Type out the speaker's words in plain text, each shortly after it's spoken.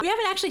We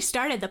haven't actually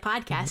started the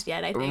podcast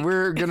yet, I think.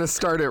 We're going to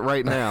start it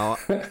right now.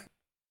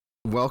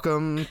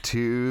 Welcome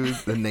to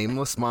the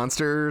Nameless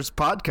Monsters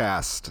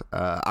podcast.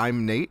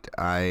 I'm Nate.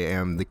 I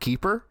am the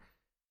keeper.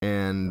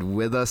 And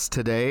with us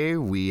today,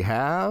 we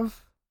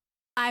have...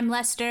 I'm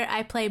Lester.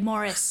 I play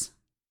Morris.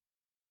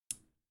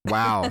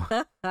 Wow.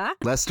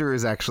 Lester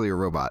is actually a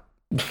robot,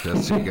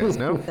 just so you guys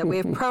know. That we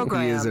have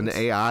programmed. He is an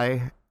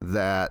AI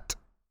that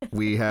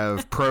we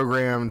have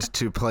programmed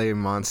to play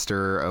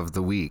Monster of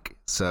the Week.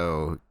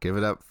 So give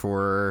it up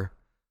for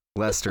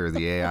Lester,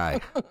 the AI.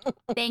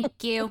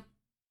 Thank you.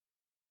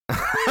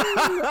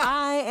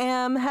 I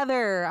am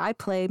Heather. I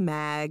play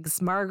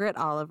Mags, Margaret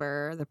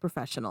Oliver, the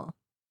professional.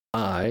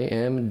 I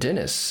am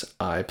Dennis.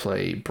 I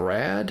play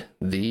Brad,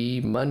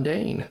 the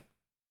mundane.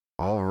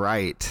 All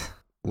right.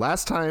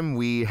 Last time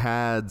we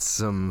had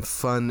some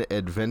fun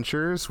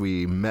adventures.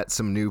 We met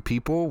some new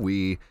people.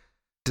 We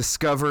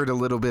discovered a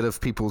little bit of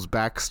people's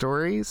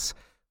backstories.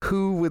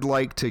 Who would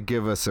like to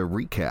give us a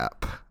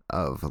recap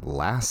of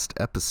last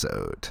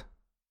episode?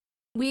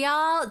 We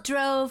all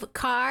drove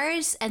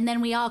cars, and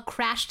then we all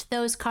crashed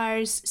those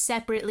cars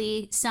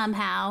separately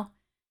somehow.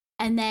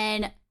 And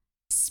then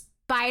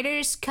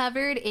spiders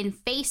covered in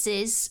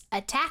faces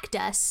attacked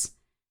us.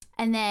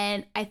 And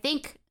then I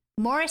think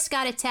Morris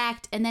got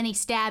attacked, and then he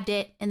stabbed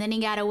it, and then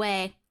he got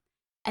away.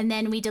 And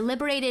then we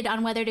deliberated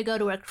on whether to go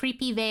to a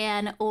creepy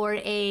van or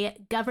a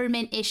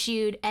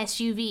government-issued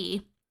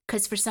SUV,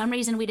 because for some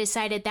reason we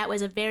decided that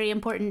was a very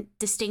important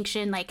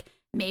distinction. Like,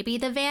 maybe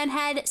the van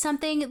had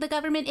something the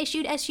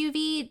government-issued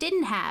SUV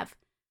didn't have,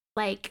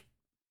 like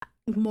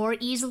more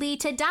easily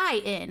to die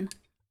in.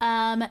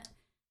 And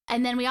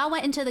then we all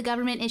went into the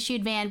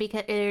government-issued van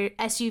because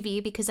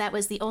SUV because that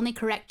was the only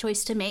correct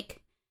choice to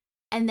make.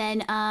 And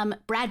then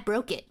Brad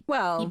broke it.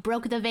 Well, he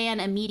broke the van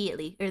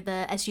immediately, or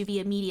the SUV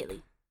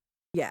immediately.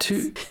 yes.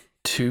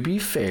 To be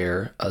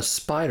fair, a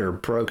spider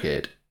broke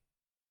it.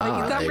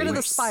 But you got rid of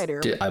the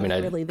spider.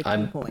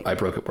 I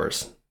broke it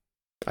worse.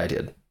 I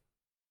did.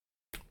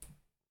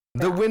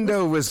 The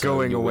window was So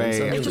going you win away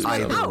some, you It just lose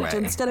went some. out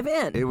instead of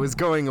in. It was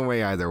going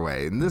away either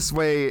way. And this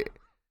way,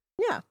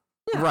 Yeah.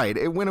 right,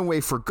 it went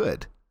away for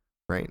good,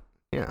 right?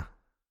 Yeah,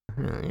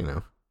 you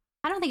know.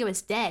 I don't think it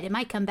was dead. It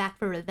might come back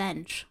for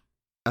revenge.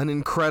 An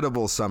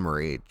incredible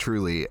summary,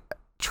 truly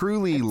It's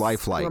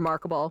lifelike,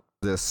 Remarkable.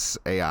 this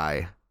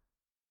AI.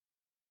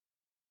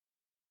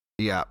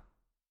 Yeah,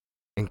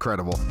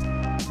 incredible.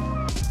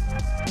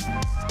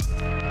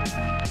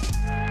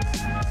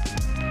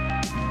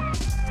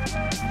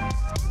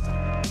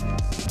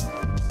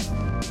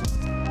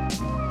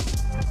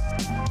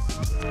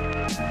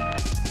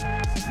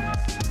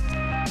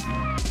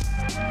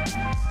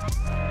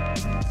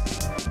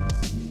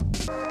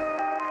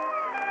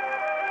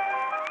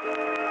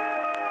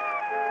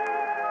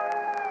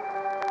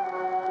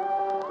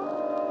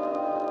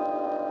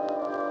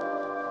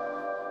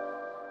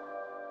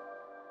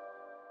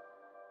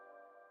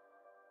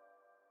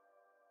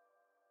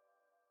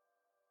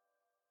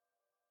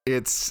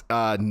 It's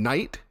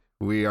night.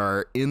 We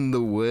are in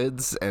the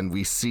woods, and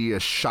we see a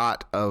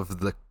shot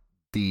of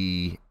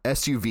the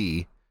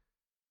SUV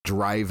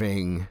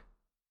driving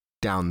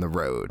down the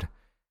road.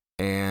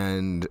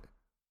 And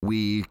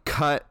we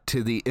cut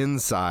to the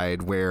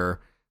inside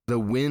where the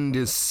wind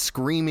is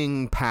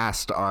screaming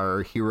past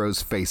our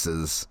heroes'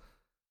 faces,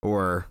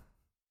 or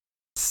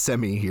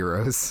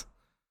semi-heroes,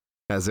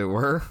 as it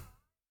were.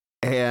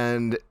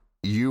 And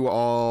you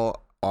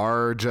all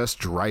are just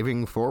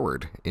driving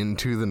forward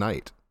into the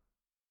night.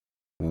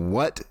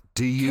 What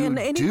do you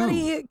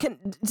do?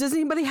 Does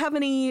anybody have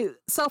any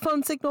cell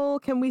phone signal?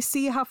 Can we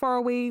see how far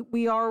away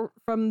we are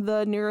from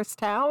the nearest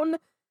town?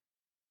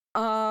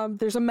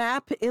 There's a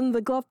map in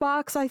the glove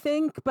box, I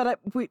think,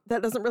 but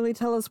that doesn't really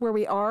tell us where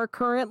we are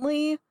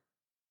currently.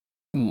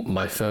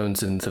 My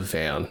phone's in the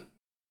van.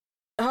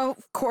 Oh,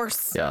 of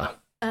course. Yeah.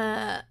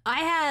 I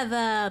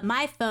have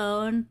my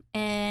phone,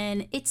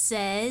 and it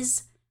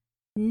says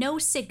no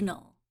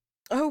signal.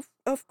 Oh,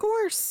 of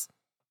course.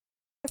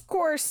 Of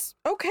course.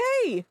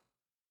 Okay.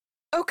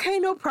 Okay,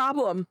 no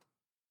problem.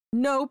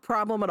 No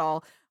problem at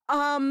all.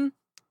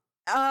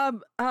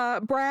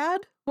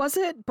 Brad, was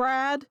it?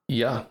 Brad?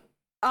 Yeah.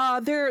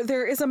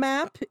 There is a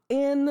map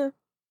in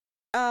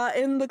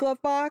the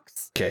glove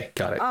box. Okay,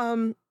 got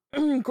it.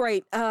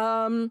 Great.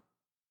 I'm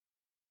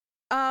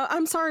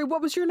sorry,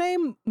 what was your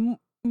name?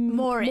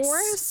 Morris.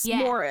 Morris? Yeah,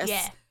 Morris.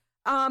 yeah.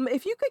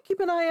 If you could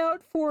keep an eye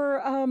out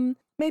for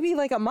maybe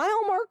like a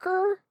mile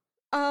marker,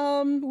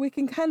 we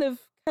can kind of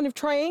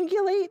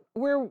triangulate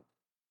where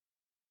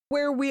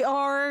we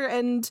are,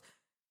 and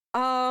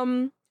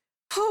oh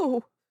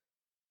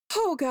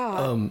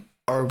god.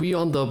 Are we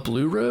on the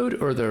blue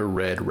road or the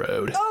red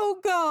road? Oh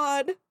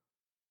god.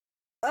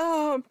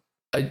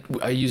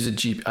 I use a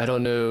Jeep. I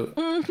don't know.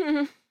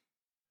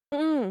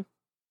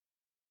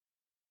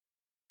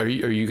 Are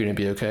you going to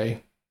be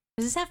okay?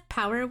 Does this have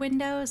power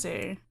windows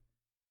or?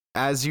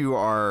 As you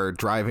are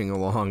driving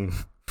along,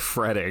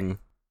 fretting,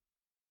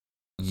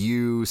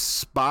 you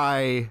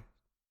spy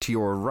to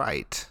your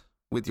right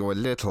with your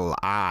little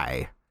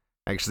eye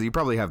Actually, you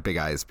probably have big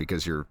eyes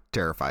because you're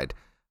terrified.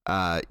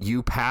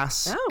 You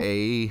pass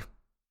a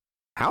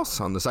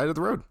house on the side of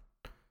the road.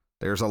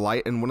 There's a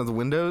light in one of the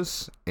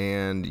windows,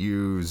 and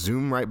you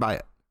zoom right by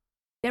it.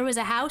 There was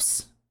a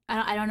house.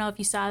 I don't know if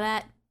you saw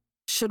that.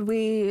 Should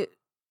we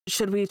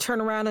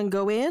turn around and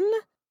go in?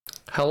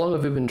 How long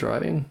have we been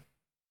driving?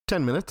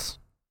 10 minutes.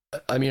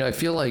 I mean, I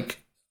feel like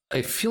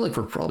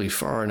we're probably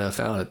far enough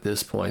out at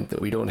this point that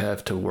we don't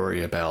have to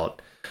worry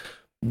about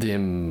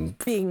them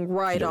being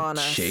right on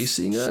us,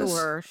 chasing us.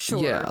 Sure.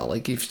 Yeah,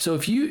 like if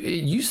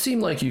you seem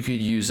like you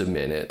could use a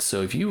minute.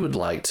 So if you would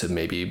like to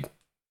maybe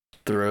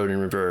throw it in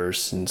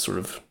reverse and sort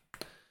of,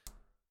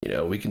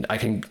 I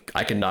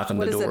can knock on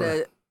the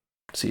door.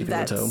 See if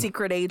that anyone's home.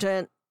 Secret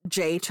agent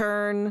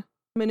J-turn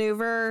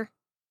maneuver.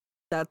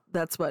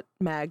 That's what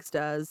Mags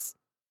does.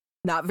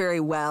 Not very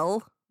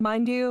well,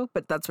 mind you,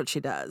 but that's what she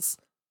does.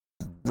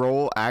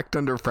 Roll act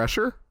under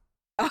pressure.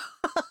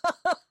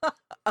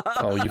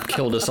 Oh, you've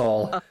killed us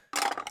all.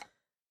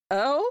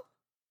 Oh,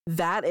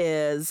 that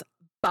is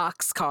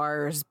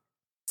boxcars.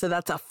 So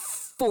that's a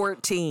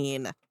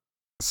 14.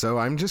 So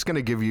I'm just going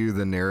to give you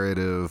the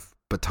narrative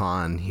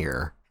baton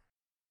here.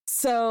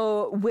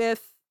 So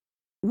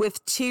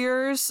with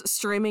tears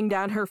streaming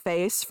down her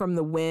face from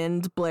the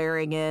wind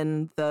blaring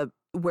in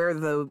where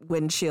the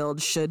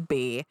windshield should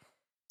be,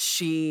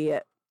 she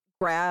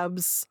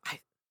grabs,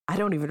 I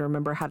don't even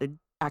remember how to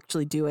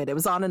actually do it. It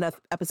was on an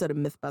episode of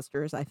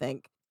Mythbusters, I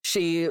think.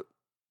 She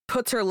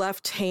puts her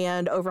left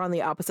hand over on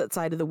the opposite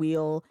side of the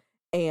wheel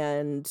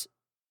and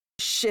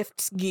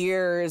shifts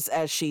gears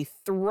as she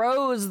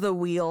throws the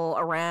wheel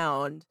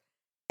around,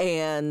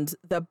 and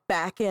the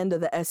back end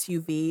of the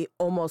SUV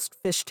almost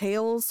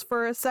fishtails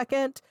for a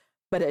second,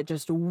 but it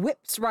just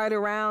whips right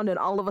around, and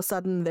all of a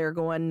sudden they're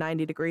going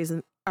 90 degrees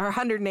or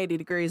 180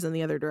 degrees in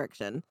the other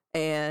direction.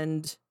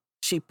 And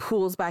she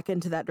pulls back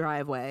into that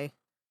driveway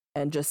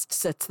and just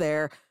sits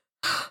there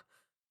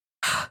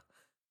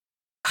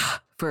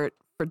for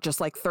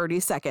just like 30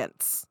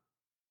 seconds.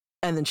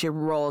 And then she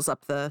rolls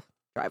up the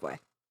driveway.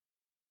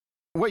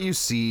 What you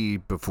see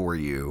before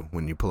you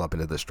when you pull up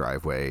into this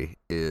driveway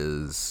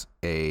is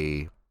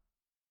a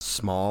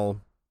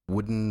small,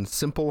 wooden,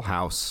 simple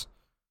house.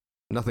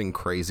 Nothing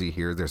crazy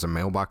here. There's a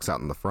mailbox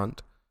out in the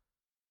front.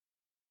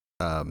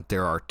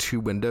 There are 2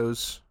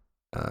 windows,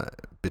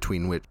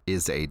 between which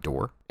is a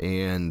door,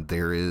 and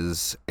there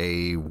is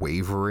a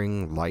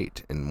wavering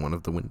light in one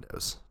of the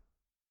windows.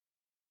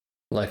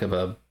 Like of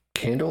a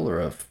candle or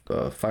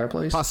a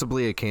fireplace?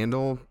 Possibly a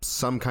candle,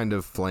 some kind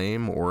of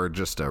flame, or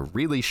just a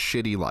really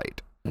shitty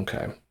light.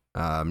 Okay.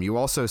 You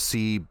also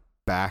see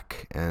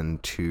back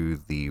and to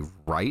the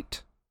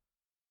right,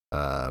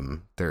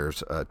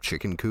 there's a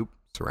chicken coop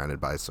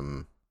surrounded by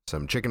some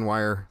chicken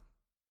wire,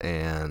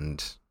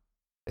 and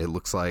it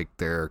looks like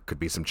there could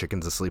be some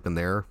chickens asleep in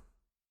there.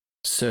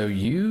 So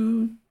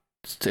you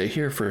stay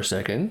here for a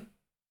second.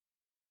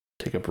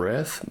 Take a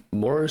breath.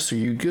 Morris, are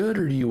you good,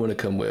 or do you want to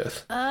come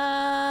with?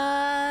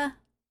 I'll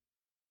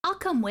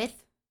come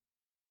with.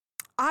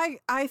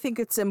 I think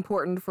it's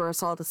important for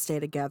us all to stay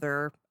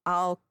together.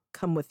 I'll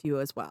come with you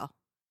as well.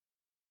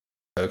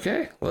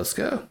 Okay, let's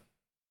go.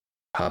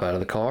 Hop out of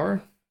the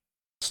car.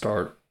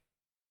 Start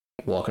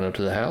walking up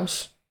to the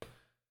house.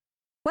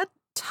 What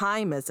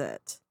time is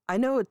it? I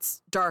know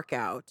it's dark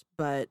out,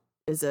 but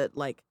is it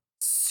like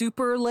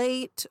super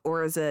late,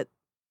 or is it?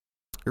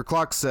 Your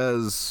clock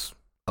says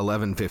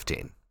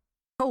 11:15.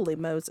 Holy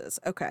Moses.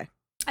 Okay.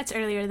 That's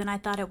earlier than I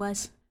thought it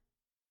was.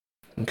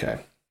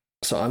 Okay.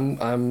 So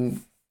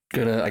I'm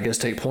gonna, I guess,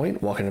 take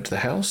point walking up to the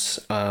house.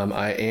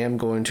 I am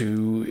going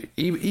to,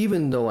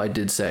 even though I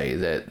did say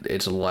that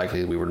it's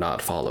likely we were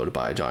not followed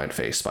by giant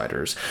face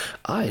spiders,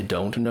 I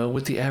don't know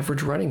what the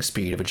average running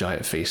speed of a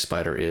giant face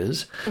spider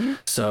is. Mm-hmm.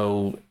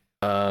 So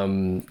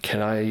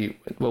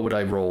what would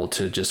I roll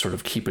to just sort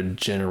of keep a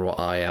general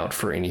eye out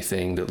for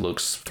anything that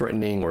looks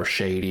threatening or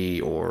shady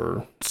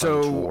or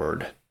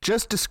untoward?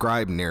 Just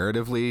describe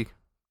narratively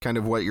kind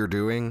of what you're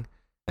doing,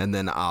 and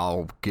then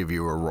I'll give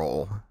you a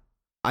roll.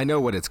 I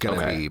know what it's going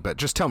to be, but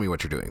just tell me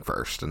what you're doing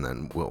first, and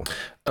then we'll...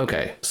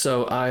 Okay,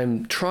 so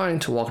I'm trying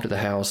to walk into the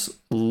house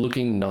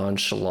looking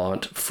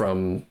nonchalant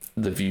from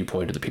the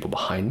viewpoint of the people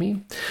behind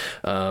me,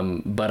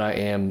 but I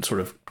am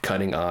sort of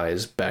cutting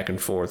eyes back and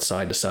forth,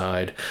 side to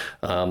side,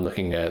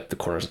 looking at the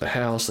corners of the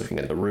house, looking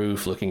at the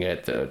roof, looking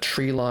at the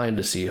tree line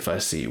to see if I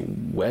see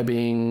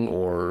webbing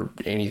or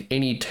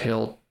any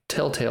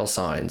telltale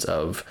signs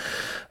of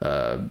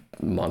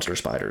monster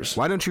spiders.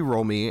 Why don't you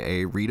roll me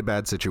a read a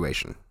bad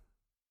situation?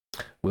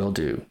 Will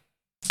do.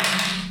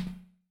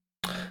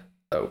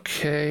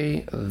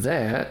 Okay, I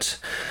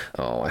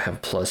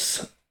have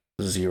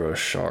 +0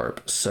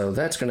 sharp, so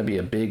that's going to be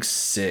a big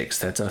 6.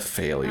 That's a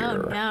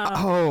failure. Oh, no.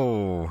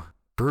 Oh,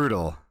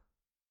 brutal.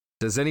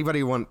 Does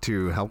anybody want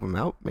to help him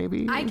out,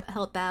 maybe? I'd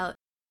help out.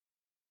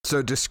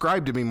 So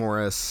describe to me,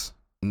 Morris,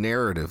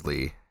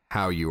 narratively,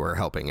 how you are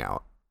helping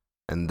out,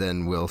 and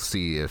then we'll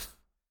see if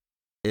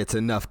it's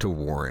enough to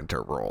warrant a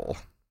roll.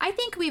 I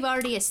think we've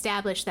already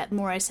established that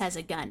Morris has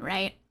a gun,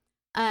 right?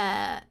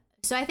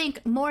 So I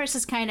think Morris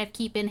is kind of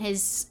keeping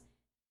his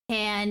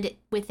hand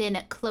within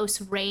a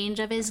close range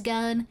of his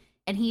gun,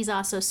 and he's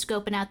also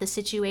scoping out the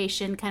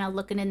situation, kind of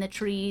looking in the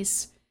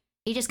trees.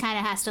 He just kind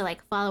of has to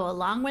like follow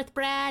along with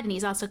Brad, and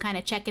he's also kind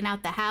of checking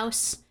out the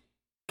house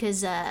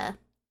because I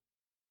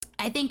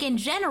think in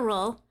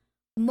general,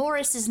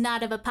 Morris is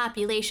not of a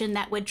population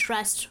that would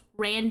trust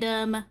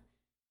random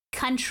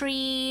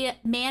country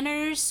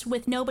manners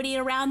with nobody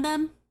around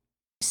them.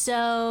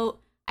 So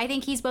I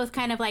think he's both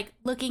kind of like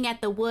looking at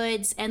the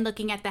woods and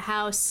looking at the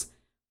house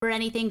for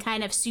anything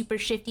kind of super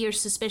shifty or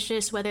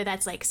suspicious, whether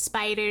that's like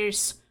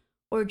spiders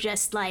or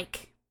just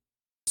like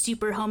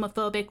super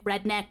homophobic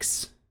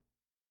rednecks.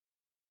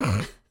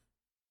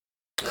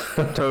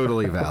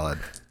 Totally valid.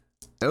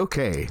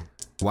 Okay,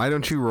 why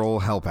don't you roll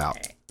help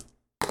out?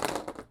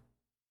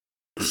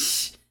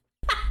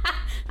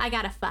 I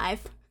got a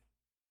 5.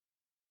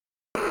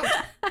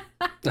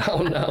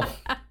 Oh no.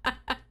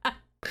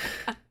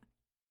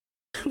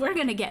 We're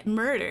gonna get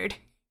murdered.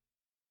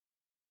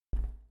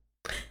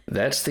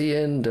 That's the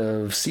end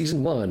of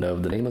season 1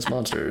 of The Nameless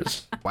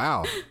Monsters.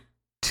 Wow.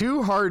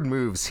 2 hard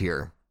moves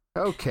here.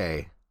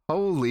 Okay.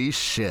 Holy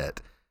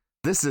shit.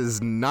 This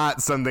is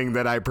not something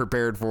that I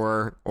prepared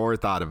for or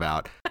thought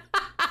about.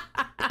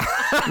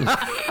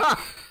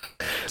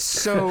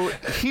 So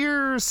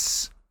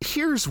here's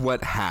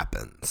what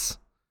happens.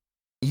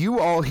 You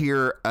all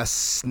hear a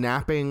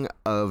snapping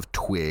of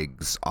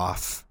twigs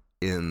off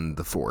in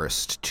the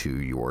forest to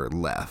your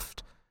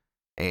left,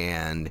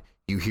 and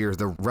you hear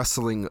the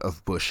rustling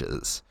of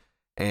bushes,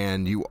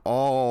 and you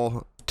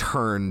all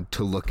turn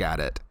to look at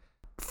it,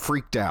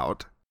 freaked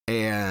out,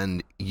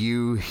 and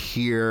you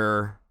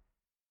hear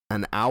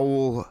an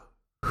owl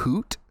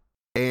hoot,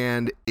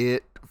 and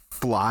it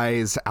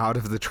flies out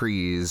of the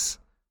trees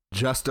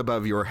just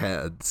above your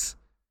heads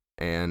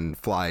and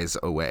flies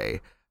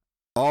away.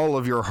 All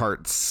of your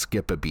hearts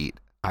skip a beat,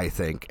 I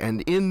think.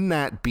 And in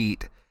that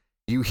beat,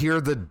 you hear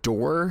the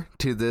door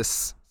to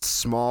this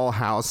small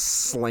house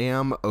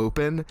slam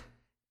open,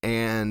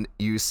 and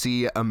you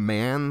see a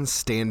man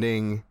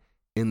standing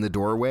in the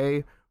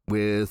doorway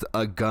with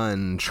a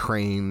gun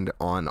trained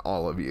on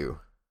all of you.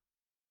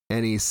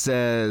 And he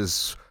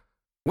says,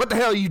 "What the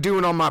hell are you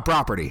doing on my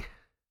property?"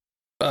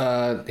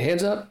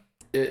 Hands up.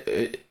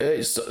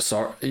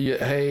 Sorry.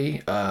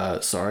 Hey,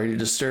 sorry to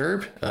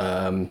disturb.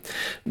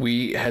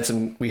 We had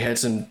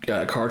some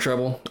car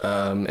trouble.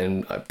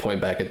 And I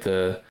point back at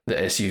the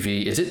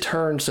SUV. Is it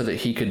turned so that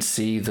he could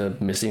see the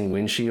missing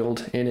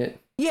windshield in it?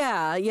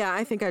 Yeah,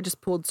 I think I just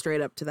pulled straight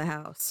up to the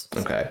house.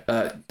 Okay.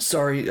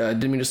 Sorry,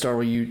 didn't mean to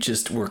startle you.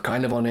 Just we're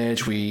kind of on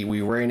edge.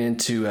 We ran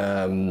into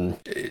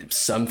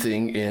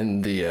something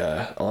in the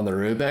on the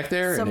road back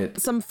there,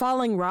 some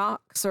falling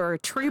rocks or a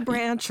tree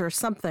branch or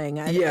something.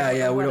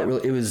 Yeah. We don't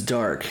really. It was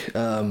dark.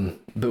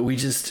 But we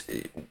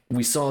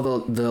saw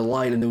the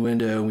light in the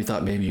window, and we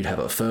thought maybe you'd have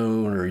a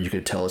phone, or you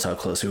could tell us how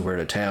close we were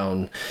to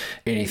town.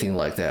 Anything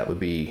like that would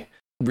be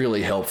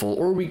really helpful,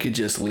 or we could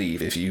just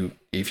leave if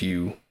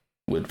you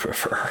would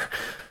prefer.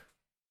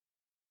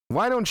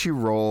 Why don't you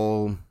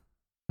roll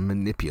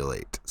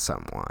manipulate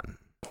someone?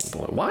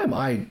 Boy, why am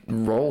I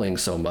rolling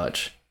so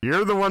much?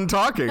 You're the one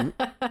talking.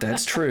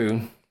 That's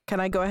true. Can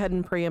I go ahead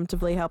and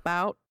preemptively help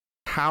out?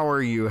 How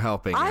are you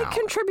helping I out?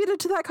 contributed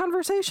to that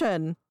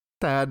conversation.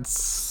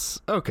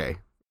 That's okay.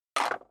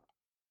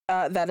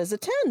 That is a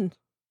 10.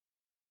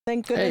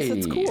 Thank goodness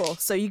it's Hey. cool.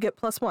 So you get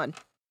 +1.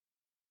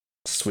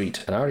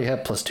 Sweet. And I already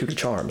have +2 to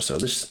charm, so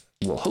this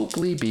will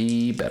hopefully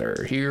be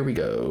better. Here we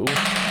go.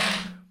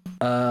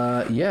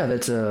 Yeah,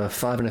 that's a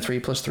 5 and a 3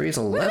 + 3 is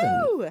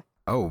 11. Woo!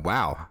 Oh,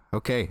 wow.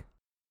 Okay.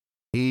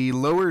 He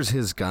lowers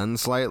his gun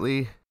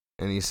slightly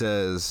and he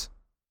says,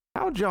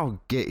 "How'd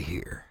y'all get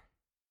here?"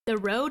 The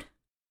road?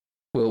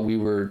 Well, we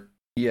were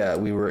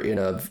in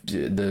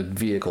the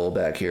vehicle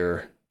back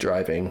here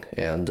driving,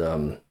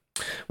 and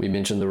we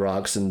mentioned the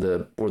rocks and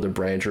the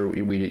branch, or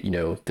we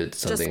that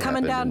something Just coming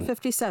happened. down and,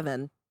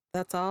 57.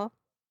 That's all.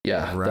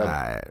 yeah,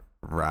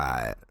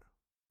 Right.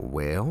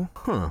 Well,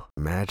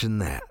 imagine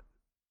that.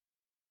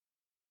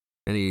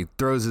 And he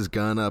throws his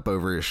gun up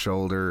over his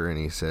shoulder and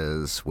he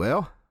says,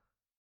 "Well,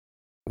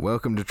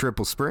 welcome to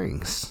Triple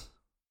Springs.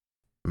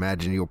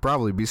 Imagine you'll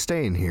probably be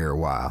staying here a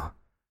while.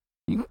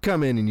 You can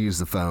come in and use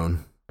the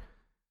phone.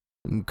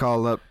 You can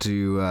call up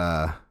to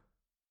the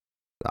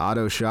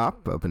auto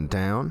shop up in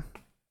town,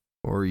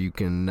 or you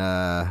can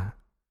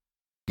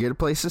get a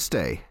place to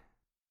stay.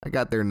 I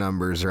got their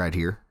numbers right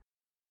here."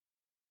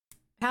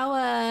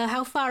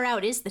 How far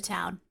out is the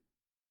town?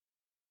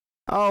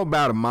 Oh,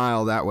 about a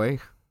mile that way.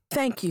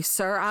 Thank you,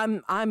 sir.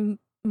 I'm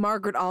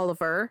Margaret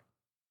Oliver,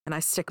 and I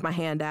stick my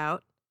hand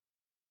out.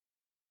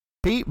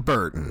 Pete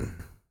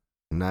Burton.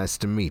 Nice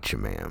to meet you,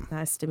 ma'am.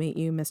 Nice to meet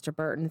you, Mr.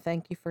 Burton.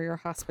 Thank you for your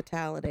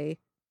hospitality.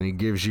 And he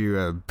gives you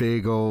a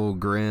big old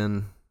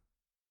grin.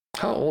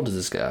 How old is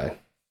this guy?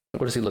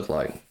 What does he look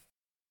like?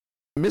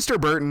 Mr.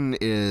 Burton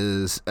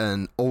is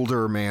an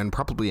older man,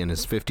 probably in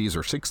his 50s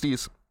or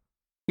 60s.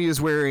 He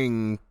is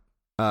wearing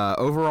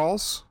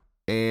overalls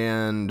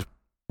and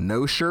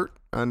no shirt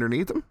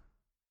underneath him.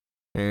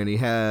 And he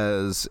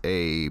has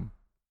a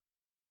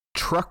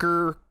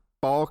trucker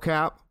ball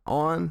cap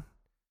on,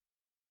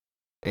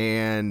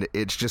 and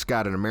it's just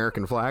got an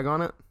American flag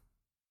on it.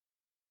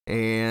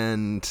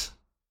 And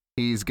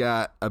he's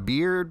got a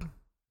beard,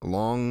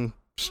 long,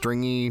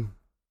 stringy,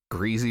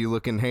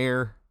 greasy-looking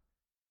hair,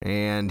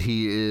 and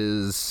he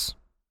is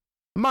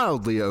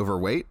mildly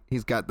overweight.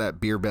 He's got that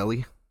beer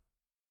belly.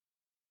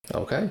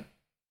 Okay.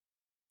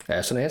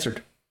 Asked and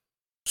answered.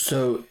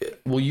 So,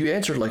 well, you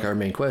answered like our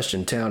main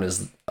question. Town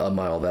is a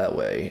mile that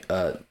way.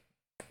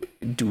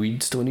 Do we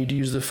still need to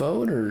use the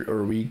phone, or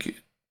are we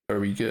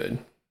good?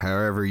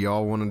 However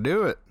y'all want to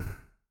do it.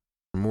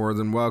 More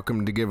than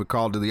welcome to give a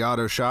call to the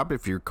auto shop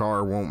if your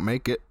car won't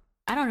make it.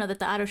 I don't know that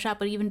the auto shop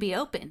would even be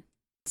open.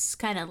 It's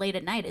kind of late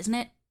at night, isn't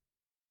it?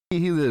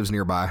 He lives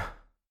nearby.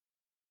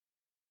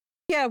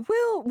 Yeah,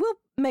 we'll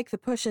make the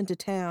push into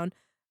town.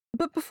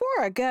 But before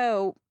I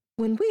go,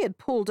 when we had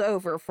pulled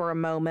over for a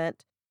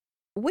moment,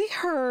 we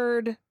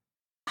heard,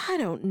 I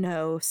don't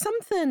know,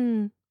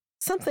 something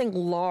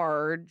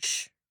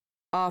large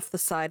off the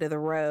side of the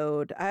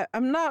road.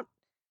 I'm not.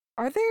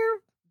 Are there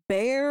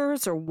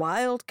bears or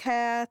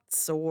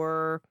wildcats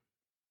or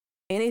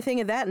anything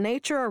of that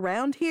nature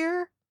around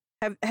here?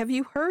 Have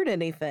you heard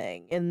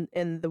anything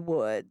in the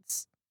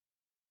woods?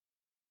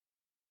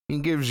 He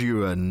gives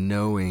you a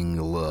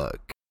knowing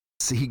look.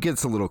 So he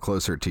gets a little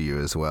closer to you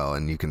as well,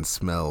 and you can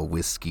smell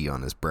whiskey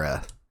on his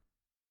breath.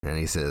 And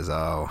he says,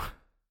 "Oh,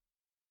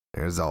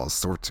 there's all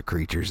sorts of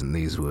creatures in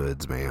these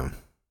woods, ma'am.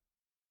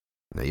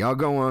 Now y'all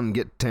go on and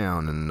get to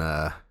town, and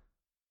if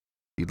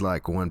you'd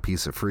like one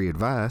piece of free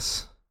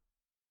advice,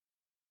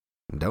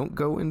 don't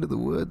go into the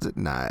woods at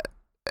night."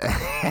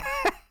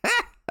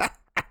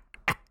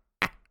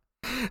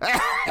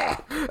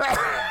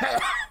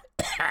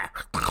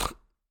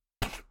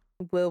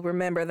 We'll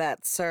remember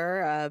that,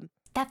 sir.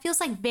 That feels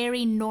like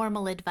very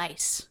normal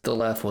advice. The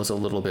laugh was a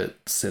little bit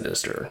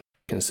sinister,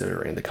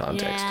 considering the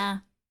context. Yeah.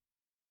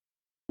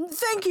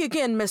 Thank you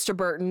again, Mr.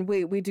 Burton.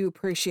 We do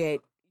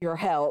appreciate your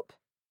help.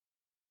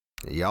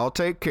 Y'all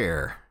take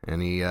care.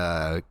 And he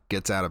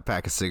gets out a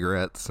pack of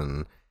cigarettes,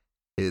 and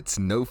it's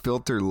No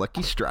Filter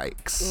Lucky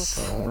Strikes.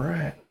 All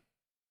right.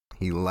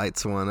 He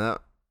lights one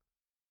up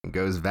and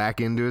goes back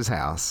into his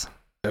house.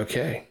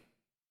 Okay.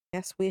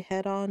 Guess we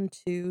head on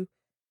to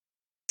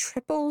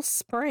Triple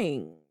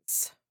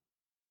Springs.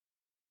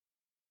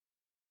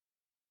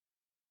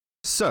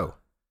 So,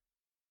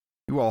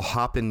 you all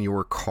hop in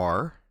your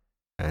car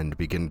and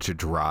begin to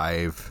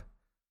drive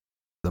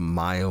the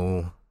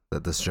mile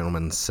that this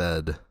gentleman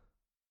said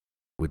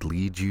would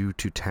lead you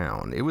to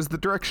town. It was the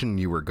direction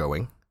you were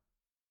going,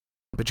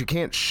 but you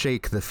can't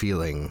shake the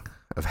feeling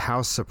of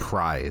how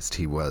surprised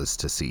he was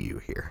to see you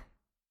here.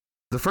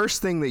 The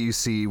first thing that you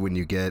see when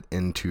you get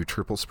into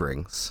Triple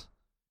Springs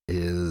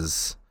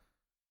is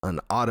an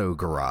auto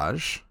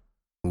garage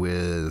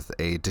with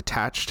a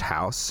detached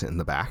house in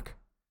the back.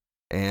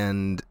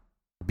 And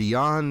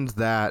beyond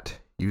that,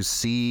 you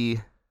see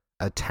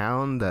a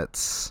town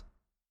that's,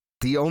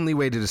 the only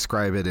way to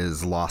describe it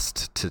is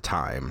lost to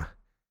time.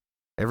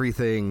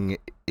 Everything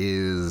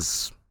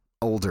is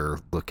older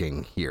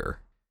looking here.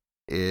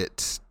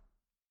 It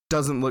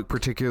doesn't look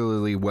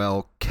particularly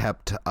well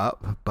kept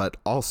up, but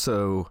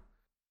also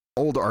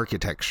old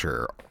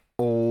architecture,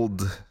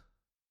 old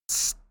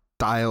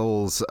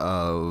styles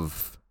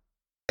of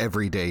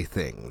everyday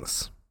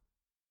things.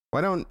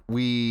 Why don't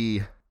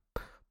we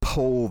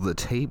pull the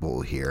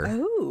table here?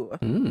 Oh.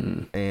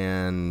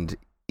 And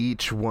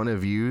each one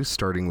of you,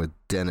 starting with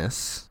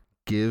Dennis,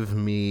 give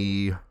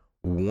me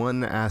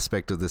one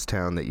aspect of this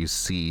town that you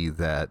see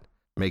that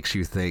makes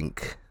you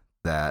think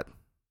that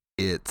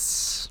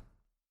it's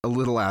a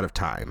little out of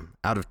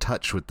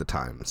touch with the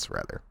times,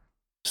 rather.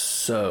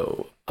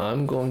 So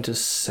I'm going to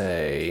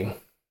say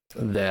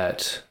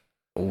that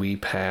we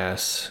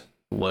pass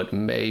what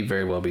may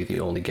very well be the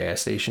only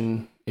gas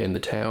station in the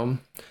town,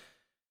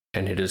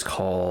 and it is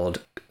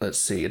called,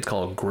 it's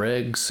called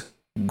Greg's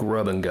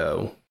Grub and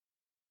Go.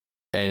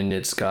 And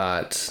it's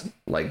got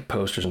like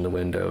posters in the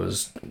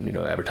windows,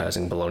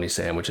 advertising bologna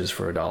sandwiches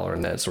for $1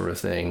 and that sort of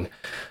thing.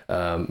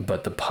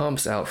 But the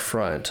pumps out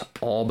front,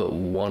 all but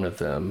one of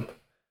them,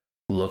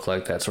 look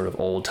like that sort of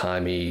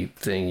old-timey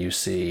thing you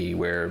see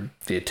where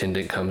the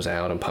attendant comes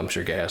out and pumps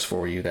your gas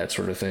for you, that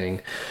sort of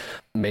thing.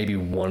 Maybe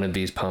one of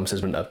these pumps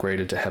has been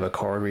upgraded to have a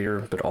card reader,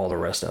 but all the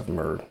rest of them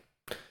are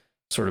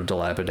sort of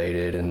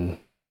dilapidated, and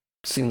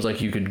seems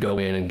like you could go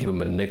in and give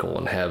them a nickel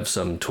and have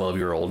some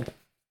 12-year-old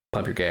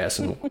pump your gas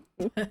and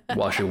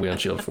wash your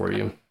windshield for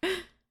you.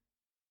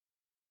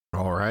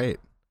 All right.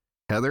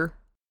 Heather?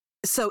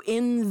 So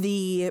in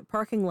the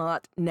parking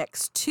lot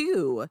next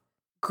to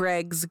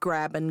Greg's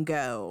Grab and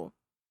Go,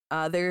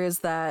 there is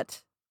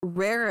that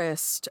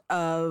rarest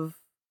of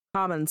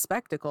common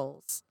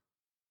spectacles,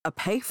 a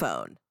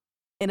payphone.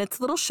 In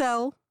its little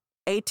shell,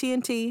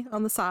 AT&T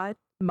on the side,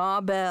 Ma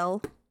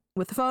Bell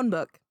with a phone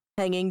book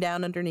hanging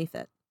down underneath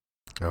it.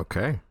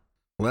 Okay.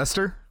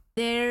 Lester?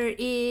 There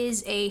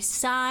is a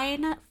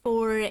sign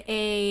for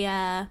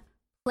a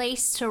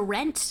place to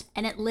rent,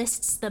 and it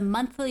lists the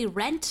monthly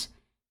rent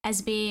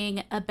as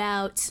being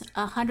about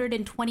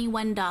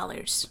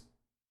 $121.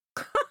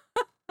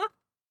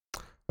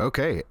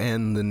 Okay,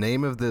 and the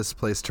name of this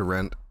place to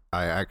rent,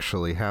 I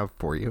actually have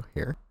for you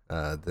here.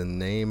 The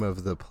name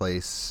of the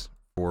place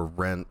for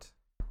rent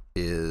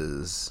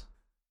is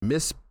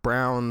Miss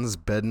Brown's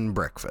Bed and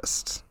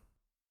Breakfast.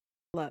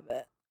 Love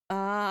it.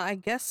 I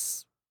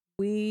guess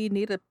we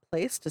need a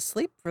place to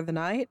sleep for the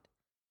night.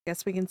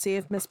 Guess we can see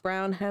if Miss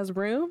Brown has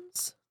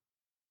rooms.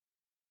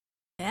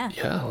 Yeah.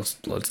 Yeah,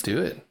 let's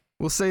do it.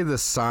 We'll say the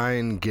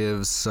sign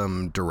gives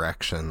some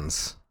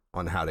directions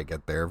on how to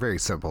get there. Very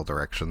simple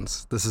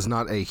directions. This is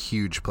not a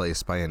huge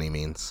place by any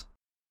means.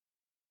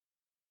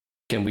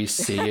 Can we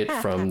see it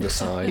from the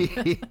sign?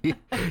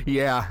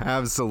 Yeah,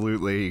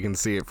 absolutely. You can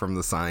see it from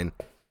the sign.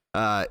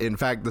 In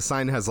fact, the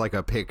sign has like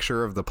a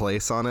picture of the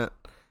place on it,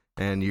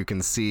 and you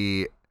can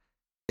see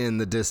in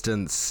the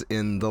distance,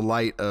 in the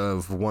light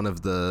of one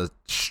of the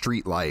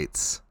street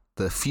lights,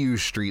 the few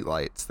street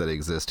lights that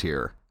exist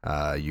here,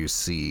 you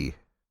see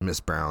Miss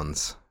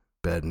Brown's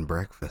Bed and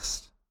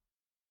Breakfast.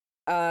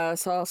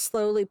 So I'll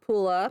slowly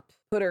pull up,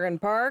 put her in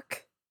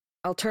park.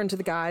 I'll turn to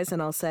the guys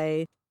and I'll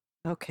say,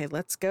 okay,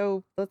 let's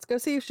go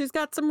see if she's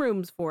got some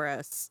rooms for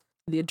us.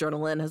 The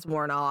adrenaline has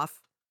worn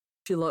off.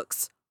 She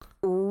looks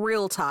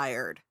real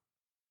tired.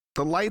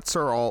 The lights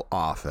are all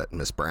off at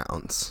Miss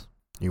Brown's.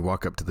 You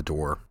walk up to the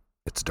door.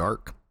 It's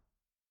dark.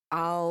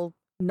 I'll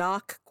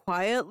knock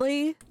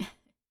quietly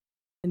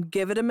and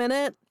give it a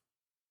minute.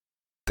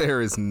 There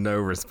is no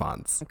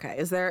response. Okay,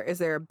 is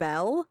there a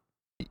bell?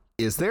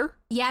 Is there?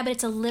 Yeah, but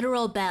it's a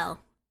literal bell.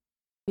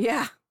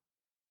 Yeah,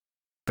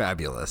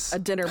 Fabulous. a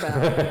dinner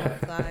bell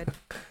outside.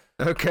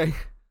 Okay.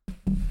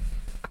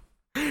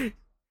 You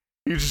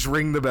just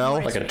ring the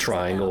bell. Like a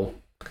triangle.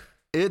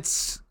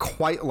 It's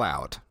quite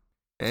loud.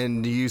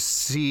 And you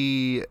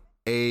see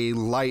a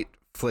light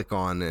flick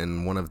on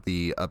in one of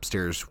the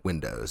upstairs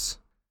windows.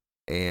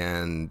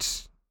 And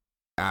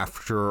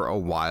after a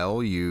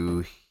while,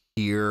 you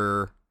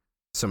hear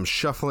some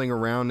shuffling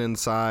around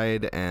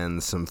inside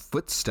and some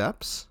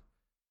footsteps.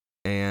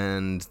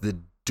 And the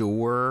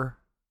door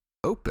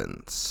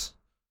opens.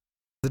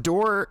 The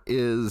door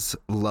is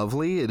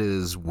lovely. It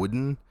is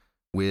wooden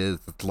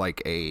with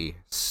like a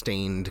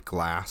stained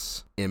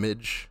glass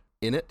image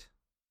in it.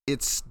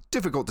 It's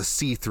difficult to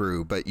see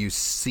through, but you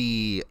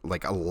see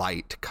like a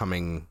light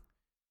coming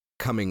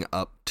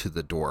up to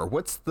the door.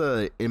 What's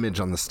the image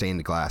on the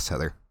stained glass,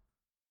 Heather?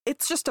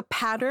 It's just a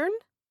pattern.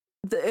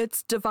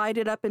 It's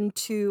divided up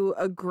into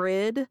a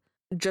grid,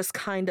 just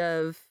kind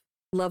of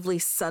lovely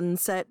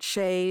sunset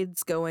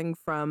shades going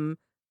from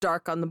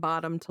dark on the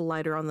bottom to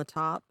lighter on the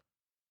top.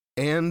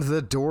 And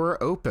the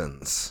door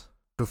opens.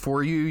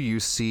 Before you, you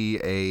see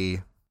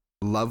a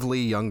lovely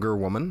younger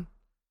woman.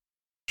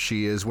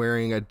 She is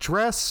wearing a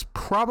dress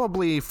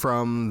probably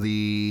from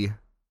the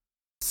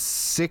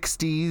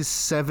 60s,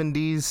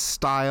 70s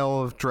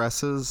style of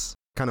dresses,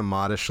 kind of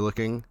modish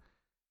looking.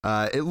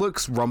 It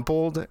looks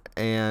rumpled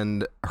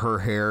and her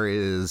hair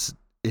is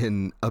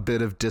in a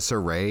bit of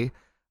disarray.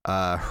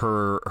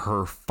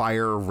 Her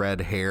fire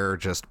red hair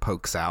just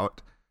pokes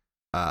out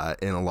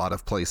in a lot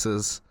of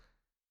places.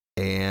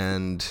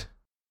 And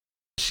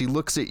she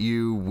looks at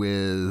you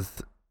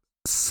with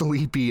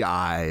sleepy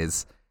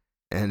eyes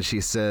and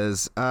she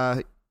says,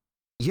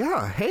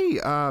 yeah, hey,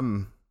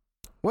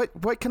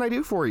 what can I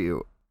do for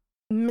you?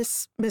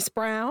 Miss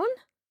Brown?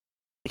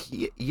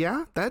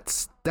 Yeah,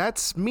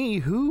 that's me.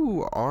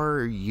 Who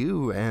are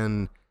you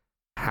and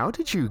how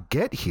did you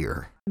get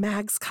here?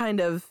 Mags kind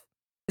of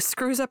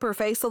screws up her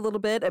face a little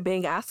bit at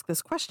being asked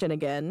this question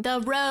again.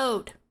 The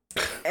road.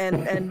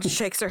 And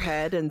shakes her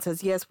head and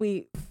says, yes,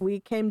 we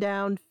came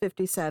down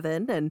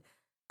 57 and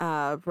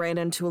ran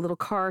into a little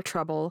car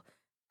trouble.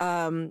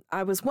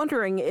 I was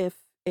wondering if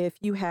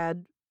you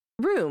had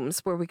rooms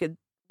where we could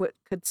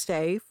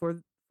stay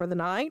for the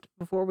night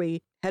before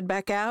we head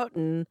back out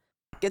and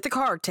get the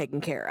car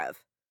taken care of.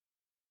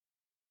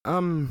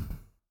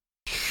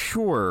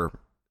 Sure.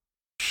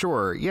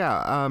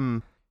 Yeah.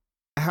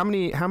 How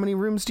many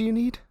rooms do you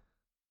need?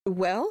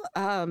 Well,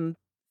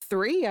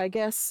 3, I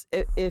guess,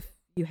 if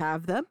you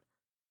have them.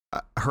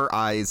 Her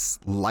eyes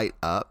light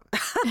up.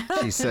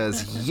 She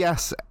says,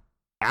 yes,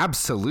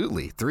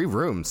 absolutely. 3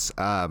 rooms.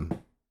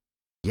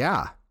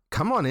 Yeah,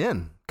 come on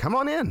in.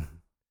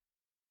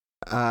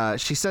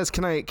 She says,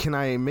 can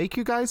I make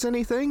you guys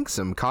anything?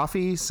 Some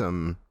coffee,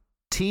 some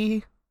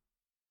tea?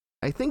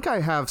 I think I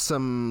have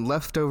some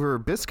leftover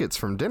biscuits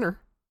from dinner.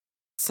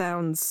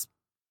 Sounds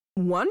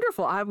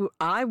wonderful.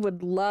 I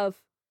would love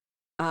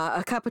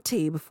a cup of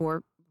tea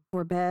before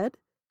bed.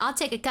 I'll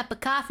take a cup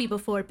of coffee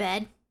before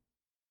bed.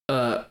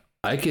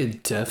 I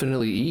could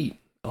definitely eat.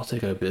 I'll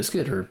take a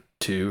biscuit or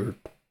 2 or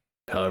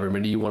however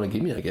many you want to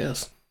give me, I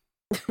guess.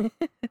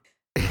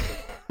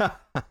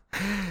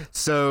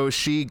 So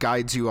she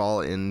guides you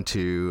all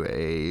into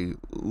a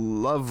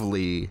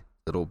lovely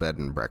little bed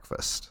and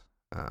breakfast,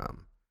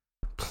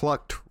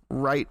 plucked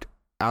right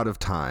out of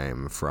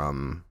time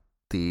from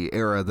the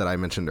era that I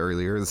mentioned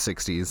earlier, the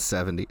 60s,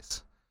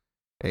 70s.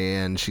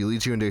 And she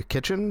leads you into a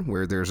kitchen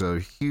where there's a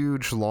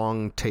huge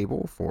long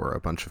table for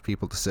a bunch of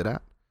people to sit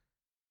at.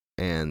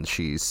 And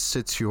she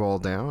sits you all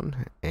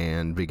down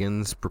and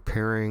begins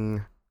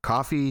preparing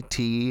coffee,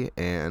 tea,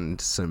 and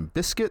some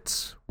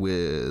biscuits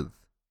with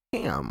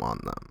ham on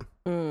them.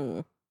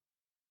 Mm.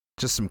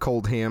 Just some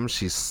cold ham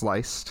she's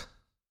sliced.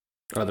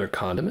 Are there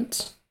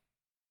condiments?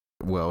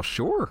 Well,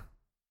 sure.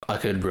 I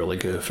could really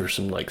go for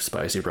some like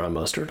spicy brown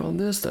mustard on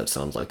this. That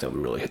sounds like that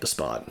would really hit the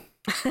spot.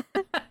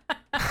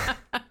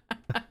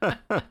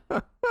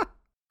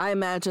 I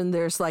imagine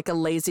there's like a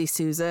lazy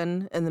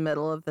Susan in the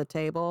middle of the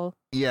table.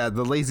 Yeah,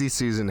 the Lazy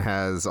Susan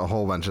has a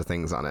whole bunch of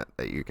things on it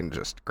that you can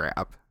just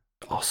grab.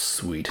 Oh,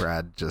 sweet.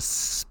 Brad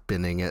just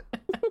spinning it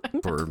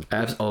for...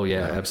 Oh,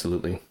 yeah,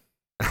 absolutely.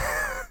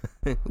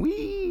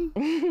 Whee!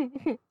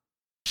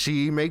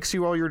 She makes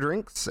you all your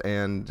drinks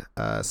and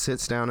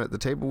sits down at the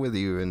table with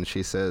you, and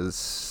she says,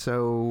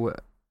 "So,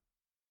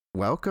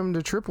 welcome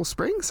to Triple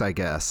Springs, I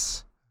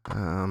guess.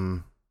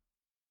 I'll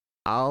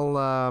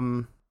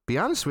be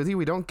honest with you,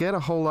 we don't get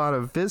a whole lot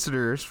of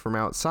visitors from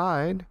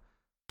outside,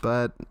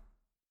 but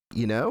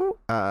you know,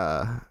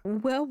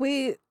 Well,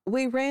 we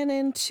ran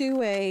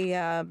into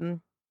a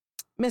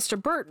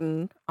Mr.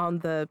 Burton on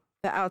the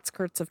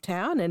outskirts of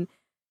town,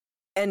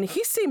 and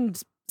he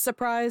seemed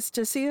surprised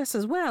to see us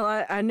as well.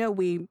 I know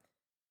we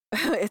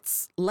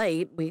it's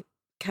late. We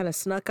kind of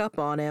snuck up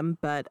on him,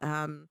 but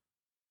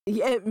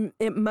yeah,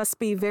 it must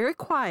be very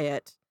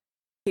quiet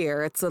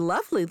here. It's a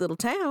lovely little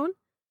town."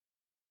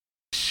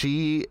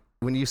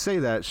 when you say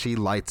that, she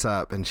lights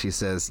up and she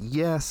says,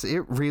 "Yes,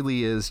 it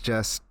really is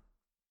just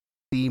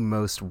the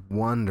most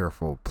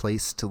wonderful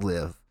place to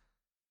live.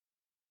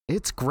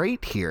 It's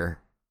great here."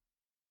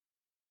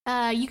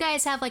 You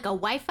guys have like a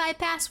Wi-Fi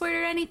password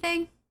or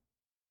anything?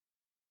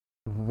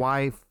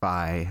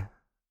 Wi-Fi.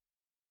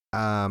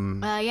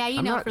 Yeah, you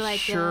I'm know, not for like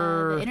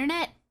sure. the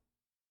internet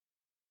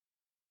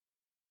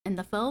and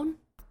the phone.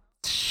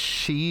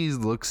 She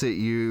looks at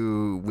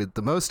you with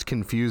the most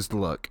confused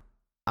look.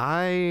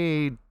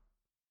 I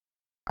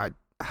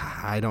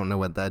don't know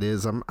what that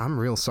is. I'm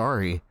real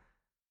sorry.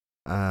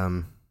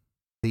 The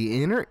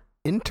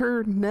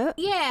internet?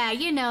 Yeah,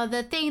 you know,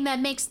 the thing that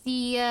makes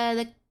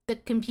the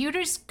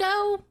computers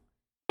go.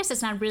 I guess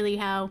that's not really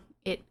how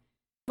it.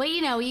 Well,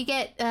 you know, you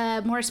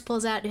get Morse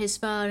pulls out his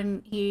phone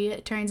and he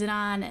turns it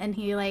on and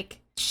he like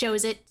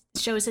shows his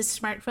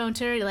smartphone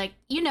to her, like,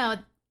 you know,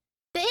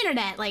 the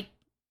internet, like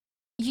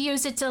you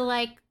use it to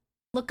like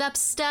look up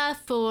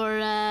stuff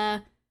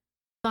or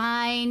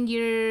find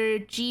your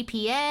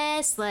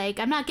GPS. Like,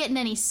 I'm not getting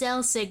any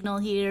cell signal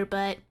here,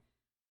 but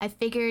I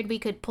figured we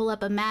could pull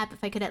up a map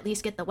if I could at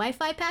least get the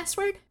Wi-Fi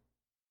password.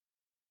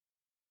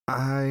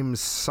 I'm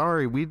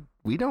sorry, we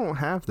don't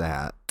have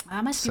that.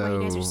 I must be why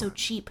you guys are so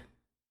cheap.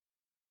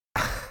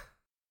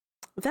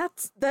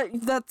 That's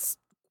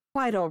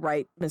quite all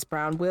right, Miss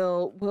Brown.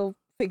 We'll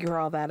figure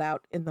all that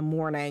out in the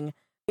morning.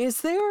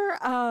 Is there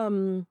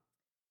a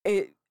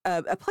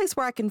place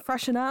where I can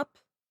freshen up?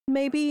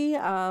 Maybe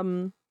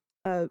a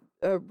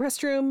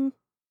restroom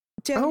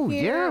down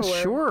here?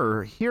 Yeah,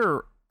 sure.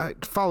 Here,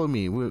 follow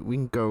me. We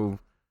can go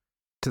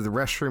to the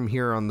restroom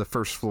here on the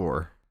first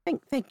floor.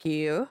 Thank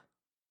you.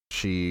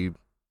 She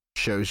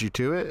shows you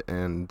to it,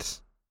 and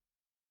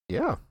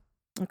yeah.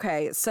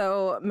 Okay,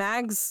 so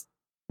Mags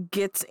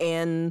gets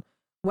in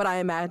what I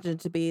imagine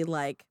to be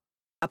like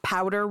a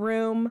powder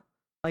room.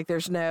 Like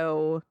there's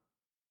no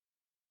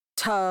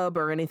tub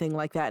or anything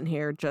like that in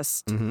here,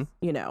 just,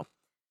 you know.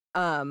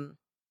 And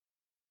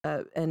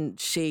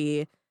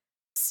she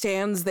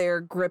stands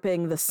there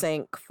gripping the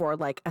sink for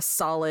like a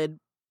solid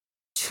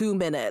 2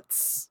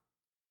 minutes,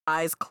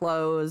 eyes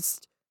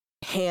closed,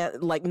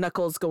 like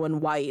knuckles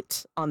going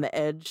white on the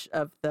edge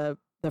of the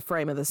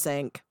frame of the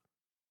sink,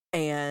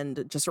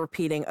 and just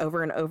repeating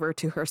over and over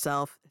to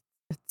herself,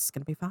 "It's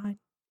gonna be fine.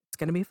 It's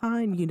gonna be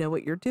fine. You know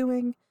what you're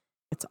doing.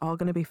 It's all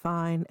gonna be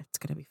fine. It's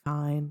gonna be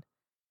fine.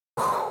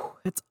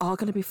 It's all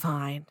gonna be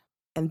fine."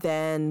 And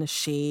then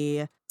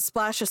she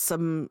splashes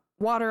some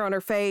water on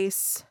her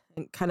face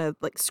and kind of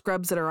like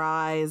scrubs at her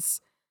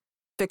eyes,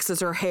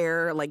 fixes her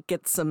hair, like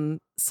gets some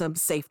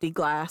safety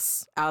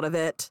glass out of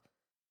it,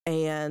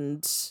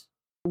 and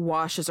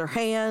washes her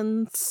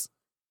hands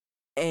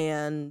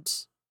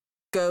and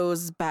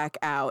goes back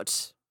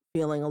out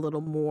feeling a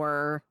little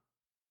more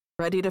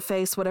ready to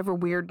face whatever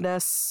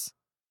weirdness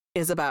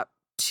is about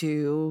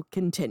to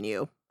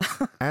continue.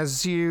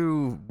 As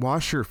you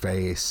wash your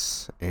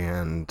face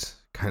and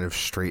kind of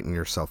straighten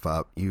yourself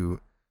up,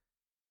 you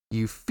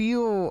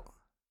feel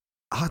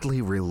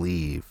oddly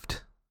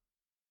relieved.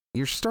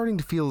 You're starting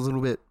to feel a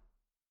little bit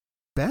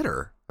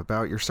better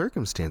about your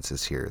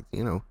circumstances here.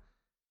 You know,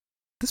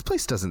 this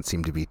place doesn't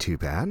seem to be too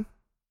bad.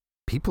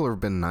 People have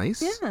been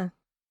nice. Yeah.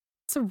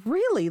 It's a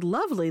really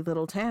lovely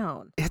little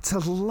town. It's a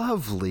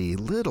lovely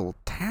little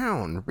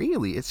town,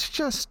 really. It's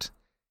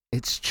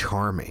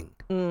charming.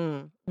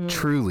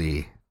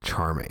 Truly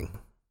charming.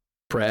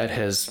 Brad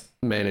has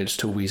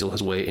managed to weasel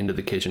his way into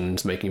the kitchen and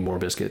is making more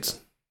biscuits.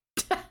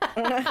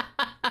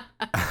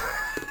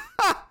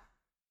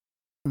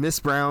 Miss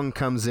Brown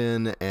comes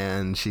in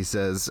and she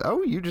says,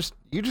 "Oh, you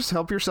just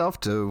help yourself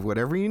to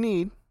whatever you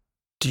need."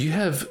 Do you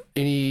have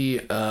any,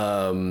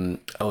 I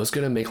was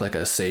going to make like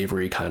a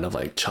savory kind of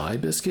like chai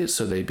biscuit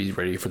so they'd be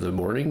ready for the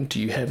morning. Do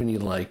you have any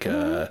like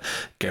garam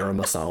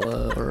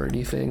masala or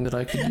anything that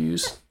I could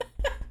use?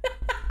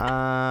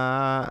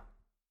 I'm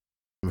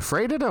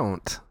afraid I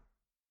don't.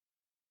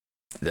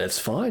 That's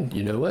fine.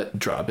 You know what?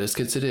 Draw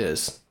biscuits it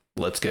is.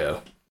 Let's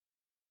go.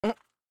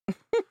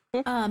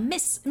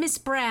 Miss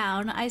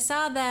Brown, I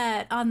saw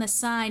that on the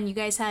sign you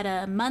guys had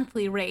a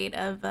monthly rate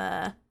of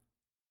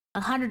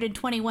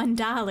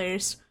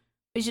 $121.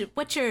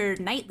 What's your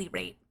nightly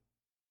rate?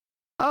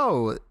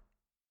 Oh,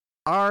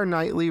 our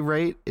nightly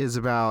rate is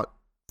about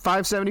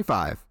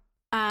 $5.75.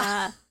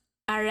 All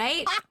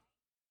right.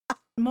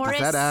 Morris.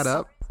 Does that add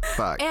up?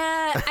 Fuck.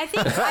 I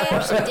think I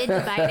actually did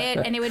divide it,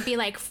 and it would be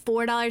like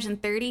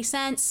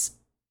 $4.30.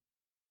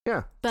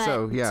 Yeah. But,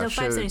 so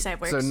 $5.75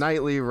 works. So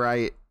nightly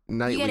rate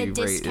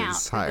discount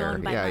is for higher.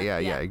 going by Yeah,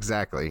 month, yeah,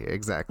 exactly.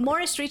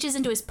 Morris reaches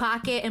into his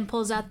pocket and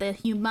pulls out the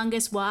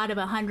humongous wad of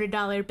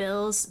 $100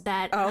 bills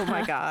that Oh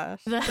my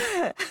gosh.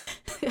 the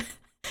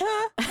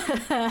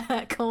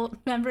cult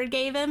member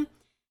gave him,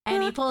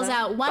 and he pulls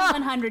out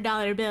one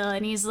 $100 bill,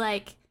 and he's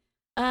like,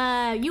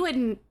 you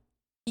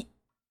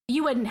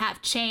wouldn't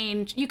have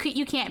change. You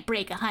can't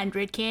break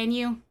 100, can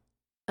you?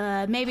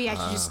 Maybe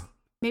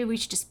we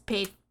should just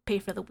pay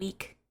for the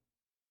week."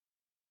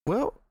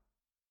 Well,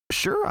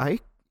 sure.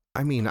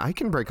 I mean, I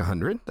can break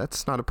 100.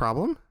 That's not a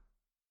problem.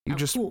 You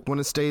just cool. want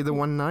to stay the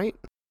one night?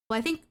 Well,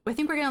 I think we're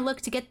gonna look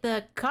to get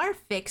the car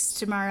fixed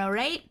tomorrow,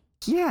 right?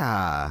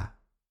 Yeah.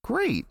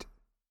 Great.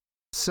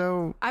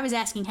 So I was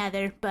asking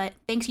Heather, but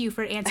thanks you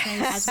for answering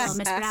as well,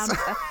 Miss Brown.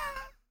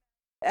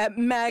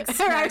 Max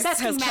Max has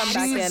come Max.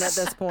 back in at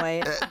this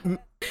point.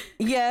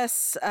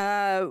 Yes,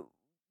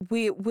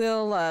 we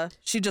will.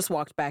 She just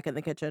walked back in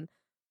the kitchen.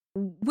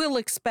 We'll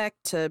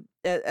expect to,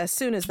 as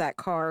soon as that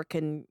car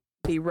can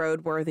be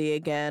roadworthy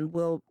again,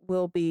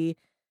 we'll be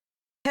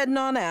heading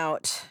on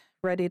out,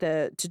 ready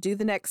to do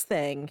the next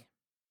thing.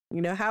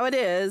 You know how it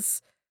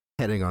is.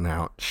 heading on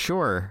out.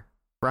 Sure.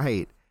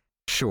 Right.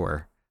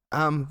 Sure.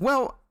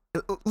 Well,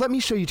 let me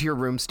show you to your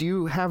rooms. Do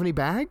you have any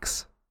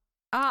bags?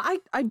 I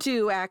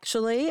do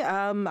actually.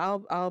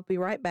 I'll be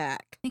right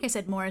back. I think I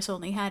said Morris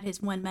only had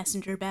his one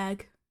messenger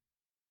bag.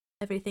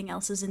 Everything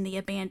else is in the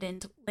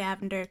abandoned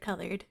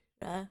lavender-colored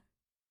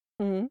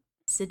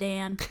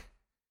sedan.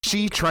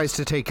 She tries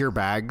to take your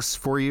bags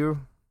for you,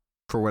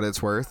 for what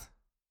it's worth.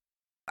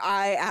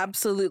 I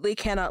absolutely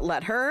cannot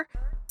let her.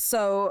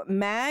 So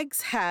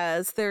Mags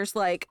there's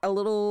like a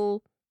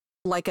little,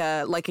 like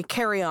a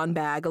carry-on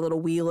bag, a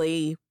little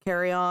wheelie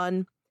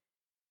carry-on.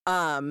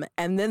 And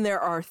then there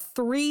are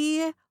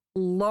 3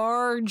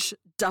 large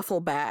duffel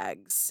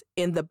bags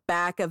in the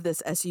back of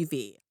this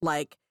SUV,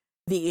 like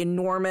the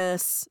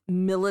enormous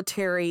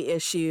military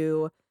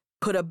issue,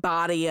 put a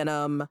body in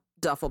them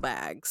duffel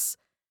bags.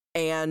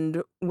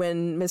 And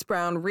when Miss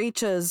Brown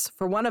reaches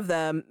for one of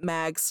them,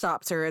 Mag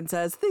stops her and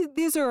says,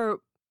 "These are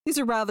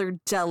rather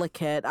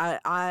delicate.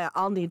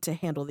 I'll need to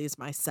handle these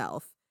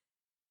myself."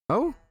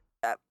 Oh?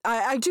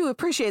 I do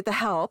appreciate the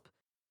help.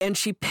 And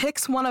she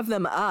picks one of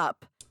them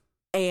up,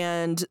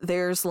 and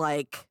there's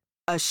like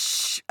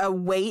a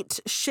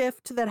weight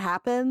shift that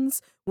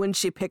happens when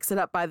she picks it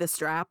up by the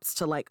straps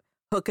to like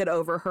hook it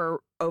over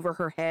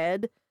her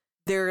head.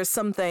 There is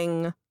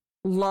something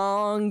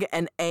long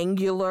and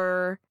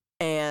angular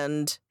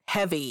and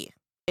heavy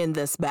in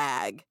this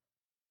bag.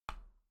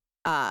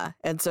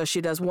 And so she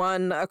does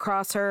one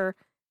across her,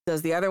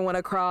 does the other one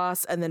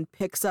across, and then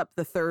picks up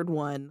the third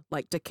one,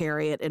 like to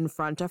carry it in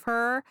front of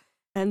her,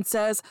 and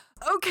says,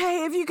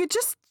 "Okay, if you could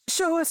just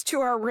show us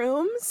to our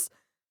rooms."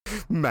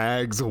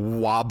 Mag's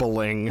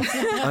wobbling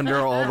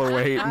under all the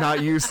weight,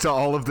 not used to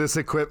all of this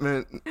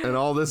equipment and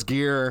all this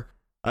gear.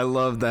 I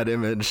love that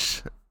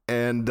image.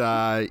 And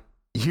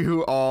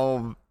you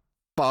all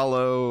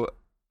follow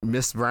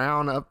Miss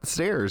Brown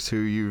upstairs, who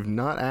you've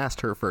not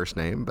asked her first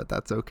name, but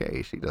that's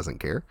okay. She doesn't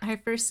care.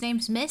 Her first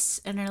name's Miss,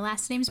 and her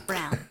last name's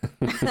Brown.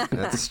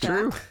 That's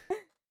true.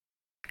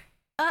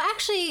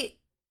 Actually,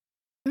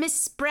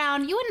 Miss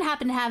Brown, you wouldn't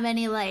happen to have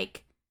any,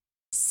 like,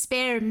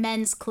 spare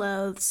men's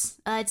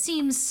clothes? It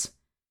seems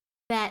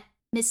that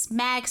Miss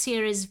Mags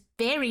here is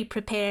very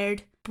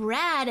prepared.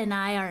 Brad and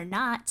I are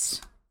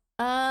not.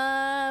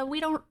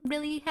 We don't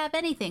really have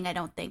anything, I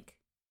don't think.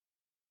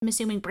 I'm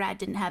assuming Brad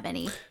didn't have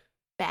any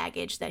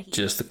baggage that he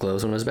just the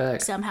clothes on his back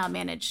somehow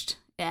managed.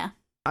 Yeah.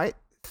 I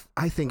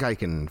think I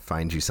can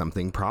find you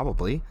something,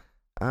 probably.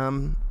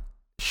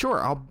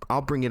 Sure,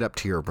 I'll bring it up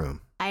to your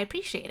room. I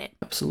appreciate it.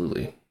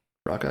 Absolutely.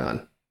 Rock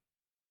on.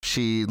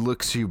 She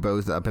looks you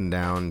both up and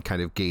down,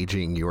 kind of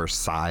gauging your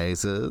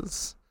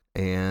sizes,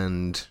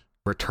 and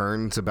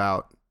returns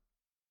about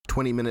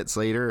 20 minutes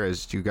later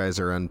as you guys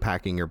are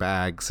unpacking your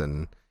bags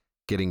and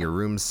getting your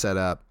rooms set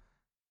up.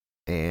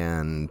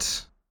 And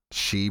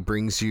she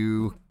brings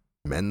you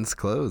men's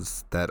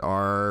clothes that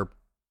are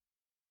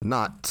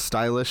not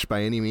stylish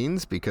by any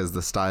means, because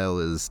the style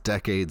is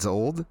decades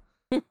old.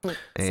 Coming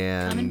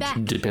And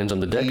back. Depends on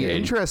the the decade.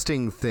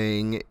 interesting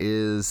thing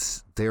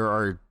is there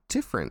are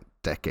different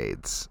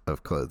decades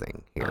of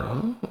clothing here.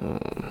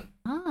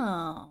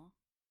 Oh.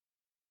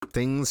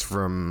 Things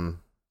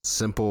from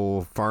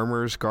simple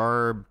farmer's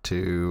garb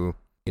to,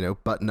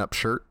 button-up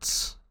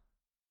shirts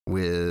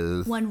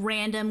with... One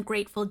random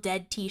Grateful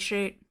Dead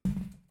t-shirt.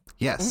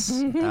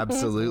 Yes,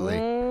 absolutely.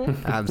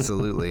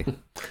 Absolutely.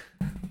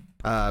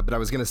 But I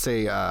was going to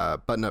say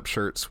button-up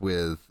shirts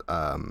with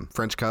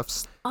French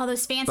cuffs. All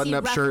those fancy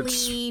Button-up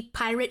ruffly shirts.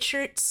 pirate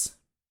shirts.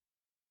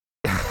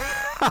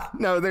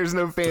 No, there's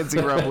no fancy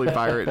ruffly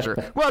pirate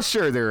shirt. Well,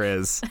 sure there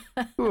is.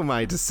 Who am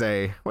I to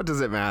say? What does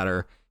it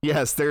matter?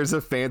 Yes, there's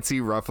a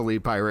fancy ruffly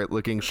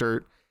pirate-looking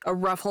shirt. A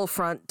ruffle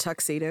front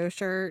tuxedo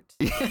shirt.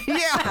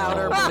 Yeah.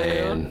 Powder Oh, blue.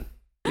 man.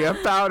 Yeah,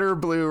 powder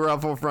blue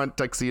ruffle front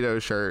tuxedo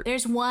shirt.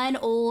 There's one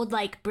old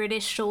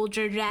British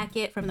soldier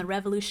jacket from the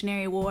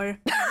Revolutionary War.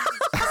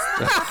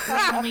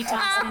 Only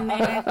tossed in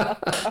there.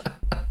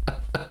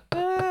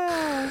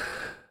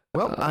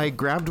 Well, I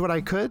grabbed what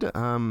I could.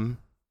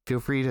 Feel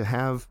free to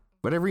have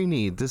whatever you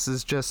need. This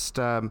is just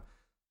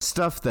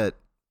stuff that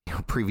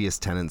previous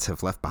tenants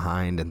have left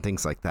behind and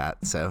things like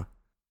that. So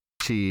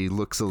she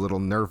looks a little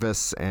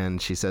nervous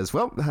and she says,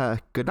 well,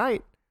 good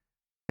night.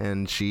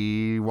 And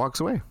she walks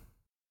away.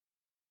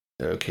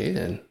 Okay,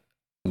 then.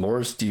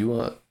 Morris, do you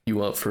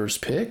want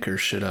first pick, or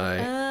should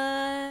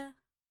I?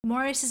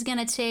 Morris is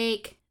gonna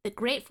take the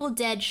Grateful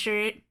Dead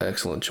shirt.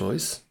 Excellent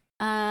choice.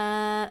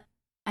 I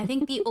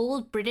think the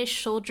old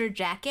British soldier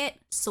jacket.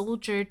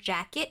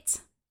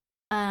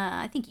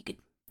 I think you could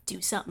do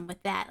something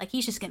with that.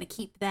 He's just gonna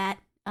keep that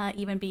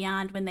even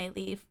beyond when they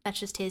leave. That's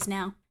just his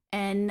now.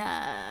 And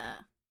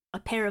a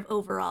pair of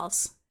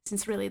overalls,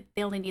 since really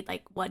they only need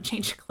one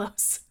change of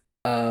clothes.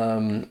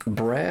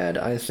 Brad,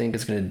 I think,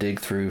 is going to dig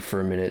through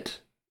for a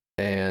minute,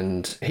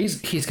 and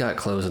he's got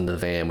clothes in the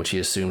van, which he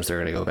assumes they're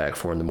going to go back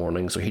for in the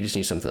morning. So he just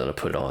needs something to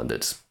put on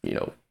that's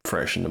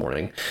fresh in the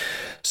morning.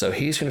 So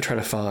he's going to try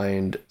to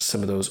find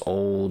some of those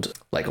old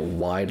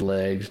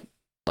wide-legged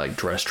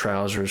dress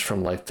trousers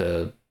from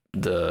the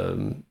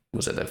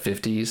was it the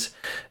 50s,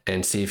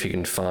 and see if he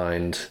can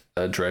find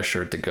a dress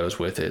shirt that goes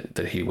with it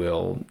that he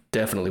will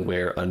definitely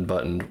wear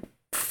unbuttoned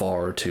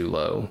far too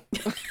low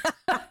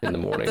in the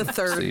morning. The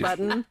third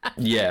button.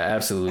 Yeah,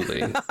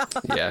 absolutely.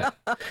 Yeah,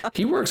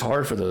 he works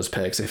hard for those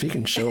pecs. If he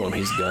can show them,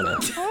 he's gonna.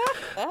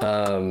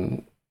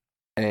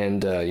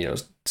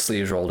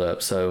 Sleeves rolled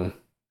up, so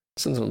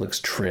something that looks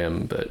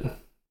trim, but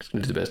he's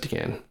gonna do the best he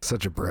can.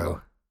 Such a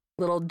bro.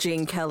 Little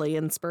Gene Kelly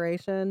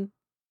inspiration.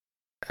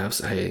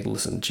 Hey,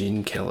 listen,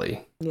 Gene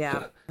Kelly.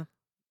 Yeah,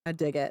 I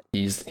dig it.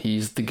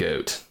 He's the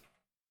goat.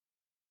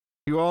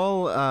 You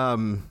all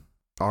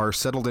are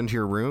settled into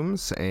your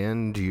rooms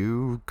and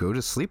you go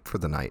to sleep for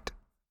the night.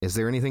 Is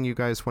there anything you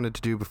guys wanted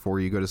to do before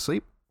you go to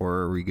sleep, or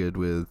are we good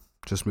with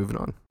just moving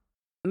on?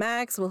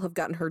 Max will have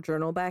gotten her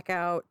journal back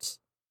out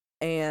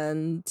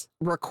and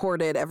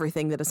recorded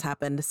everything that has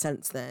happened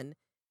since then,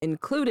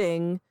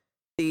 including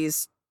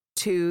these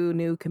 2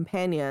 new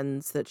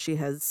companions that she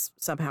has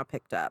somehow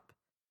picked up.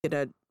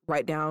 Gonna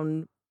write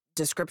down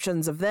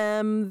descriptions of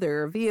them,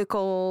 their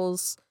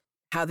vehicles,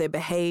 how they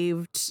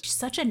behaved. She's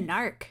such a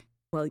narc.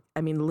 Well,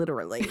 I mean,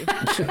 literally. Just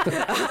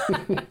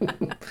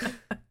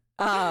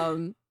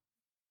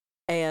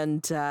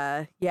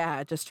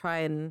try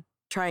and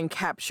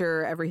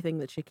capture everything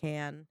that she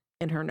can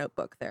in her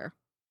notebook there.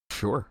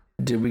 Sure.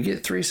 Did we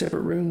get 3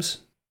 separate rooms?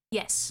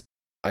 Yes.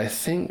 I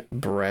think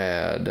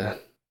Brad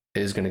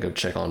is going to go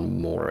check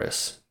on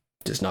Morris.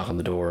 Just knock on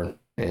the door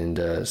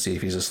and see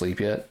if he's asleep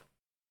yet.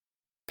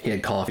 He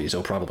had coffee,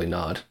 so probably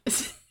not.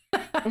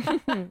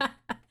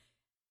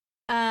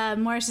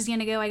 Morris is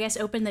gonna go, I guess,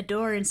 open the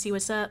door and see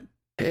what's up.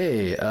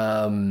 Hey,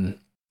 I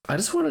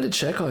just wanted to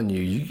check on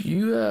you.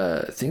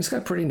 You things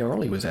got pretty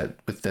gnarly with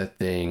that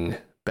thing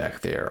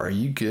back there. Are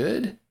you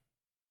good?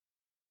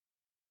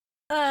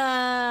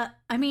 I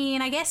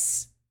mean, I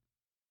guess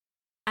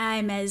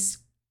I'm as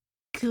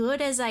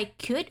good as I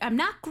could. I'm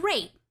not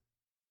great,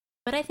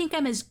 but I think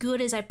I'm as good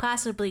as I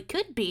possibly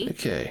could be.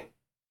 Okay.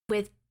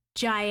 With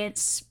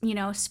giants,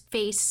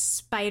 space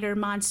spider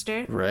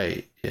monster.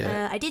 Right.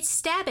 Yeah. I did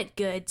stab it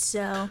good,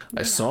 so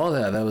I saw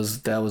that.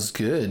 That was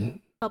good.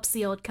 helps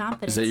the old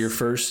confidence. Is that your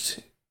first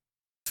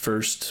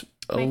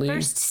only? My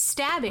first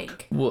stabbing.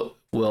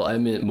 Well, I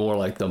meant more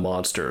like the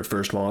monster.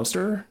 First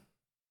monster?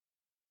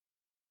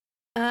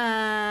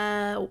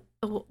 Why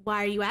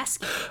are you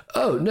asking?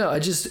 Oh, no, I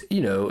just,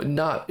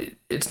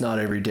 it's not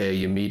every day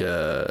you meet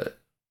a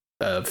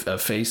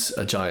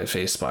giant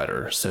face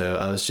spider. So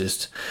I was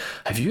just,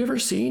 have you ever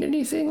seen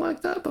anything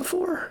like that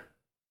before?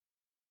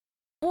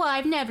 Well,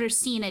 I've never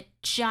seen a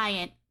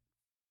giant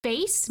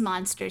face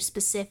monster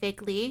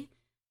specifically,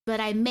 but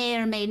I may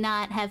or may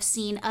not have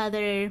seen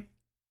other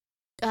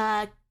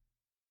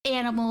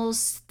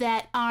animals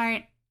that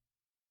aren't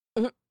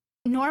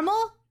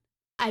normal.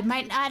 I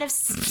might not have.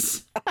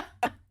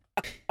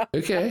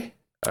 Okay.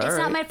 All It's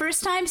right. not my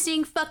first time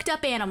seeing fucked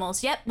up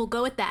animals. Yep, we'll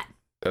go with that.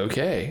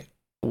 Okay.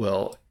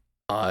 Well,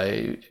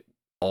 I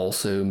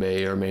also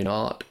may or may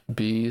not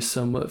be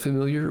somewhat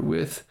familiar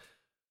with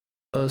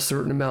a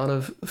certain amount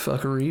of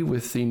fuckery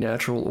with the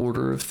natural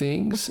order of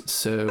things.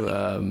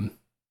 So,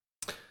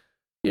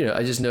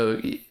 I just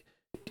know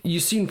you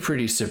seem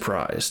pretty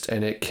surprised,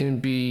 and it can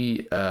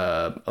be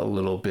a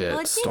little bit Well,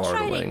 it did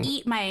startling.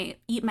 try to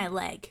eat my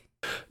leg,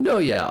 No,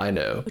 yeah, I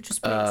know. which was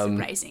pretty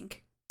surprising.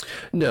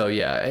 No,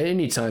 yeah.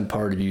 Anytime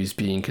part of you is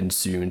being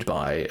consumed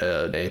by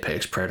an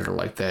apex predator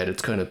like that,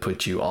 it's going to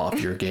put you off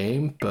your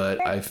game.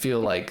 But I feel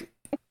like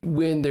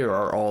when there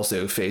are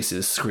also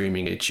faces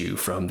screaming at you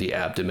from the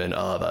abdomen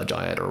of a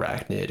giant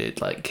arachnid, it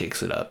like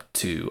kicks it up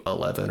to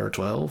 11 or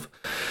 12.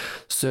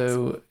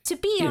 So To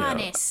be you know.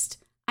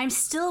 honest, I'm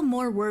still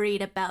more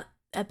worried about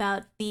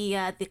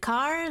the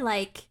car.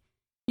 Like,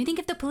 you think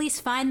if the police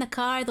find the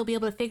car, they'll be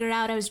able to figure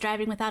out I was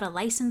driving without a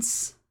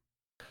license?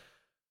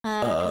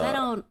 'Cause I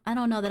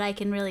don't know that I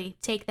can really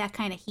take that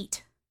kind of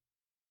heat.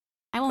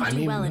 I won't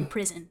do well in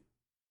prison.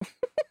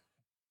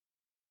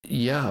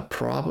 yeah,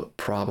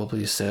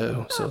 probably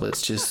so. So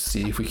let's just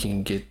see if we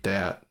can get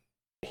that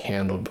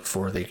handled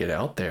before they get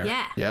out there.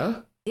 Yeah.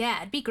 Yeah? Yeah,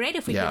 it'd be great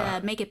if we Yeah.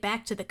 could make it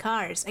back to the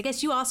cars. I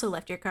guess you also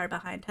left your car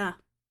behind, huh?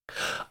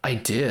 I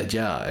did,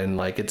 yeah. And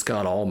like it's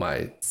got all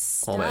my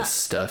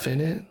stuff in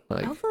it.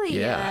 Like Hopefully,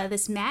 yeah.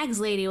 this Mags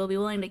lady will be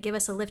willing to give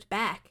us a lift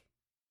back.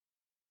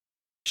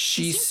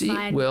 She seems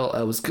fine. well,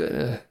 I was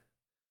gonna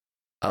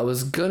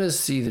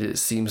see that it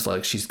seems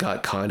like she's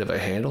got kind of a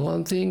handle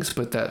on things,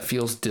 but that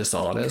feels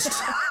dishonest.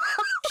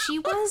 She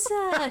was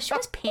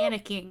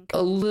panicking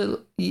A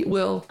little,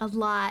 well, a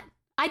lot.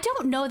 I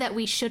don't know that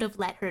we should have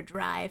let her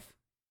drive.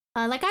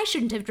 Like I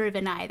shouldn't have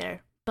driven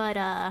either.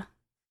 But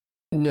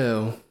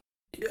no.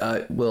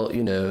 Well,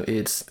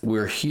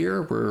 we're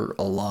here, we're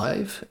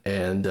alive,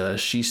 and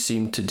she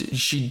seemed to.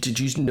 Did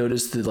you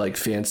notice the like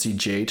fancy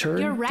J turn?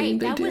 you're right.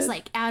 That was did?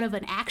 like out of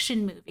an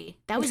action movie.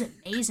 That was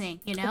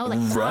amazing. Like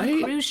Tom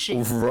right, Cruise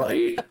shit.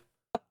 right.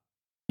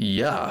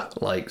 Yeah,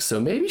 like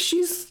so maybe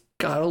she's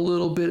got a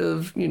little bit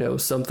of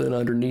something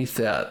underneath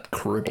that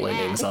crippling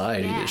Yeah,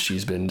 anxiety yeah. that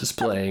she's been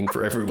displaying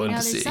for everyone to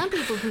There's see. some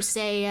people who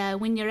say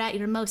when you're at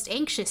your most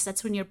anxious,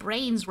 that's when your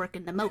brain's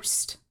working the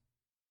most.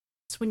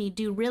 It's when you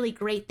do really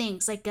great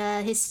things, like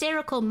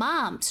hysterical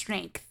mom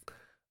strength,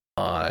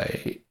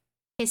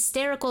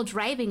 hysterical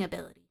driving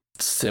ability.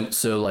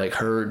 So like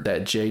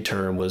that J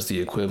turn was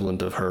the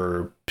equivalent of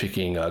her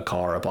picking a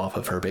car up off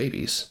of her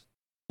babies.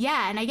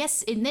 Yeah, and I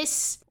guess in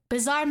this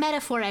bizarre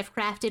metaphor I've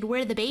crafted,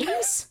 we're the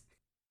babies?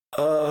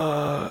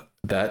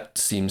 That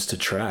seems to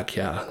track.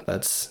 Yeah,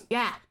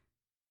 Yeah,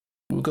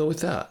 we'll go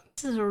with that.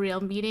 this is a real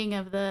meeting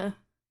of the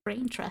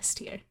brain trust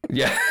here.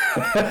 Yeah.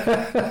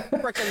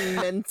 Frickin'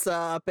 Mensa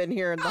up in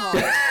here in the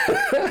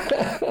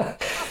hall.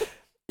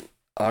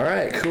 All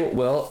right, cool.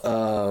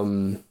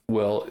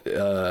 Well,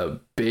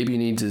 baby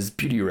needs his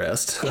beauty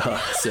rest.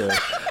 So,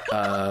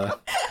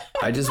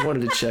 I just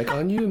wanted to check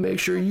on you and make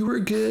sure you were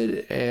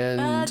good.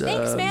 And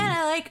Thanks, man.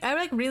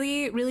 I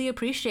really, really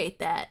appreciate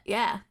that.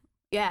 Yeah.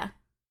 Yeah.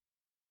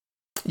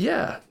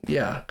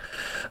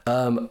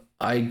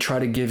 I try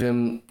to give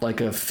him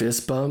like a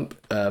fist bump,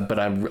 but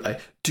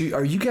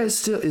are you guys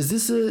still? Is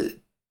this is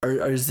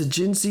the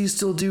Gen Z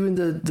still doing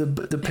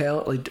the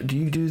pound? Like, do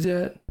you do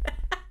that?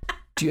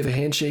 Do you have a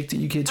handshake that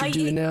you kids are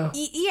doing now?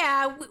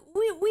 Yeah,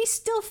 we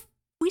still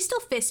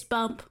fist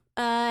bump.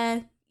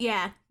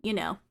 Yeah,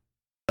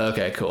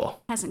 Okay,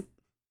 cool. hasn't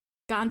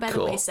gone by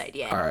Cool. the wayside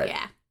yet. All right.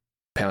 Yeah.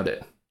 Pound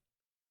it.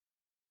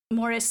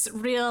 Morris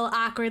real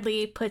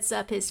awkwardly puts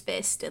up his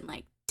fist and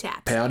like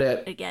taps Pound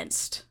it.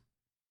 against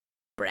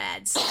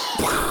Brad's.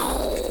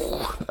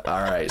 All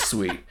right,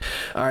 sweet.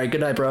 All right,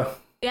 good night, bro.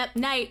 Yep,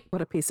 night.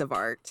 What a piece of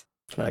art.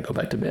 Can I go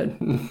back to bed?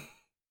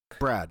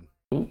 Brad,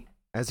 Ooh.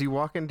 as you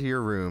walk into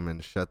your room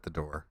and shut the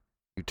door,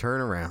 you turn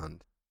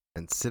around,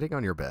 and sitting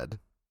on your bed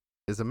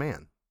is a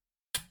man.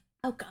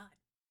 Oh God.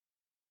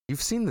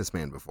 You've seen this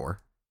man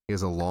before. He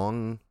has a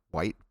long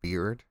white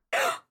beard,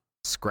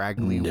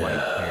 scraggly white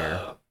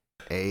hair,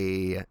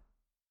 a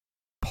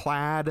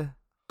plaid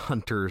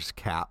hunter's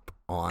cap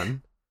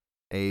on,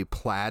 a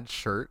plaid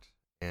shirt,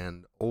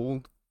 and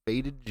old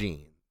faded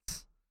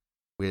jeans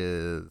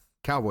with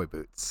cowboy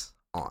boots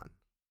on.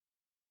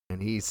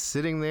 And he's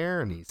sitting there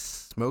and he's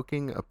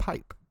smoking a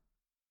pipe.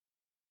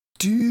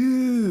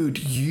 Dude,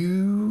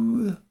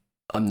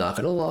 I'm not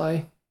gonna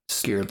lie,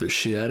 scared the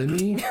shit out of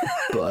me,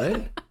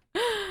 but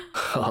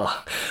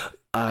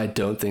I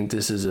don't think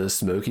this is a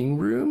smoking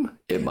room.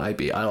 It might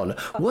be. I don't know.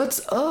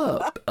 What's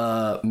up,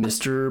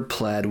 Mr.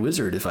 Plaid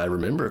Wizard, if I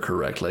remember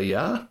correctly,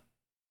 yeah?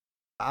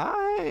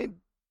 I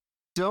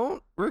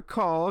don't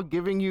recall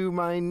giving you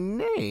my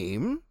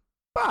name,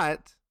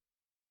 but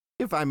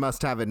if I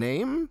must have a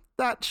name,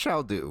 that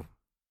shall do.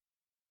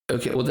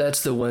 Okay, well,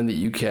 that's the one that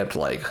you kept,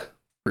 like,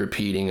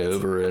 repeating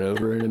over and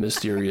over in a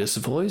mysterious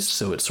voice,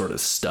 so it sort of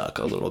stuck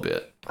a little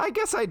bit. I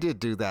guess I did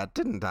do that,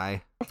 didn't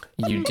I?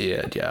 You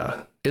did,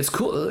 yeah. It's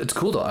cool. It's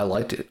cool though. I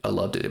liked it. I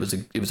loved it. It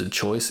was a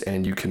choice,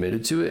 and you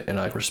committed to it, and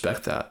I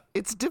respect that.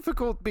 It's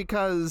difficult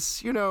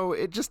because,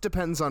 it just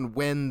depends on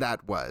when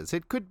that was.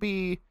 It could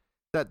be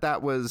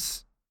that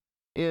was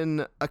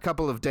in a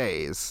couple of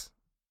days.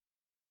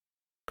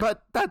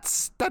 But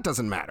that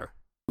doesn't matter.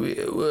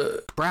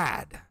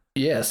 Brad,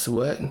 Yes,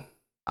 what?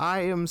 I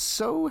am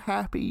so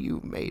happy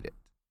you made it.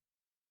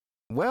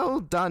 Well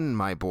done,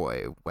 my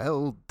boy.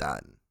 Well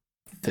done.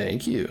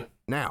 Thank you.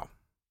 Now,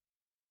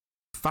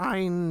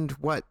 find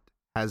what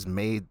has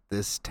made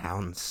this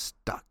town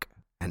stuck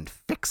and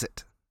fix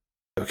it,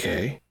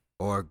 Okay.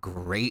 or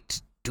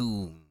great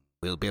doom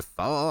will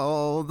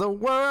befall the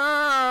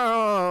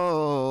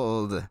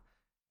world.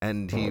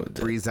 And he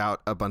breathes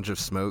out a bunch of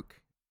smoke,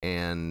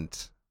 and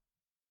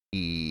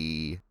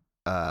he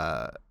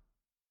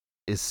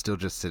is still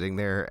just sitting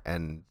there,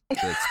 and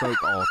the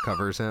smoke all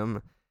covers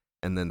him,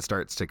 and then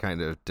starts to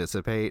kind of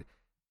dissipate,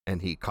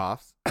 and he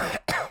coughs.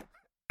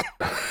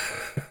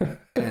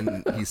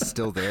 And he's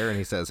still there, and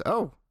he says,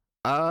 "Oh,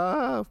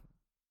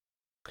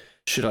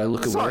 should I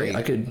look sorry, away?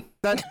 I could.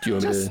 that Do you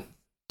want me just, to?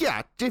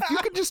 yeah, if you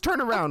could just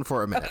turn around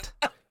for a minute."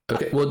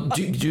 Okay. Well,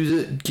 give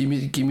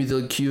me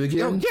the cue Oh,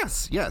 again.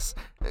 yes.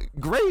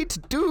 Great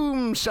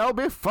doom shall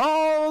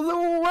befall the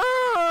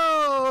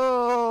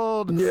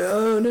world.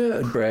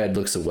 No. Brad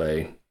looks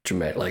away.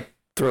 Dramatic, like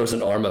throws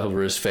an arm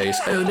over his face.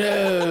 Oh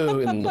no!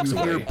 And looks You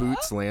hear away.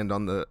 boots land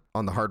on the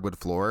hardwood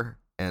floor,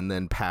 and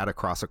then pad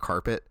across a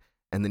carpet,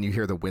 and then you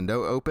hear the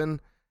window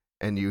open,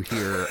 and you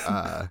hear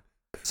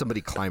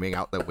somebody climbing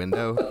out the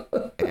window,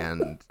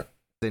 and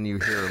then you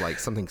hear like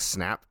something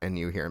snap, and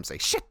you hear him say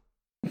 "shit,"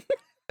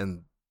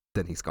 and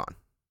then he's gone.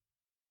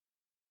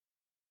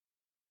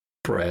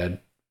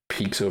 Brad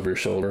peeks over his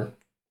shoulder.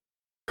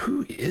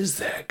 Who is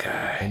that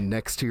guy? And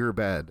next to your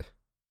bed,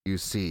 you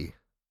see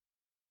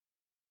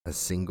a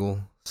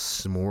single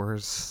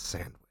s'mores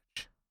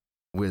sandwich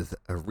with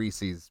a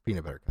Reese's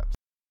peanut butter cups.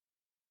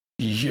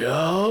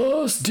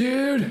 Yes,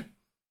 dude.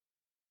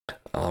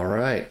 All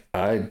right,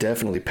 I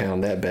definitely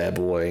pound that bad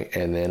boy,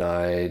 and then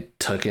I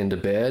tuck into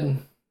bed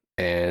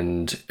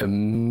and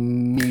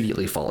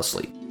immediately fall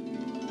asleep.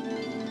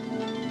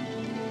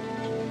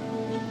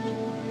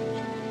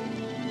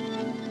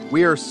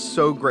 We are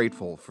so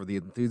grateful for the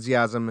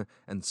enthusiasm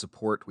and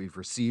support we've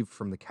received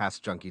from the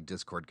Cast Junkie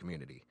Discord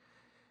community.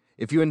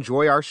 If you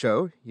enjoy our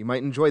show, you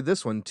might enjoy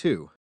this one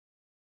too.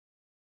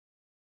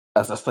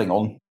 Is this thing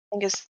on?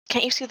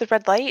 Can't you see the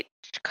red light?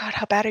 God,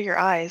 how bad are your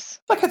eyes?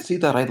 I can see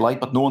the red light,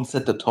 but no one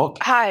said to talk.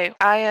 Hi,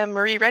 I am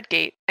Marie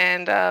Redgate,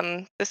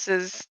 and this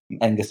is...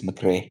 Angus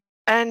McRae.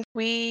 And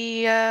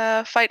we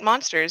fight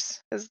monsters,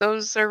 because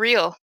those are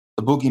real.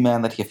 The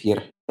boogeyman that you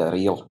fear, they're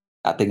real.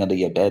 That thing under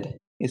your bed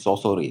is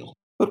also real.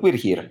 But we're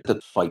here to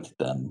fight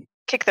them.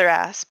 Kick their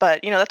ass,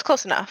 but, that's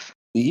close enough.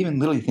 Do you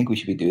even really think we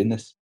should be doing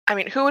this? I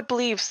mean, who would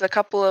believe a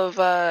couple of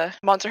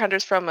monster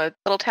hunters from a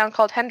little town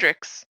called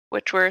Hendrix,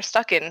 which we're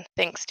stuck in,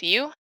 thanks to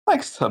you?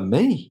 Thanks to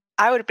me.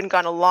 I would have been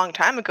gone a long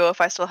time ago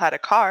if I still had a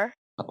car.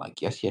 Well, I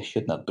guess you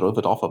shouldn't have drove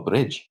it off a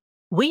bridge.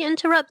 We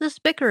interrupt this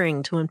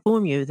bickering to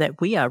inform you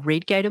that we are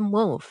Redgate and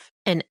Wolf,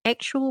 an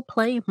actual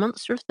play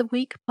Monster of the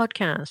Week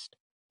podcast.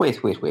 Wait.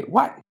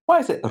 Why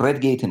is it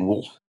Redgate and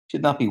Wolf?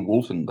 Should not be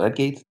Wolf and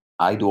Redgate.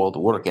 I do all the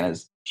work, and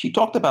as she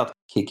talked about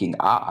kicking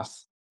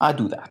ass, I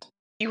do that.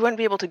 You wouldn't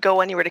be able to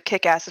go anywhere to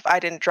kick ass if I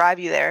didn't drive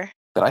you there.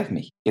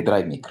 You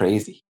drive me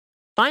crazy.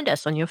 Find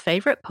us on your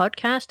favorite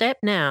podcast app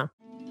now.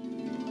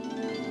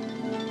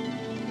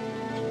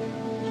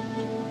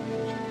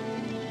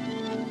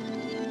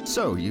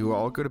 So you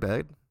all go to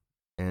bed,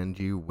 and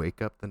you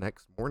wake up the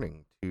next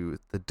morning to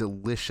the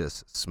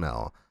delicious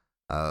smell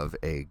of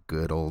a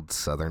good old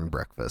Southern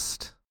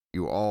breakfast.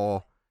 You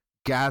all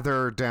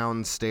gather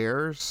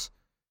downstairs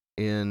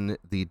in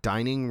the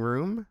dining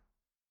room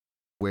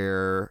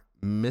where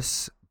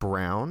Miss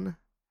Brown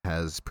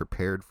has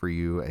prepared for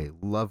you a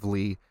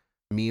lovely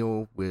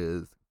meal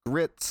with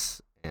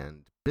grits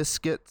and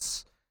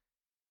biscuits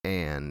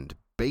and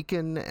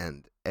bacon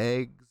and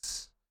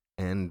eggs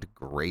and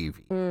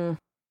gravy.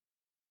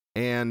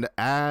 And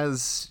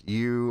as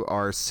you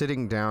are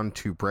sitting down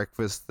to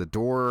breakfast, the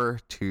door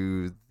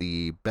to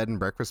the bed and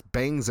breakfast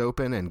bangs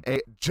open, and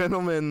a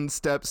gentleman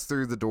steps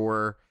through the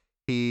door.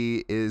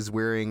 He is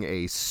wearing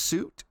a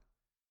suit,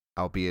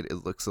 albeit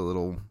it looks a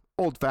little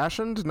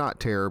old-fashioned, not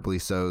terribly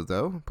so,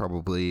 though,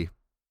 probably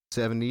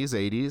 70s,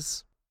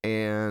 80s.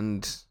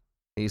 And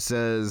he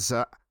says,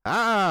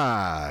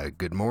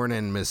 good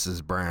morning,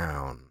 Mrs.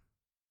 Brown.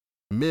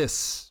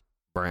 Miss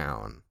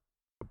Brown.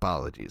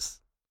 Apologies.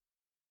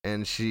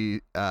 And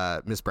she,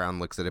 Miss Brown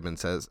looks at him and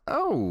says,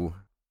 "Oh,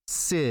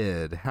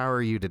 Sid, how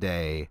are you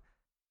today?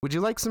 Would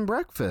you like some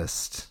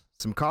breakfast?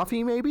 Some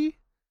coffee, maybe?"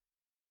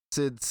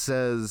 Sid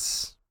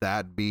says,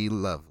 "That'd be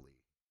lovely.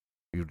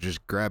 You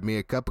just grab me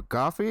a cup of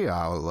coffee.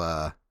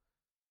 I'll,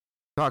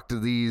 talk to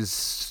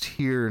these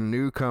here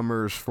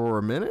newcomers for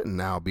a minute,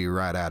 and I'll be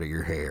right out of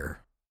your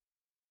hair."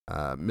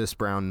 Miss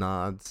Brown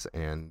nods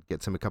and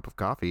gets him a cup of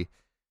coffee,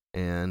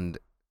 and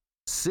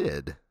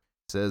Sid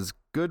says,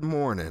 "Good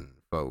morning,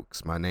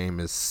 folks. My name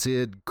is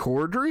Sid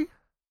Cordry.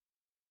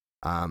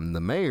 I'm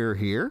the mayor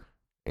here,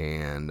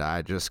 and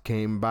I just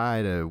came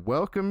by to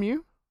welcome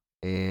you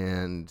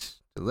and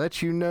to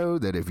let you know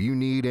that if you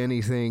need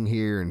anything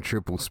here in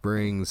Triple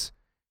Springs,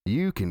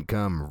 you can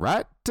come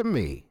right to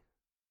me."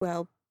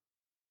 Well,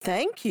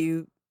 thank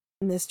you,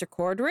 Mr.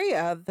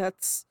 Cordry,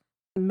 that's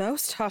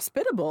most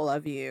hospitable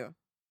of you.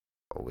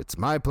 Oh, it's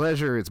my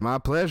pleasure. It's my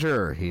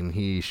pleasure. And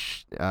he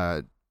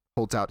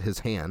holds out his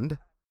hand.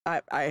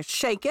 I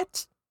shake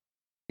it.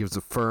 Gives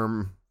a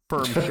firm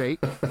shake.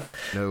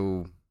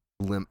 No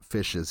limp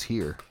fishes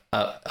here.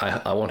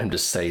 I want him to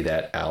say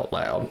that out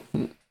loud.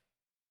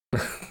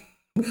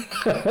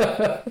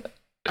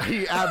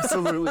 He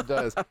absolutely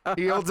does.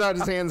 He holds out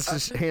his hand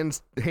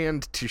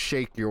to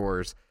shake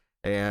yours,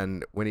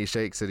 and when he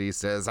shakes it, he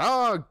says,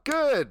 "Oh,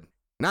 good,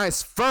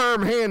 nice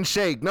firm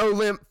handshake. No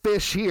limp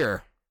fish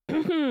here."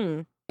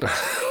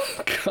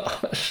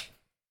 Gosh.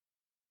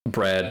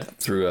 Brad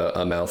threw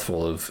a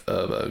mouthful of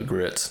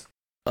grits.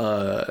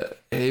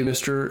 Hey,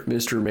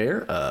 Mr.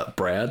 Mayor,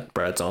 Brad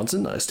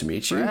Sonson, nice to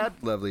meet you. Brad,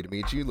 lovely to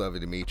meet you. Lovely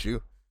to meet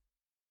you.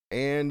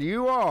 And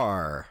you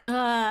are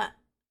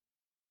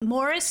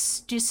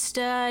Morris, just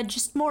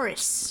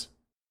Morris.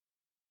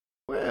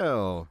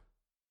 Well,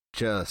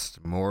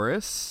 just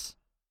Morris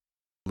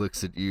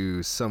looks at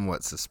you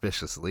somewhat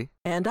suspiciously.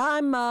 And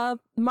I'm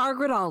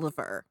Margaret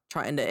Oliver,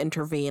 trying to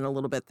intervene a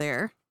little bit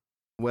there.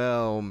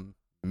 Well,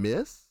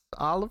 Miss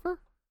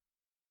Oliver?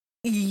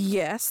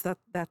 Yes,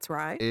 that's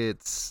right.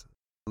 It's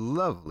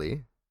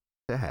lovely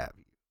to have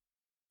you.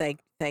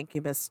 Thank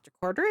you, Mr.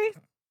 Cordry.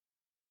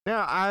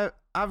 Now,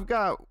 I've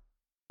got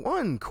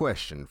one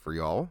question for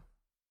y'all,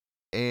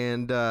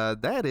 and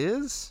that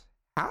is,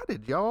 how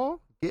did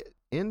y'all get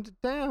into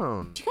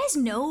town? Do you guys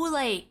know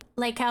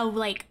like how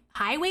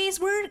highways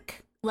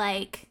work?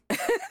 Like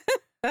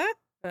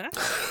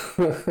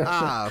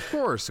Of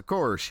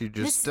course. You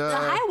just the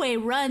highway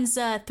runs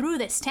through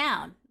this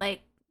town.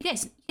 Like you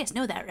guys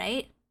know that,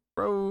 right?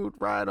 rode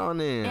right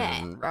on in.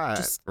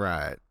 Yeah,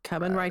 Right.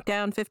 Coming right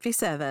down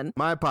 57.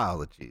 My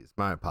apologies.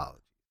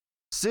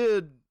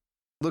 Sid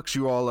looks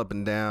you all up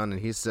and down,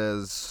 and he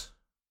says,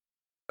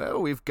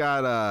 well, we've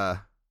got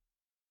a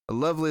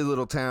lovely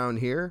little town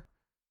here.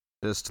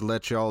 Just to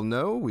let y'all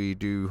know, we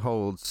do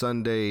hold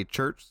Sunday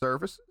church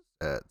services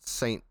at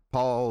St.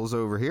 Paul's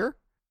over here.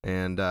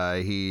 And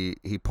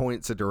he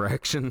points a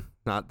direction.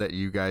 Not that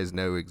you guys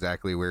know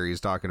exactly where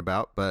he's talking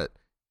about, but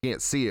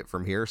can't see it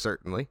from here,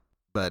 certainly.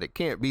 But it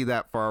can't be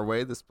that far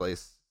away. This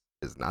place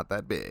is not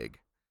that big.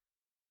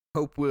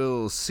 Hope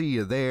we'll see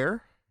you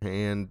there.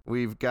 And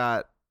we've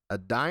got a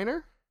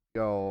diner.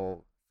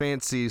 Y'all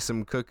fancy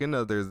some cooking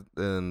other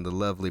than the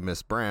lovely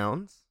Miss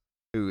Brown's,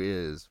 who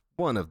is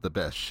one of the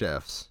best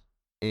chefs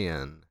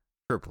in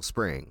Triple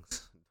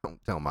Springs.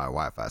 Don't tell my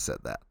wife I said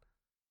that.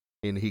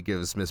 And he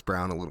gives Miss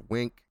Brown a little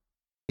wink.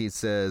 He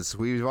says,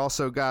 we've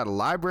also got a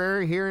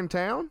library here in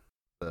town,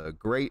 the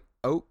Great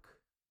Oak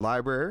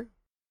Library.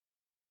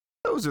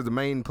 Those are the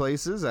main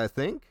places, I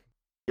think.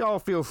 Y'all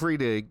feel free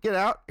to get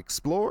out,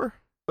 explore,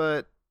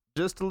 but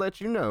just to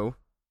let you know,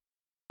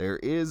 there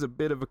is a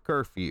bit of a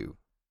curfew.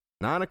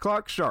 9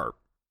 o'clock sharp.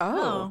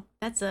 Oh,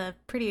 that's a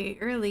pretty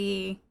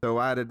early. So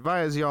I'd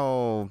advise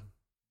y'all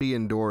be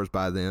indoors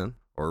by then,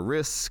 or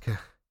risk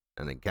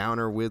an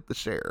encounter with the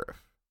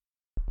sheriff.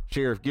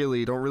 Sheriff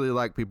Gilly don't really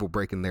like people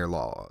breaking their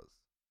laws.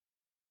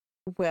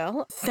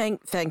 Well,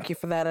 thank you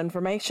for that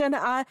information.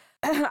 I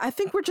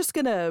think we're just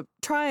gonna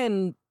try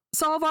and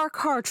solve our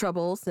car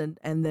troubles, and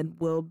then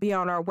we'll be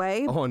on our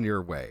way. On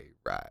your way,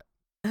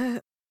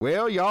 right.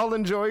 Well, y'all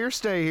enjoy your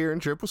stay here in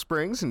Triple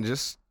Springs, and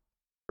just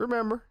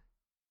remember,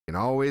 you can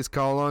always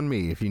call on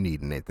me if you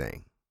need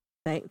anything.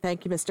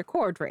 Thank you, Mr.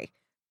 Cordry.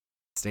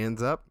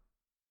 Stands up,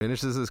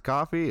 finishes his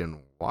coffee,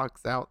 and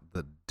walks out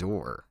the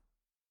door.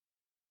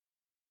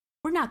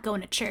 We're not going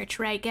to church,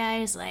 right,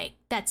 guys? Like,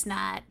 that's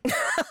not.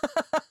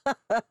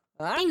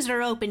 Things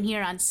are open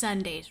here on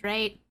Sundays,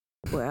 right?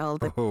 Well,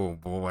 Oh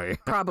boy.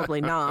 probably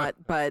not,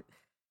 but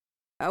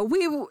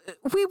we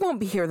won't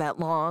be here that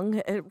long.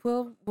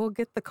 We'll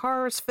get the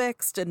cars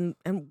fixed, and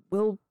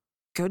we'll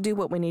go do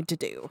what we need to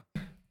do.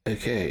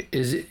 Okay.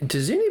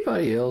 Does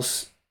anybody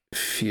else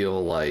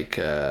feel like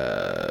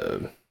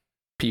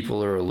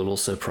people are a little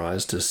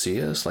surprised to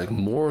see us? Like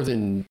more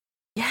than...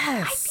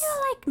 Yes. I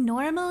feel like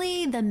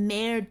normally the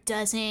mayor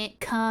doesn't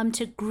come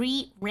to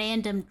greet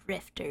random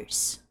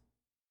drifters,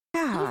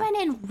 Yeah. even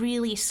in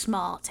really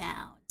small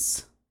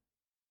towns.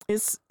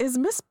 Is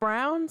Miss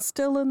Brown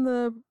still in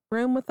the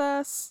room with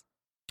us?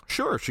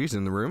 Sure, she's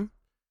in the room.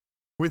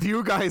 With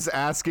you guys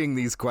asking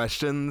these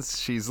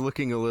questions, she's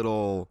looking a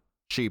little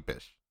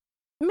sheepish.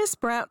 Miss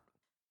Brown,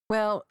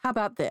 well, how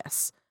about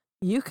this?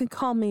 You can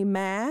call me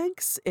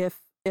Mags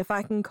if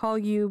I can call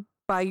you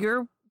by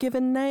your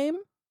given name.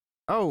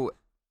 Oh,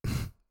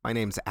 my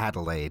name's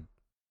Adelaide.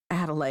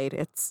 Adelaide,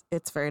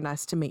 it's very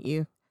nice to meet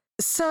you.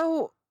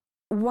 So,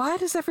 why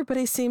does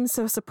everybody seem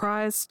so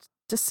surprised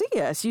to see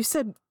us? You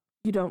said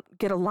you don't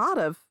get a lot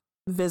of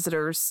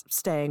visitors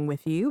staying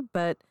with you,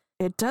 but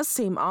it does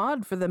seem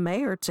odd for the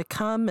mayor to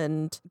come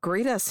and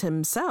greet us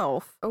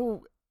himself.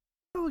 Oh,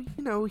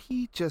 well,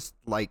 he just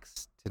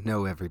likes to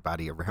know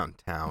everybody around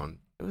town.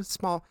 It was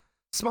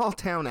small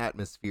town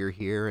atmosphere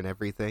here and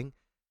everything.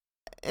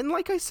 And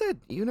like I said,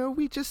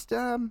 we just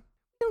don't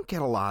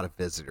get a lot of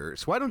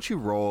visitors. Why don't you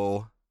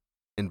roll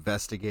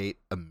investigate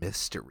a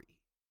mystery?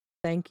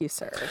 Thank you,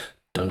 sir.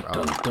 Dun,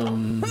 dun,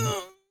 dun.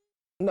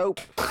 Nope.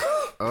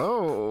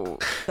 Oh.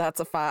 That's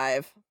a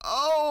 5.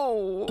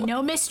 Oh.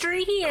 No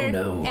mystery here. Oh,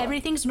 no.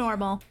 Everything's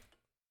normal.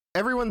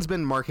 Everyone's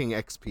been marking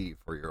XP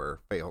for your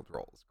failed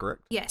rolls,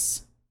 correct?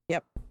 Yes.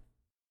 Yep.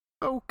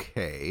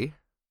 Okay.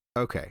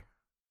 I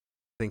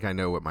think I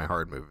know what my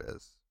hard move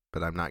is,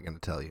 but I'm not going to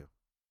tell you.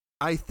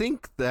 I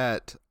think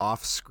that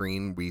off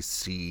screen we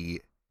see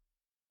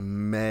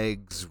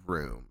Meg's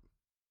room.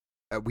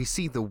 We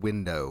see the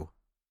window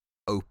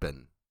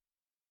open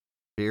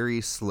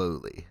very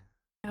slowly.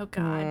 Oh,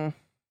 God.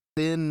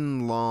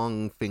 Thin,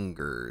 long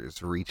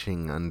fingers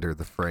reaching under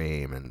the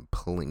frame and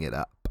pulling it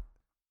up.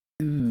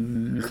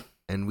 And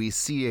we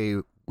see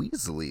a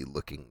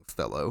Weasley-looking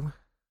fellow,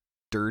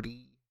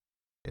 dirty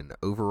in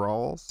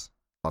overalls.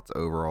 Lots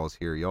of overalls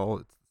here, y'all.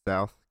 It's the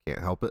South.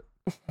 Can't help it.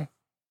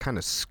 Kind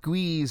of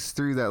squeeze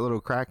through that little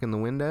crack in the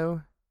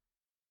window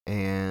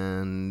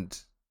and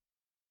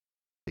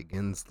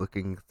begins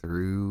looking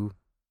through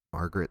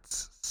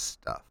Margaret's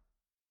stuff.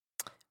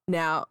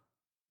 Now,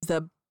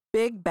 the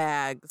big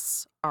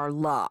bags are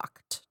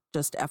locked,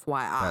 just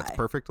FYI. That's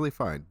perfectly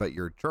fine, but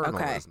your journal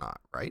Okay. is not,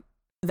 right?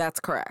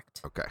 That's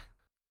correct. Okay.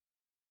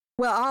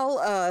 Well,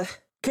 I'll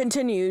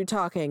continue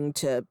talking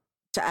to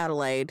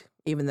Adelaide,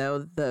 even though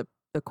the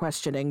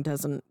questioning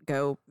doesn't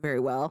go very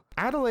well.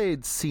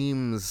 Adelaide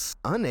seems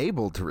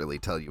unable to really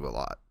tell you a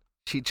lot.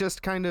 She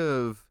just kind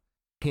of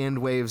hand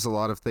waves a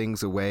lot of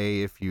things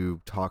away if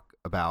you talk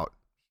about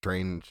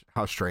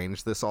how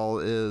strange this all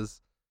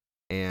is,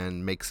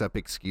 and makes up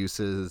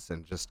excuses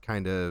and just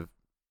kind of,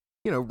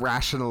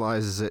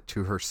 rationalizes it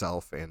to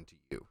herself and to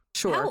you.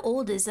 Sure. How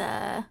old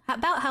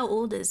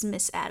is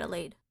Miss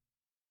Adelaide?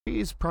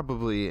 She's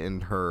probably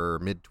in her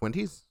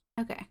mid-20s.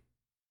 Okay.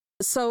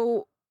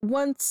 So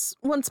once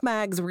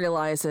Mags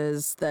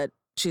realizes that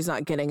she's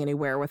not getting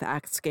anywhere with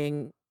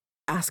asking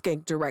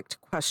direct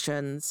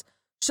questions,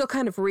 she'll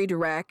kind of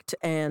redirect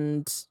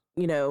and,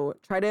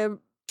 try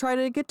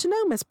to get to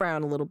know Miss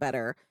Brown a little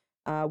better.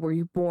 Were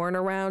you born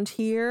around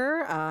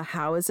here?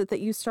 How is it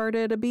that you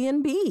started a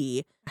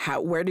B&B?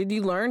 Where did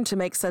you learn to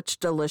make such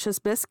delicious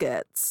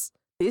biscuits?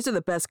 These are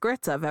the best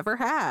grits I've ever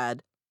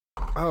had.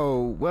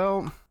 Oh,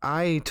 well,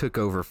 I took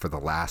over for the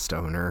last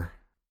owner,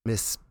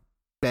 Miss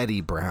Betty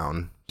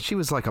Brown. She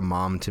was like a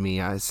mom to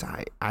me.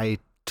 I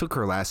took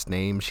her last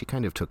name. She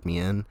kind of took me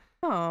in.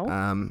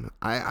 Oh.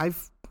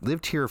 I've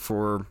lived here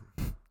for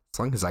as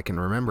long as I can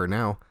remember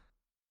now.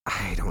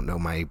 I don't know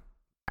my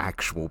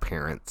actual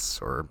parents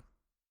or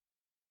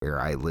where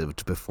I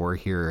lived before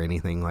here or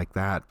anything like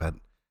that, but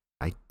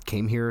I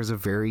came here as a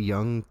very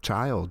young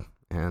child,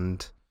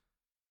 and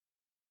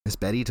Miss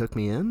Betty took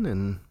me in,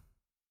 and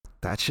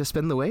that's just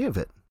been the way of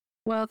it.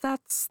 Well,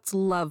 that's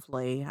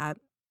lovely.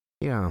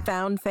 Yeah.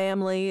 Found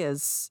family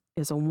is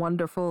a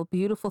wonderful,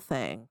 beautiful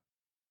thing.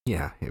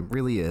 Yeah, it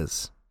really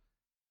is.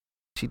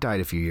 She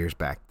died a few years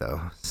back,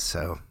 though,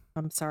 so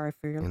I'm sorry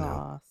for your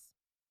loss.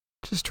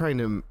 just trying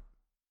to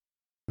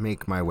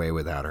make my way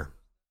without her.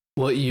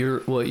 What year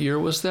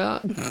was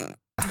that?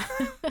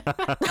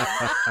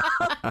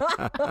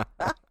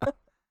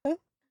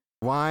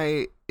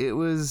 Why, it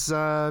was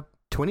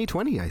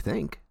 2020, I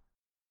think.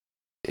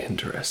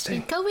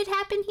 Interesting. Did COVID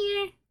happen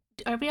here?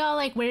 Are we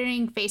all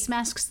wearing face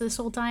masks this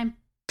whole time?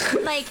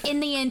 In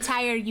the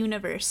entire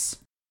universe.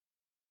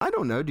 I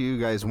don't know. Do you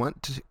guys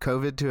want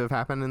COVID to have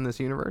happened in this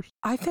universe?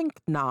 I think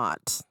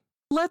not.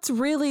 Let's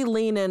really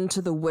lean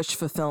into the wish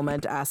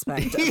fulfillment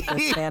aspect of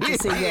this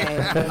fantasy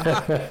game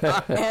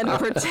and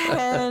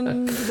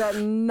pretend that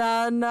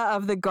none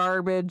of the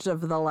garbage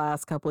of the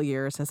last couple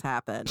years has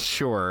happened.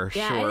 Sure,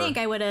 Yeah, sure. I think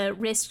I would have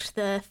risked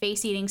the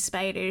face-eating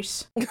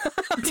spiders.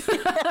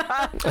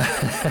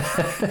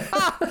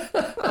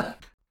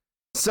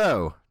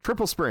 So,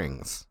 Triple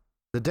Springs.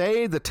 The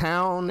day, the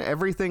town,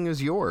 everything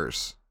is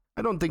yours.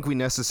 I don't think we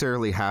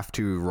necessarily have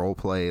to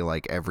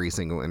roleplay every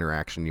single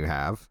interaction you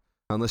have,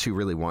 unless you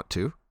really want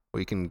to.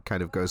 We can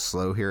kind of go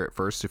slow here at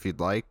first if you'd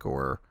like,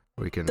 or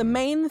we can... The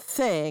main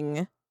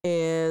thing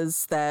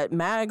is that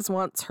Mags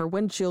wants her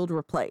windshield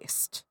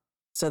replaced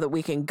so that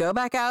we can go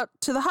back out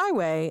to the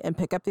highway and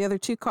pick up the other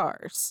 2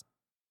 cars.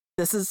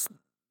 This is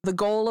the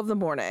goal of the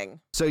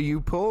morning. So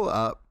you pull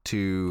up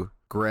to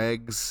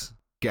Greg's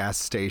gas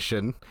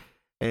station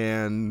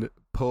and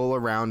pull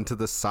around to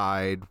the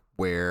side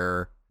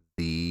where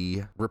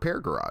the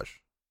repair garage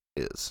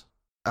is.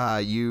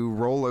 You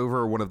roll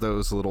over one of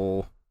those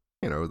little,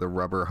 the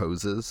rubber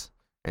hoses,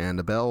 and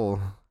a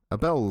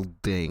bell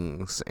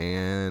dings,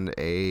 and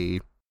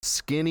a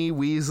skinny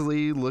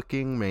Weasley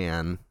looking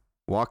man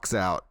walks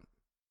out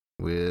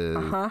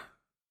with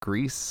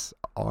grease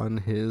on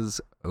his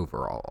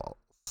overalls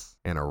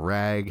and a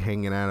rag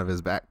hanging out of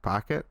his back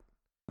pocket.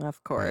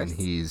 Of course. And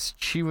he's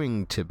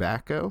chewing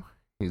tobacco.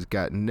 He's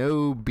got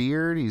no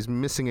beard. He's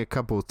missing a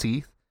couple of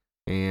teeth.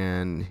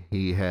 And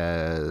he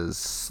has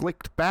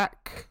slicked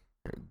back,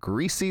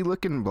 greasy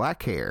looking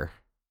black hair.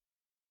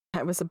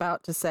 I was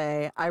about to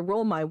say, I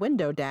roll my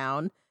window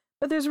down,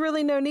 but there's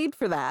really no need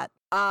for that.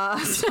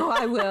 So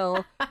I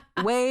will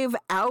wave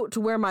out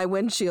where my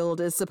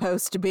windshield is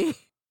supposed to be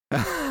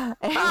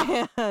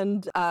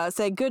and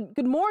say,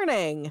 good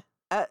morning.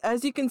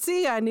 As you can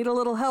see, I need a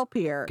little help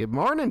here. Good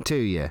morning to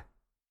you.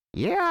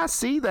 Yeah, I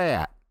see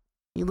that.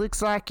 It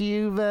looks like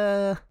you've,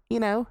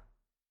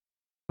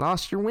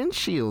 lost your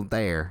windshield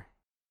there.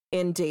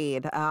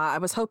 Indeed. I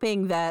was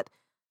hoping that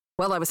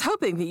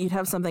you'd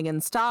have something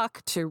in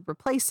stock to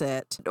replace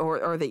it,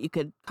 or that you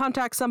could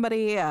contact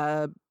somebody,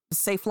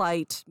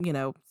 Safelite,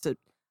 so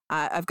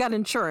I've got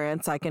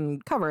insurance. I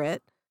can cover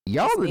it.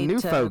 Y'all the new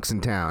folks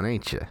in town,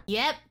 ain't you?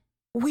 Yep.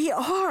 We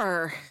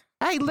are.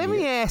 Hey, let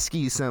me ask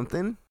you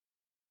something.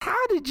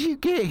 How did you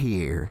get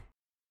here?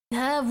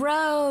 The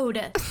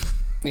road.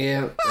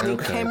 Yeah. You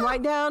Okay. came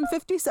right down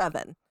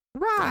 57.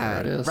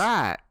 Right, There it is.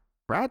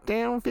 right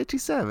down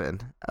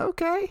 57.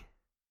 Okay,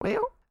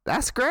 well,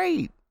 that's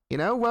great.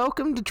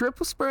 Welcome to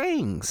Triple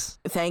Springs.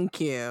 Thank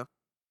you.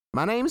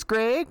 My name's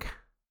Greg.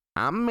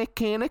 I'm a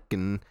mechanic,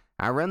 and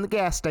I run the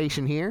gas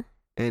station here.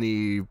 And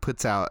he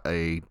puts out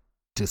a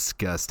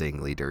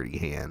disgustingly dirty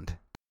hand.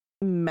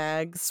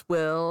 Megs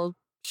will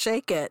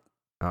shake it.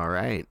 All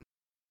right.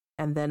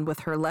 And then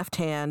with her left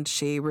hand,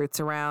 she roots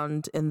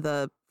around in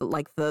the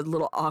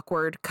little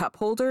awkward cup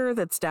holder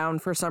that's down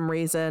for some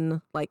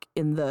reason, like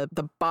in the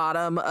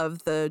bottom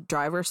of the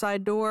driver's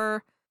side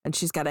door. And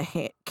she's got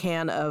a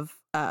can of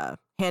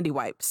handy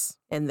wipes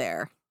in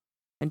there,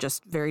 and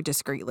just very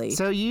discreetly.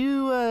 So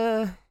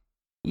you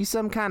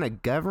some kind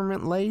of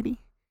government lady?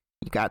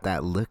 You got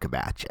that look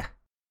about you.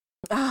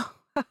 Oh,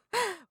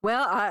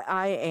 well,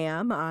 I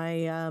am.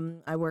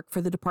 I work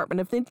for the Department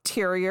of the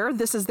Interior.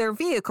 This is their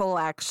vehicle,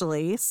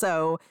 actually.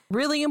 So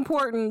really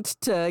important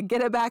to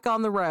get it back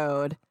on the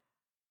road.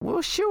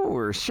 Well,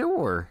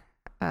 sure.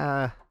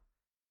 I'll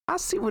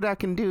see what I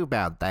can do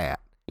about that.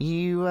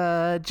 You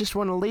just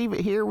want to leave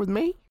it here with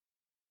me?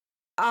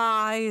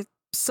 I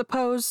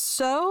suppose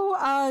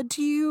so.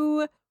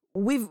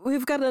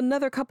 We've got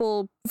another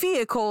couple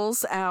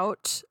vehicles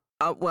out.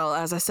 Well,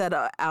 as I said,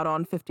 out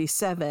on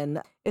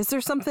 57. Is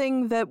there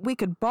something that we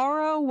could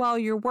borrow while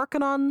you're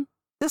working on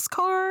this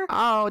car?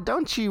 Oh,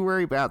 don't you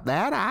worry about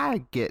that.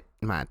 I get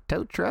my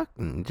tow truck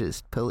and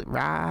just pull it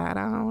right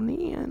on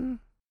in.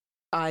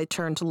 I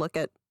turn to look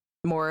at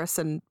Morris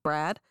and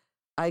Brad.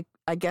 I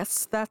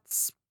guess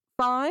that's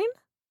fine.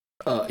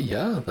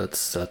 Yeah,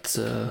 that's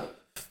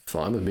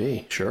fine with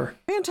me. Sure.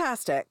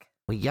 Fantastic.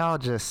 Well, y'all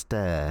just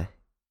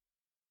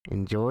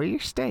enjoy your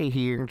stay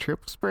here in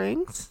Triple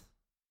Springs.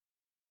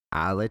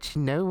 I'll let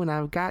you know when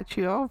I've got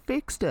you all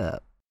fixed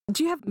up.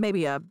 Do you have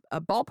maybe a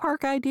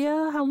ballpark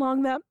idea how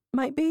long that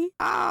might be?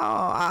 Oh,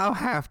 I'll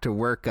have to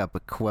work up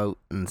a quote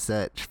and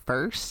such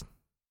first.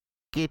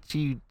 Get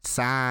you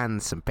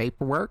signed some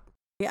paperwork.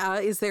 Yeah.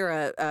 Is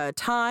there a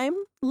time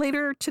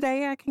later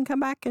today I can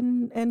come back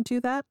and do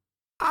that?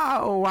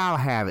 Oh, I'll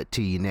have it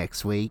to you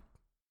next week.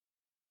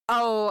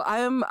 Oh,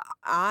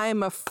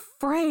 I'm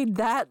afraid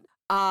that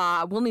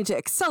we'll need to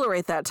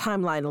accelerate that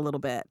timeline a little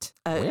bit.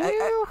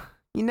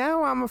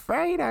 I'm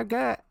afraid I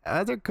got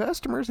other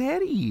customers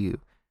ahead of you.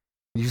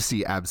 You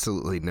see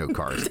absolutely no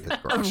cars in this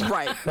garage.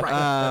 Right.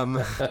 I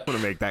want to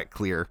make that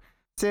clear. It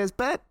says,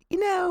 but,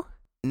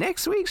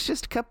 next week's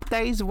just a couple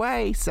days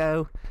away,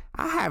 so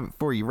I'll have it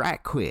for you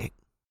right quick.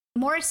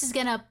 Morris is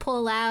gonna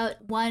pull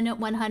out one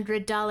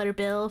 $100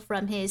 bill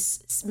from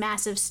his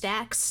massive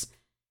stacks.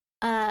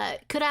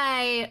 Could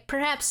I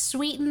perhaps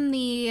sweeten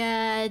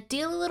the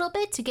deal a little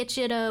bit to get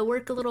you to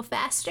work a little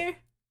faster?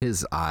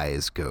 His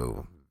eyes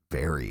go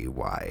very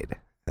wide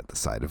at the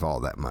sight of all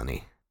that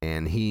money.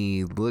 And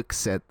he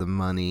looks at the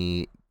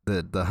money,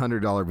 the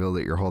 $100 bill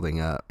that you're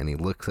holding up, and he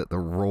looks at the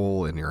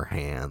roll in your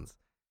hands.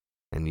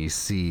 And you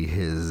see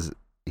his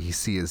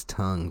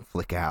tongue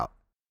flick out.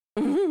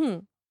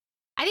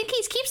 I think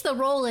he keeps the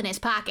roll in his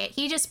pocket.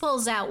 He just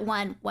pulls out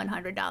one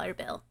 $100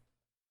 bill.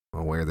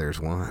 Well, where there's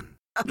one.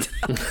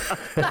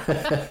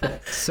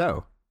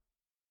 So,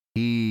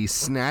 he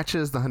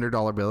snatches the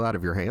 $100 bill out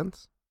of your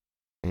hands,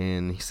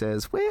 and he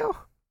says,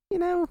 well,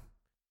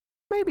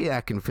 maybe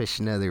I can fish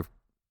another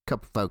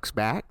couple folks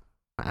back.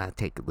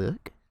 Take a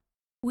look.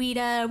 We'd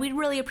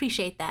really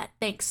appreciate that.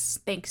 Thanks,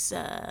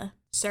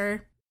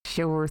 sir.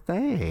 Sure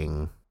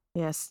thing.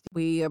 Yes,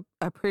 we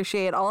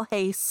appreciate all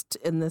haste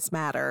in this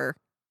matter.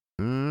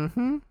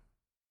 Mm-hmm.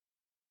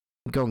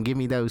 You gonna give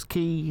me those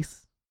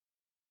keys?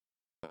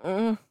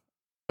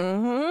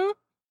 Mm-hmm.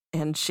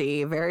 And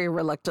she very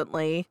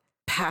reluctantly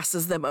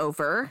passes them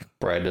over.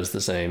 Brad does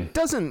the same.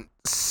 Doesn't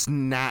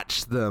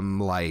snatch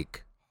them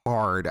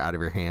hard out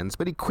of your hands,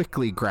 but he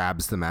quickly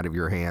grabs them out of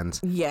your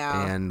hands.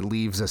 Yeah. And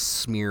leaves a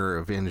smear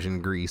of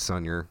engine grease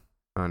on your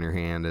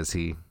hand as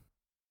he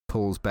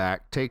pulls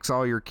back. Takes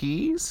all your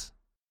keys.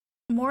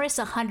 Morris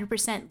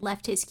 100%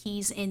 left his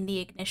keys in the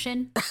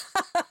ignition.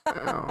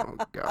 Oh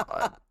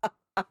God.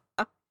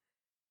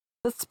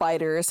 The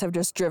spiders have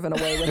just driven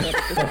away with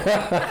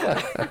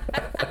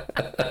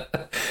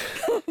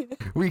it.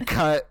 We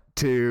cut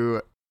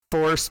to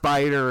 4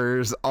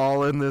 spiders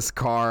all in this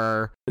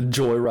car.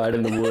 Joyride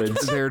in the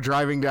woods. They're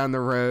driving down the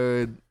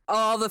road.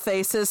 All the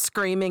faces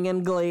screaming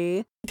in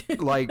glee.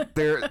 Like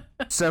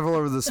several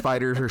of the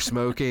spiders are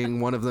smoking.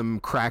 One of them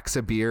cracks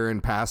a beer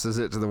and passes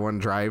it to the one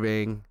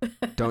driving.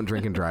 Don't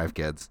drink and drive,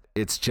 kids.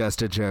 It's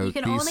just a joke.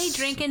 You can only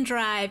drink and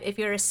drive if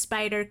you're a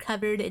spider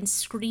covered in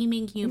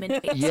screaming human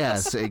faces.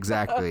 Yes,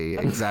 exactly.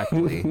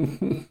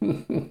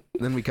 Then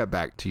we cut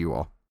back to you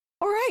all.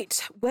 All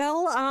right.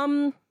 Well,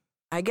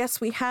 I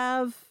guess we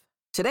have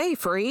today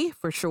free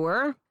for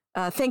sure.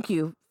 Thank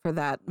you for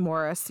that,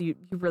 Morris. You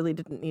really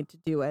didn't need to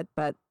do it,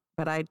 but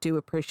I do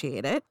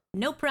appreciate it.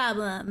 No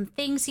problem.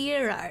 Things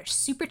here are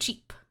super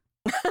cheap.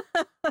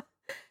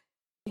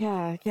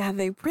 Yeah,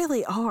 they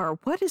really are.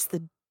 What is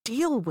the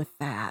deal with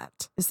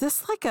that? Is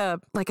this like a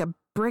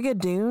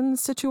Brigadoon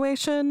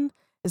situation?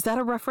 Is that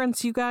a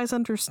reference you guys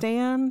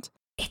understand?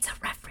 It's a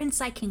reference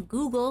I can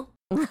Google.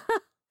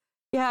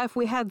 Yeah, if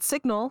we had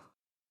signal.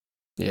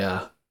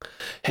 Yeah.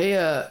 Hey,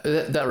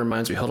 that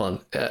reminds me. Hold on.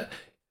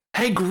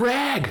 Hey,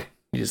 Greg!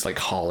 He just like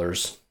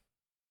hollers.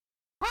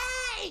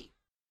 Hey!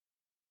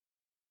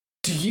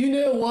 Do you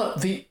know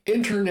what the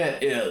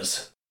internet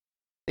is?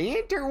 The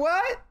inter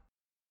what?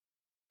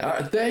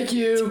 Thank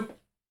you.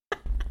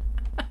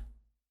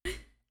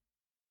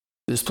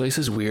 This place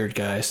is weird,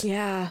 guys.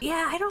 Yeah.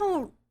 Yeah,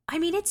 I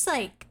mean, it's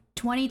like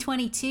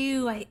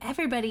 2022.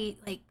 Everybody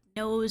like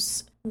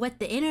knows what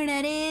the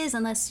internet is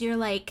unless you're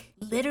like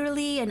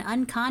literally an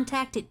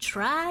uncontacted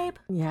tribe.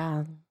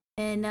 Yeah.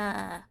 And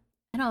I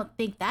don't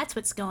think that's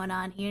what's going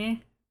on here.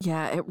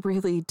 Yeah, it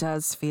really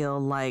does feel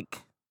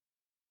like,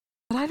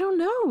 but I don't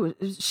know.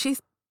 She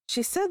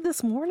said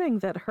this morning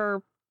that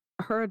her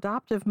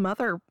adoptive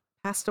mother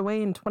passed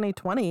away in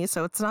 2020,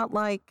 so it's not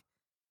like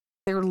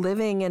they're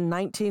living in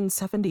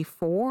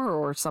 1974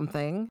 or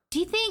something. Do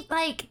you think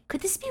like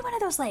could this be one of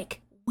those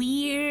like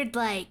weird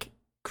like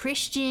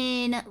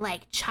Christian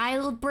like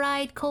child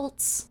bride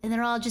cults, and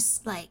they're all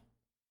just like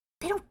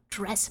they don't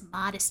dress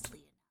modestly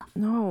enough?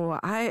 No,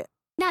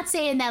 Not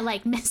saying that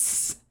like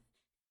Mrs.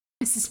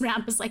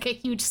 Brown was like a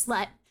huge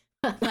slut,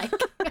 but like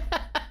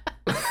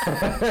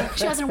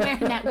she wasn't wearing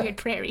that weird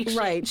prairie shit.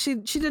 right. She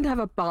didn't have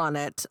a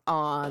bonnet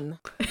on.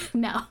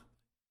 No.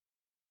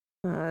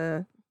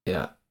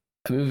 Yeah.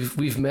 I mean,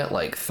 we've met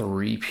like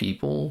 3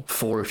 people,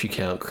 4 if you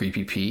count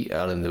Creepy Pete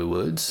out in the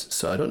woods.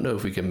 So I don't know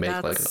if we can make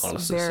like an That's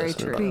honest very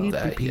assessment true.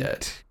 about that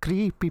yet.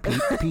 Creepy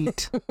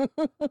Pete.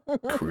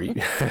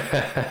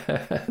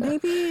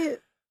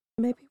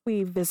 Maybe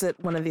we visit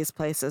one of these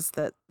places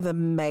that the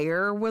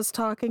mayor was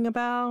talking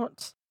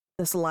about.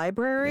 This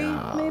library,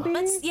 Yeah. maybe?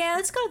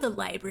 Let's go to the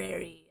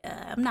library.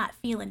 I'm not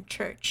feeling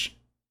church.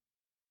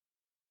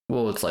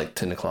 Well, it's like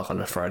 10 o'clock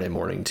on a Friday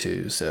morning,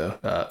 too. So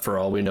for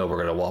all we know, we're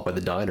going to walk by the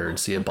diner and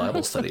see a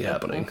Bible study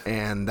happening.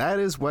 And that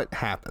is what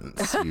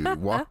happens. You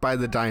walk by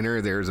the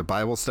diner, there's a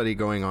Bible study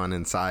going on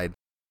inside.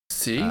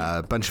 See?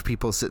 A bunch of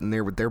people sitting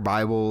there with their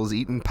Bibles,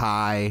 eating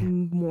pie,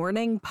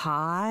 Morning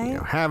pie?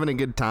 having a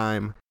good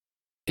time.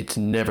 It's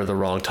never the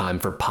wrong time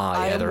for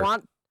pie, Heather.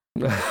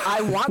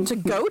 I want to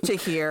go to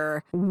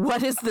here.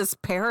 What is this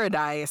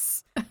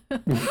paradise?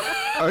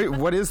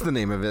 What is the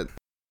name of it?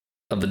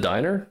 Of the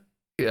diner?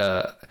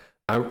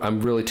 I'm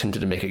really tempted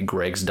to make it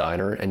Greg's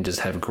Diner and just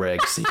have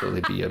Greg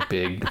secretly be a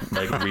big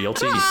like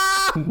realty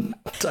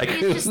tycoon.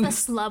 He's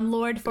just the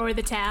slumlord for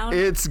the town.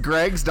 It's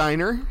Greg's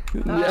Diner.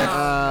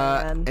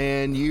 Man.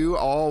 And you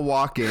all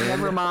walk in.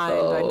 Never mind.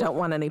 I don't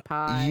want any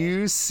pie.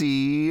 You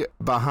see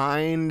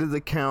behind the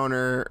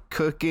counter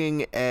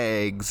cooking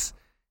eggs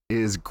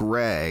is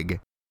Greg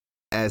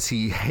as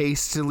he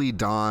hastily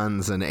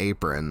dons an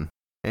apron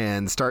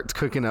and starts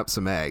cooking up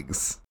some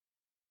eggs.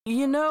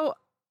 You know,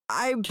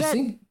 I Do you bet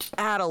think-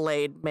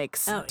 Adelaide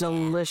makes Oh, yeah.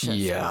 delicious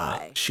Yeah,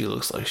 pie. she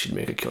looks like she'd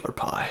make a killer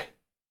pie.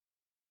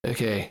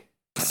 Okay.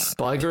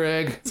 Bye,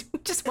 Greg.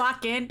 Just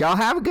walk in. Y'all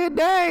have a good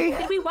day.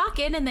 Did we walk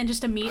in and then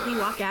just immediately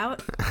walk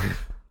out?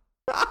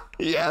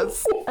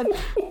 Yes.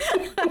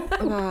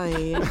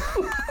 Ay,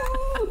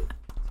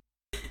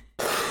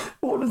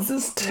 What is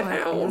this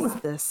what is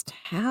this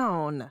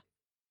town?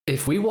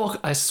 If we walk,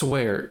 I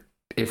swear,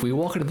 if we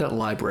walk into that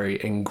library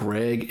and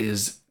Greg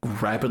is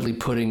rapidly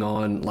putting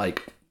on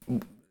like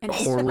And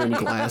Horlin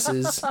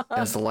glasses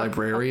as the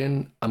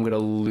librarian, I'm gonna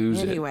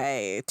lose it.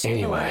 Anyway.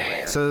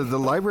 Anyway. So the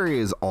library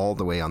is all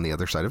the way on the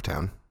other side of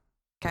town.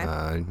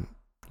 Okay.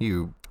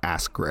 You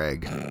ask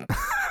Greg,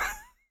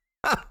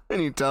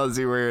 and he tells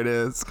you where it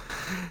is.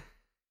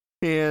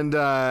 And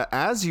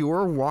as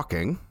you're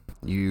walking,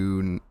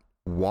 you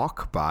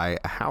walk by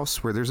a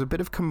house where there's a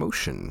bit of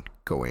commotion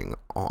going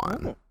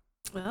on.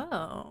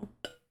 Oh.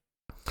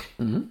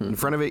 In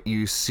front of it,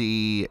 you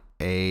see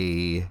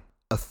a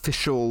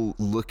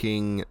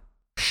official-looking,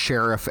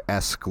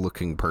 sheriff-esque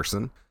looking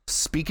person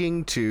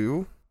speaking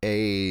to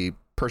a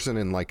person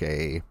in like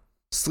a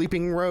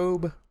sleeping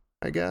robe,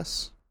 I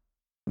guess.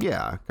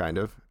 Yeah, kind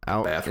of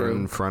out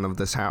Bathroom. in front of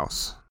this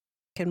house.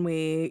 Can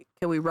we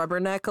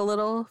rubberneck a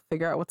little?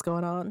 Figure out what's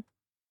going on?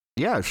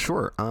 Yeah,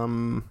 sure.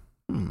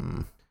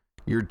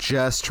 You're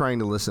just trying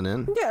to listen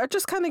in. Yeah, or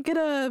just kind of get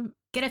a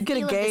get a get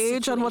feel a of the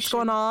gauge on what's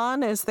situation. going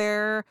on? Is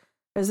there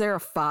a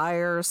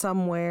fire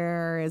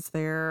somewhere? Is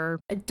there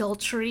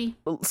Adultery.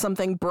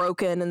 something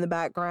broken in the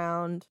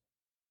background?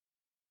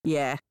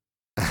 Yeah.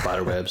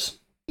 Spider webs.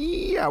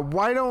 Yeah,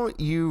 why don't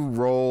you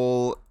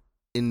roll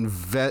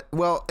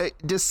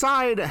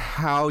decide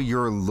how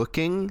you're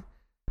looking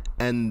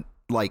and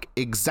like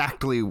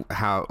exactly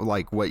how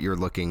like what you're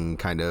looking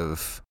kind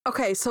of.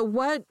 Okay, so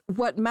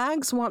what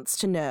Mags wants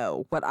to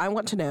know, what I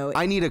want to know,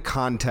 I need a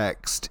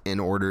context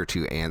in order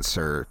to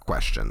answer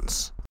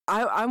questions.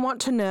 I want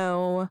to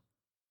know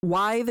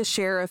why the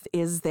sheriff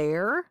is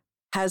there.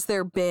 Has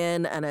there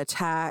been an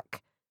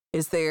attack?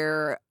 Is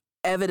there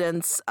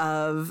evidence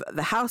of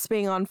the house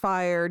being on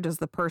fire? Does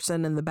the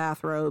person in the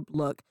bathrobe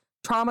look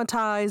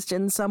traumatized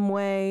in some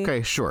way?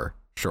 Okay, sure.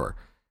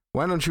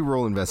 Why don't you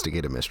roll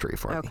investigate a mystery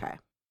for me?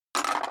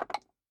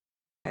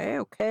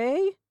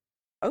 Okay.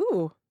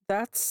 Oh,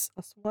 this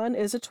one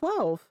is a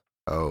 12.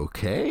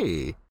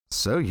 Okay.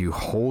 So you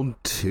hold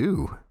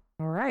 2.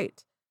 All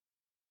right.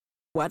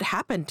 What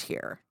happened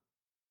here?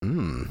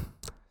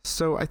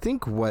 So I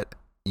think what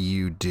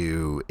you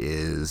do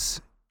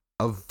is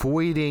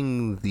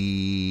avoiding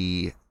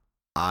the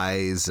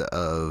eyes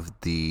of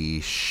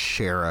the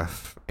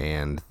sheriff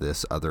and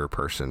this other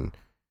person,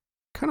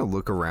 kind of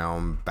look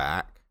around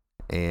back,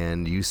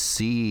 and you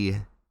see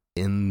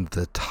in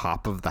the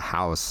top of the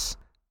house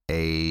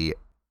a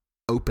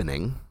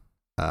opening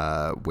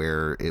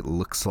where it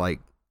looks like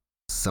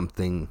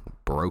something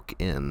broke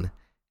in,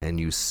 and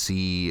you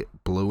see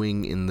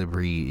blowing in the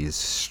breeze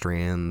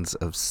strands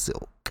of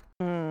silk.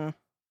 In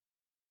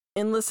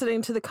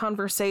listening to the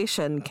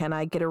conversation, can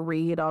I get a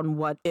read on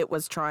what it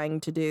was trying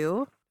to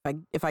do?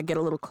 If I get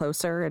a little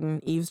closer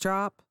and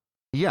eavesdrop?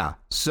 Yeah,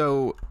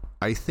 so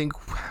I think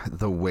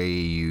the way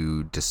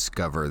you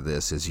discover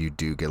this is you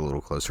do get a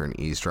little closer and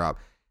eavesdrop,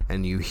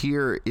 and you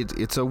hear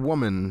it's a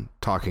woman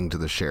talking to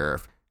the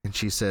sheriff, and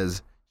she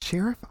says,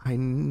 "Sheriff, I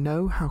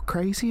know how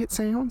crazy it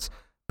sounds,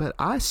 but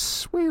I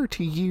swear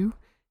to you,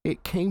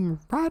 it came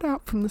right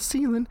out from the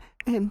ceiling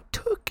and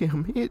took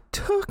him. It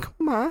took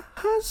my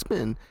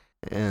husband."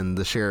 And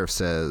the sheriff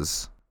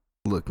says,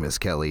 "Look, Miss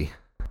Kelly,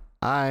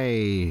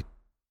 I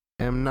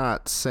am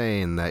not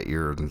saying that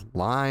you're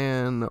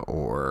lying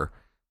or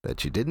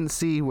that you didn't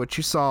see what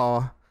you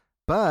saw,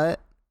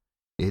 but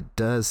it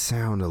does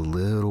sound a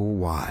little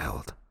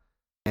wild."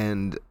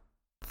 And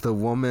the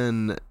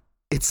woman,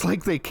 it's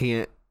like they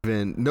can't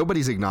even,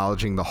 nobody's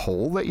acknowledging the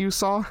hole that you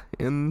saw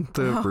in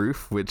the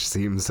roof, which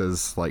seems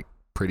as like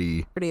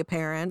pretty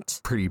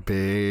apparent, pretty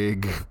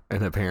big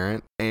and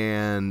apparent.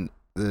 And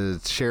the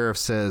sheriff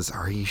says,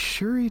 "Are you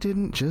sure he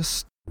didn't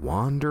just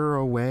wander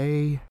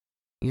away?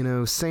 You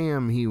know,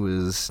 Sam, he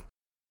was..."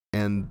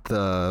 And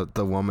the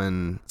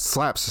woman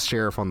slaps the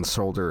sheriff on the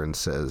shoulder and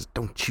says,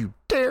 "Don't you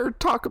dare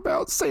talk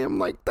about Sam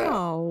like that.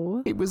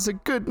 Oh. He was a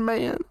good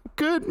man.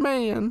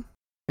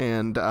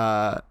 And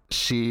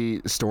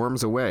she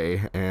storms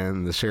away,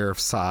 and the sheriff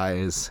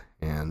sighs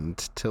and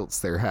tilts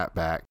their hat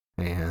back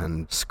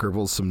and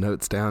scribbles some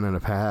notes down in a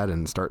pad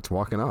and starts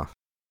walking off.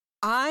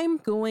 I'm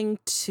going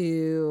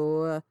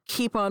to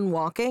keep on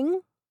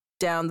walking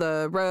down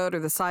the road or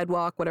the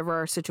sidewalk, whatever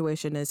our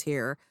situation is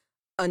here,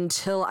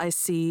 until I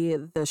see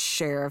the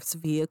sheriff's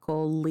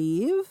vehicle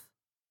leave.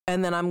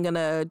 And then I'm going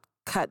to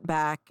cut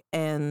back,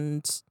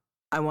 and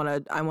I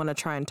want to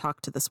try and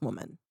talk to this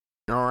woman.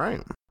 All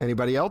right.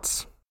 Anybody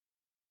else?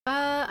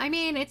 I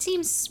mean, it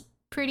seems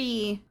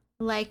pretty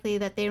likely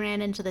that they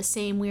ran into the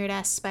same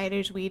weird-ass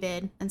spiders we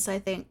did, and so I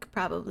think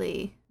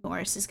probably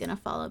Morris is going to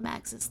follow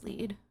Max's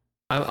lead.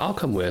 I'll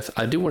come with.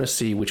 I do want to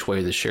see which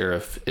way the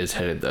sheriff is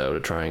headed, though, to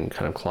try and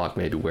kind of clock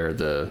maybe where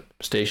the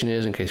station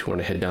is in case we want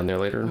to head down there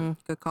later.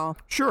 Good call.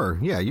 Sure.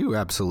 Yeah, you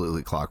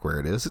absolutely clock where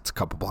it is. It's a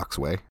couple blocks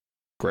away.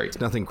 Great.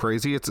 It's nothing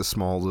crazy. It's a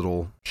small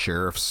little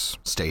sheriff's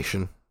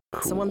station.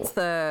 Cool. So once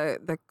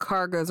the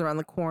car goes around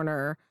the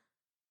corner,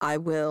 I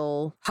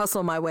will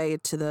hustle my way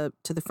to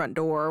the front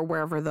door,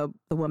 wherever the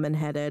woman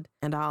headed,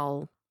 and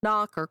I'll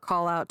knock or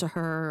call out to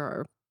her.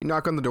 Or You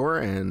knock on the door,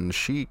 and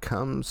she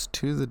comes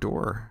to the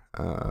door.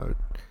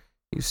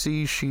 You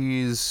see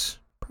she's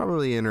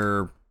probably in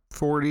her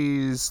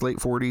 40s, late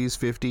 40s,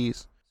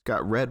 50s.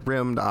 Got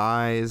red-rimmed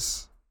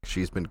eyes.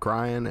 She's been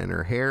crying, and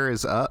her hair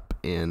is up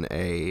in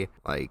a,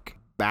 like,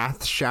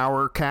 bath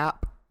shower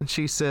cap. And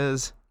she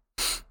says,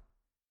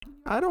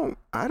 I don't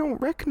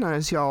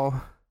recognize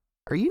y'all.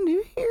 Are you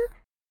new here?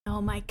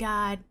 Oh my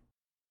god.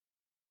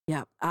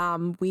 yeah,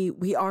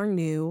 we are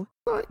new,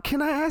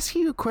 Can I ask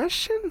you a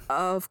question?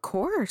 of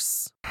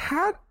course.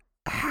 How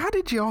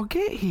did y'all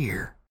get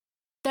here?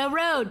 The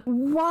road.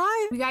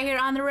 Why? We got here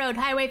on the road,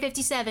 Highway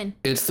 57.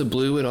 It's the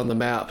blue one on the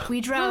map.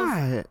 We drove.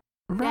 Right.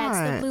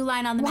 That's the blue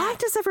line on the Why map.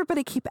 does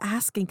everybody keep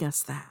asking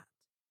us that?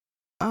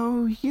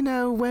 Oh,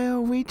 well,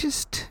 we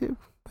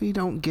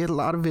don't get a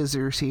lot of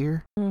visitors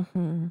here.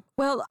 Mm-hmm.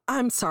 Well,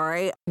 I'm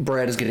sorry.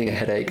 Brad is getting a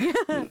headache.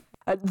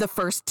 The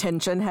first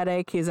tension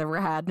headache he's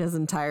ever had in his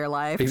entire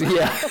life.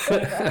 Yeah.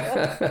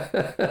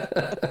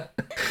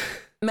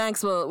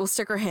 Max will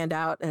stick her hand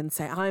out and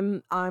say,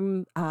 I'm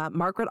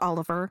Margaret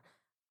Oliver.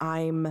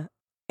 I'm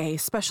a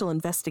special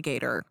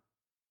investigator,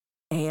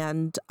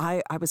 and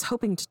I was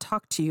hoping to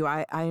talk to you.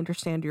 I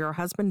understand your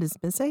husband is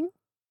missing?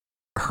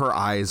 Her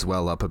eyes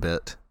well up a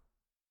bit,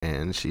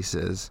 and she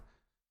says,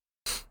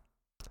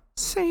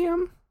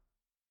 Sam,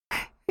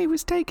 he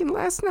was taken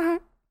last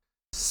night.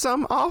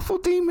 Some awful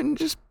demon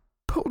just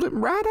pulled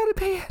him right out of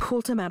bed.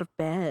 Pulled him out of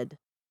bed.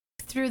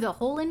 Through the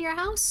hole in your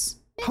house?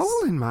 Miss?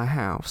 Hole in my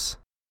house.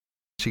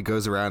 She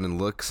goes around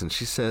and looks, and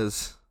she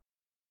says,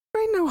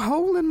 there ain't no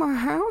hole in my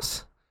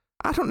house.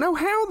 I don't know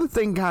how the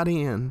thing got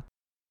in.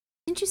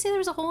 Didn't you say there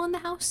was a hole in the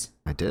house?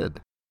 I did.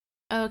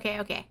 Okay.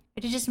 I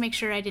did just make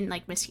sure I didn't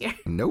mishear.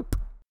 Nope.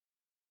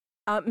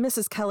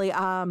 Mrs. Kelly,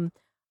 I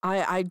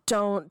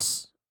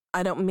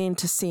don't mean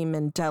to seem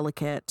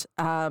indelicate.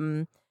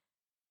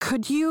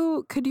 Could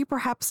you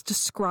perhaps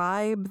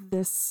describe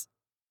this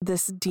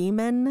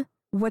demon?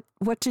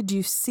 What did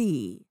you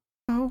see?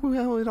 Oh,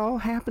 well, it all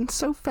happened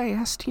so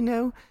fast,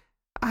 I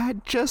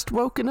had just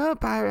woken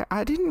up.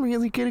 I didn't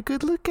really get a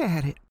good look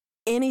at it.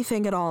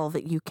 Anything at all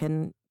that you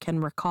can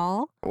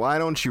recall? Why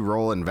don't you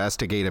roll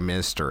investigate a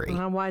mystery?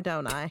 Why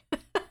don't I?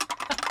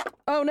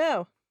 Oh,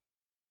 no.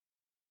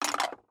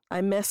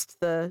 I missed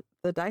the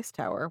dice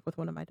tower with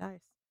one of my dice.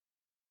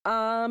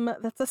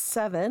 That's a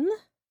 7.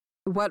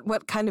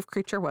 What kind of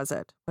creature was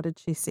it? What did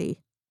she see?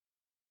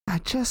 I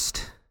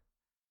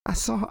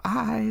saw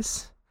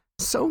eyes.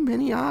 So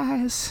many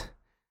eyes.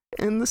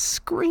 And the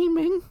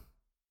screaming.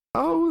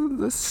 Oh,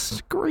 the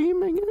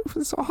screaming. It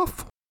was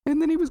awful.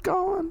 And then he was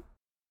gone.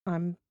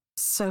 I'm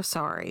so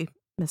sorry,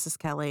 Mrs.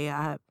 Kelly.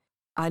 I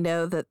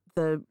know that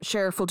the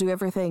sheriff will do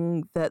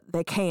everything that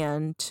they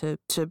can to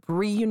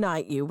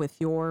reunite you with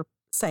your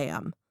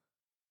Sam.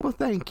 Well,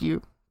 thank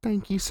you.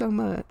 Thank you so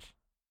much.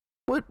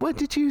 What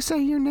did you say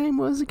your name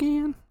was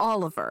again?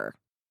 Oliver.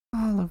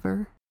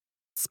 Oliver.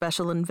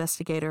 Special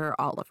Investigator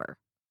Oliver.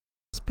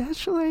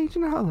 Special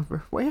Agent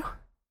Oliver. Well,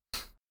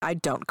 I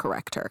don't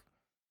correct her.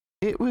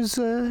 it was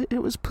a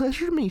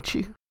pleasure to meet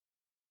you.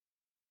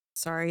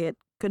 Sorry, it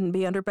couldn't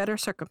be under better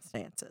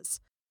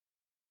circumstances.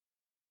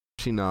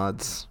 She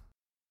nods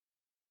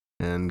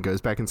and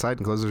goes back inside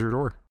and closes her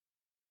door.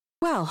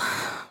 Well,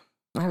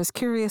 I was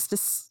curious to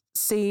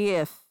see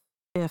if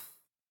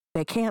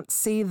they can't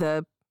see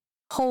the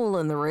hole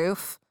in the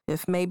roof,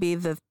 if maybe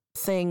the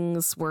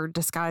things were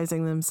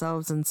disguising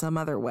themselves in some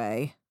other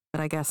way,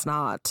 but I guess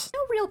not.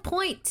 No real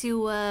point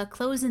to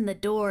closing the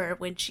door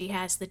when she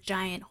has the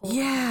giant hole.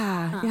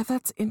 Yeah,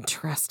 that's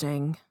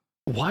interesting.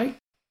 Why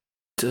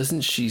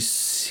doesn't she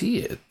see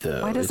it,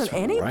 though? Why doesn't It's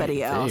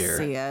anybody right else there.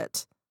 see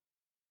it?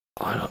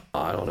 I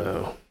don't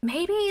know.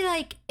 Maybe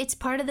it's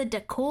part of the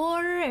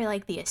decor or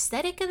the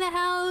aesthetic of the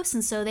house,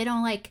 and so they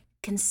don't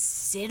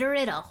consider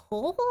it a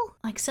hole,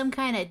 like some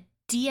kind of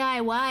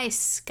DIY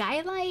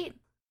skylight.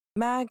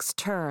 Mags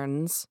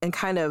turns and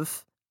kind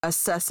of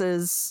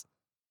assesses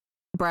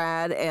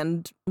Brad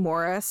and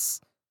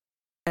Morris,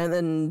 and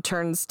then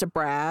turns to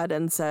Brad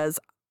and says,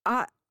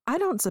 I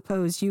don't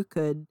suppose you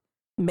could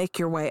make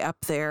your way up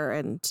there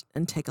and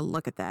take a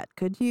look at that,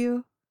 could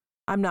you?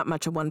 I'm not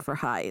much of one for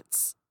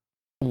heights.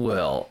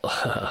 Well,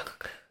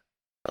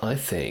 I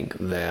think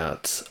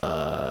that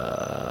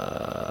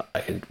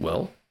I could.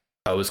 Well,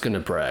 I was gonna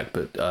brag,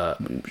 but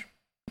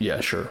yeah,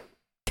 sure,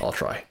 I'll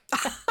try.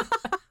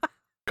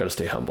 Gotta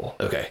stay humble.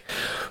 Okay.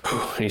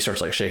 And he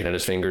starts shaking at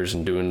his fingers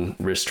and doing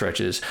wrist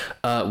stretches.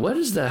 What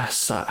is the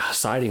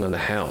siding on the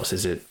house?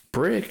 Is it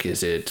brick?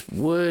 Is it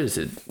wood? Is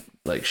it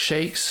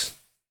shakes?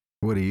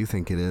 What do you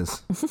think it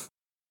is?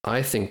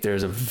 I think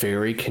there's a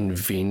very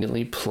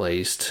conveniently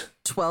placed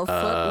 12-foot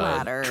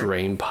ladder.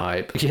 Drain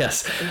pipe.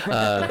 Yes. /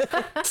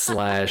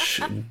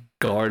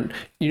 garden.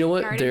 You know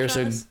what? Garden There's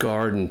trellis? a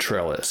garden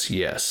trellis.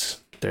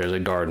 Yes. There's a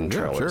garden Yeah,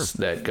 trellis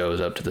that goes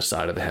up to the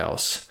side of the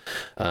house,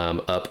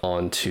 up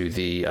onto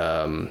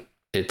the.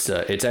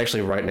 It's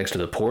actually right next to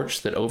the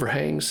porch that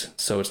overhangs,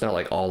 so it's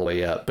not all the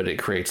way up, but it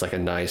creates a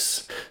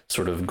nice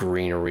sort of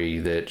greenery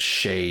that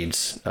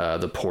shades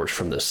the porch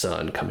from the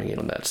sun coming in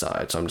on that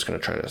side. So I'm just going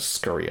to try to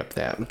scurry up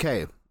that.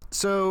 Okay,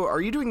 so are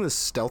you doing this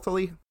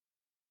stealthily?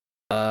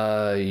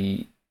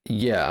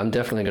 Yeah, I'm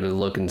definitely going to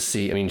look and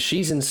see. I mean,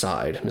 she's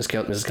inside.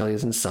 Mrs. Kelly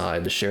is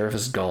inside. The sheriff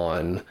is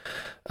gone.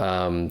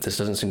 This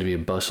doesn't seem to be a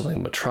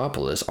bustling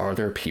metropolis. Are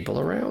there people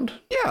around?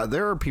 Yeah,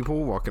 there are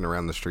people walking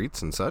around the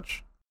streets and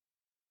such.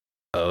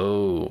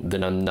 Oh,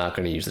 then I'm not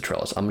going to use the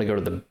trellis. I'm going to go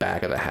to the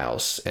back of the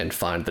house and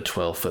find the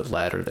 12-foot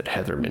ladder that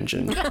Heather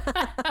mentioned.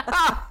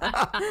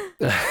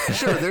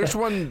 Sure,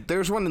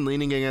 there's one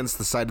leaning against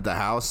the side of the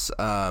house,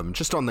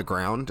 just on the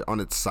ground on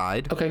its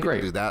side. Okay, You can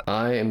great. do that.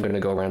 I am going to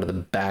go around to the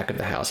back of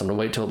the house. I'm going to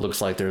wait till it looks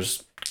like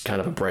there's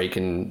kind of a break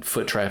in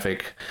foot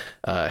traffic,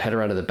 head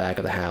around to the back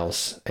of the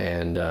house,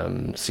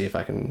 and see if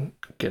I can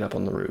get up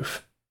on the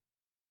roof.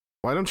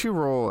 Why don't you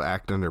roll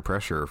act under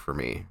pressure for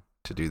me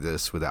to do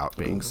this without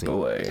being seen?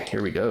 Boy,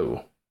 here we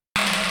go.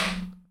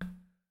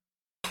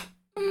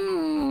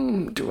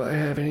 Do I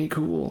have any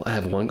cool? I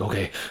have one.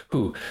 Okay.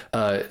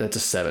 That's a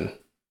 7.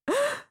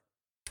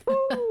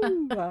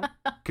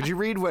 Could you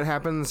read what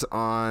happens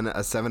on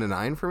a 7 to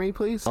 9 for me,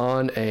 please?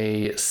 On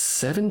a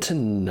 7 to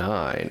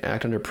 9,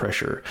 act under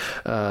pressure.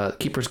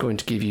 Keeper's going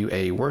to give you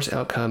a worse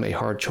outcome, a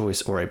hard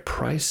choice, or a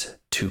price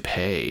to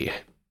pay.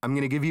 I'm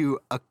going to give you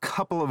a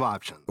couple of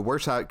options. The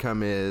worst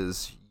outcome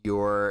is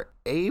you're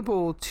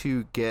able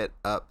to get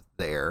up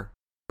there,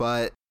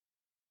 but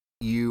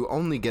you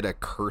only get a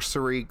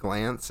cursory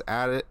glance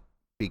at it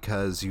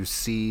because you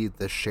see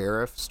the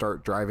sheriff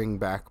start driving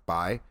back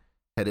by,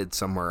 headed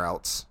somewhere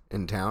else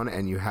in town,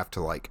 and you have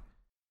to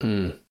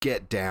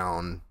get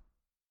down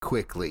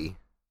quickly.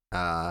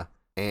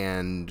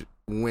 And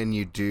when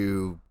you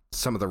do,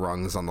 some of the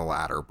rungs on the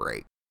ladder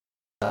break.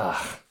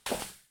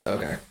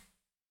 Okay.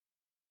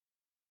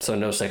 So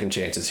no second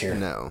chances here.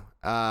 No.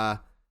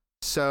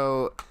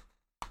 So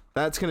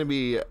that's going to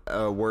be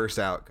a worse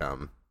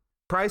outcome.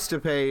 Price to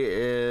pay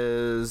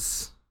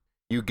is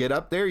you get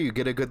up there, you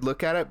get a good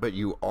look at it, but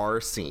you are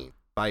seen.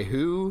 By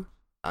who?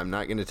 I'm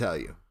not going to tell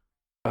you.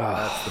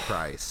 That's the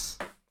price.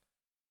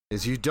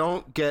 Is you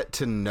don't get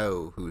to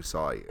know who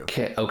saw you.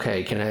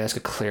 Okay, can I ask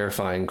a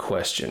clarifying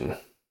question?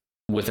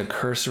 With a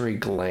cursory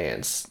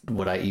glance,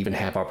 would I even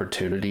have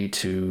opportunity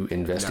to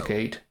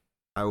investigate? No.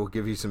 I will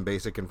give you some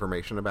basic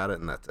information about it,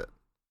 and that's it.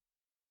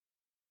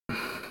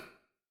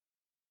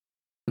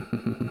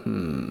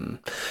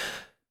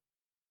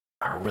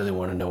 I really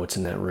want to know what's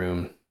in that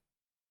room.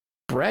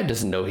 Brad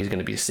doesn't know he's going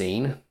to be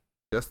seen.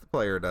 Just the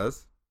player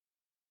does.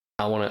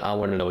 I want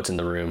to know what's in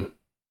the room.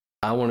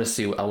 I want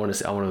to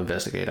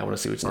investigate. I want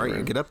to see what's in the room. All right,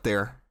 you get up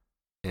there,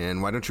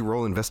 and why don't you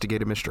roll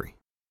investigate a mystery?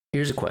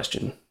 Here's a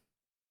question.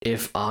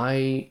 If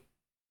I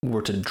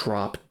were to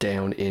drop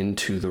down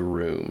into the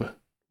room,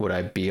 would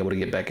I be able to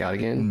get back out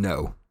again?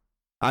 No.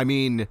 I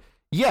mean,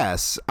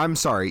 yes, I'm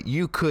sorry.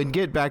 You could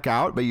get back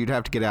out, but you'd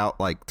have to get out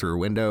like through a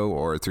window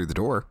or through the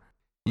door.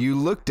 You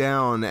look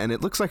down, and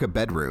it looks like a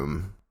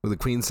bedroom with a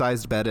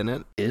queen-sized bed in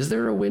it. Is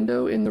there a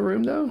window in the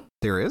room, though?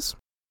 There is.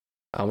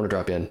 I want to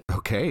drop in.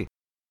 Okay.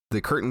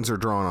 The curtains are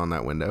drawn on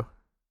that window,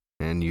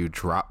 and you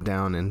drop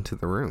down into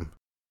the room.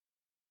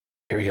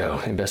 Here we go.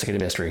 Investigate a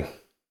mystery.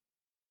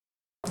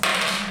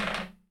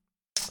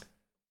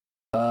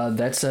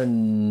 That's a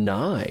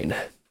 9.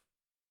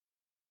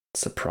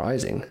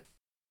 Surprising.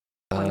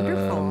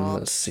 Wonderful.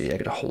 Let's see. I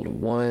get a hold of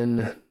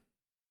 1.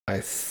 I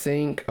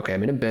think. Okay,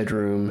 I'm in a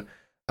bedroom.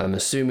 I'm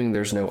assuming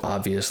there's no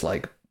obvious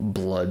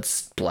blood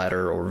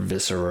splatter or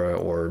viscera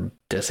or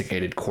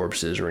desiccated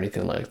corpses or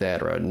anything like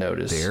that, or I'd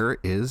notice. There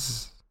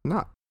is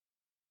not.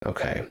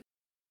 Okay.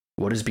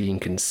 What is being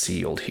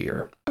concealed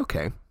here?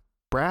 Okay.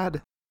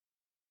 Brad,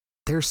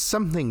 there's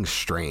something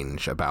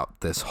strange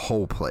about this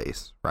whole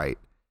place, right?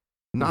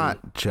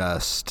 Not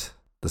just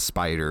the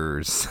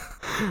spiders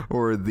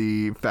or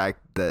the fact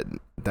that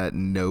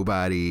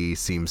nobody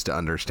seems to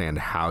understand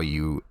how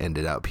you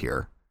ended up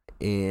here.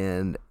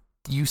 And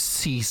you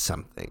see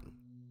something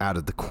out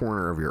of the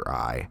corner of your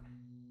eye.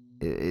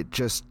 It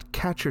just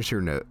catches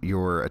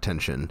your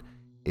attention.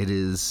 It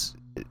is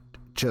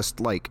just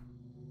like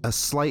a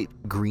slight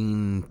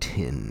green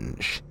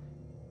tinge.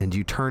 And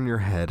you turn your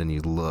head and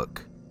you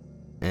look,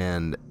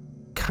 and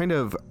kind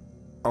of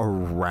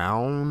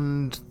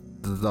around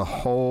the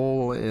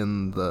hole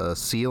in the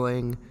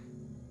ceiling,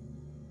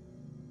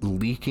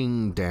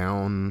 leaking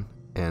down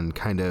and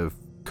kind of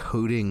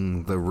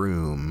coating the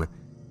room,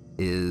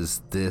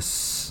 is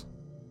this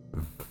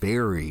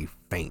very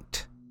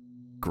faint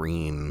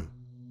green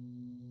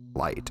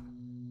light.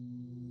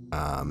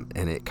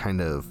 And it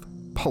kind of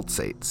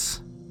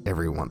pulsates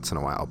every once in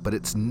a while, but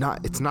it's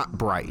not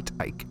bright.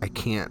 I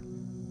can't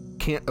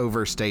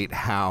overstate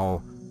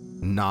how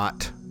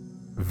not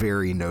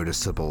very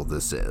noticeable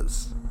this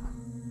is.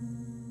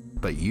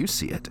 But you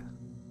see it.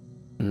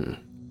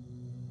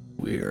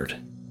 Weird.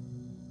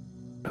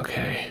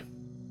 Okay.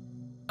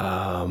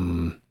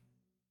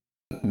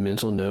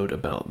 Mental note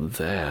about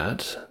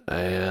that,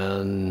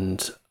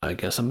 and I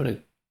guess I'm gonna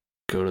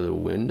go to the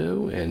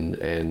window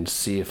and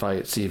see if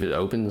it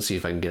opens, see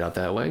if I can get out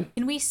that way.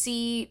 Can we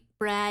see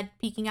Brad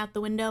peeking out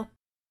the window?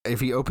 If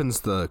he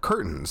opens the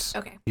curtains,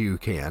 Okay. you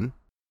can,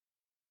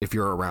 if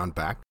you're around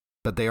back,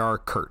 but they are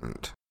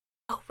curtained.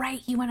 Oh, right.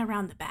 He went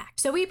around the back.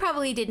 So we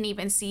probably didn't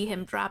even see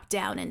him drop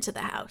down into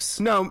the house.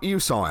 No, you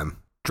saw him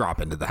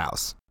drop into the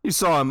house. You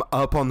saw him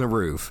up on the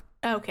roof.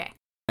 Okay.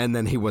 And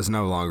then he was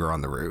no longer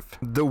on the roof.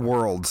 The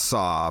world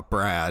saw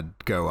Brad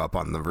go up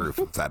on the roof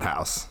of that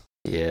house.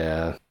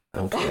 Yeah.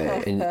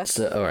 Okay. And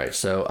so, all right.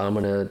 So I'm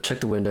gonna check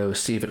the window,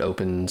 see if it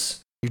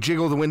opens. You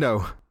jiggle the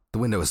window. The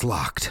window is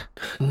locked.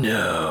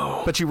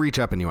 No. But you reach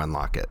up and you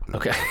unlock it.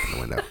 Okay. The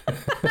window.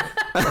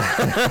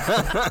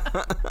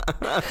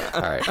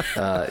 All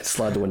right.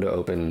 Slide the window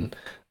open.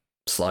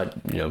 Slide.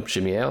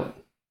 Shimmy out.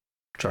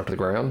 Drop to the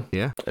ground.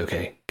 Yeah.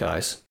 Okay,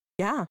 guys.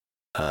 Yeah.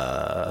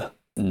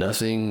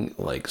 Nothing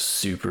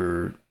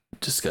super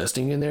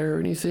disgusting in there or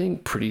anything.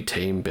 Pretty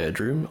tame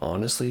bedroom,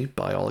 honestly,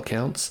 by all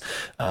accounts.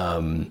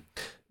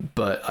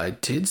 But I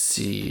did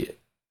see,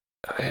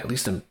 at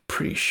least I'm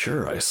pretty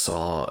sure I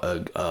saw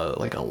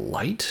a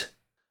light,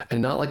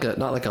 and not like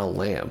a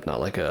lamp, not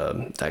like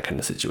that kind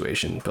of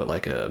situation, but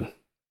like a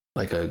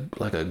like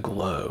a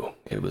glow.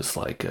 It was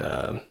like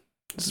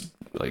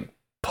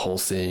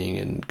pulsing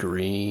and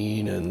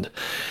green and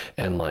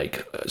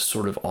like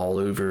sort of all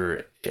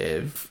over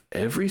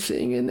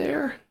everything in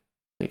there.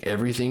 Like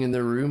everything in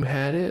the room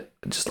had it,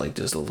 just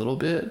a little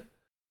bit.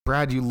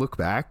 Brad, you look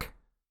back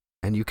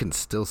and you can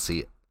still see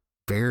it.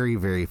 Very,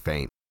 very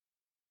faint.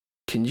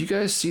 Can you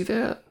guys see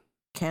that?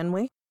 Can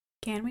we?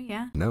 Can we?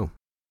 Yeah. No.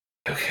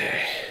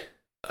 Okay.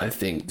 I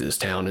think this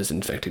town is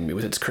infecting me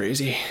with its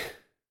crazy.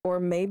 Or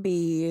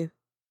maybe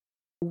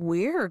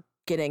we're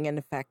getting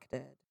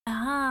infected.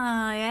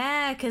 Ah,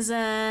 yeah, because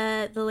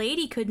the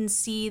lady couldn't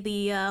see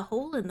the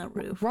hole in the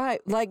roof.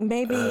 Right, like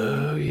maybe...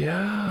 Oh,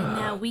 yeah. And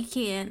now we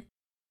can't.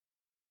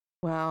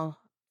 Well,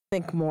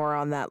 think more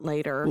on that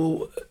later.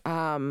 Well,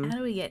 How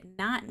do we get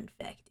not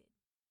infected?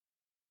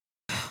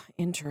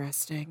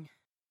 Interesting.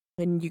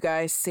 And you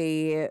guys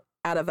see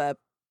out of a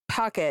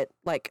pocket,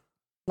 like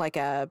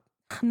a,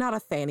 not a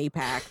fanny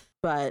pack,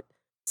 but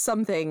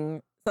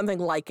something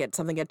like it,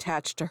 something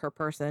attached to her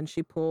person.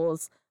 She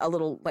pulls a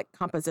little like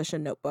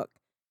composition notebook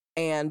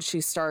and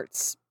she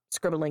starts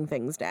scribbling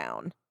things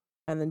down.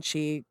 And then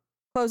she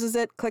closes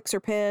it, clicks her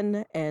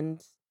pen,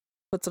 and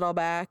puts it all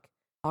back.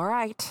 All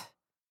right.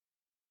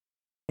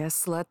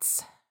 Guess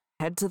let's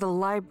head to the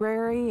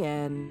library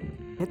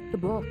and hit the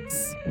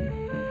books.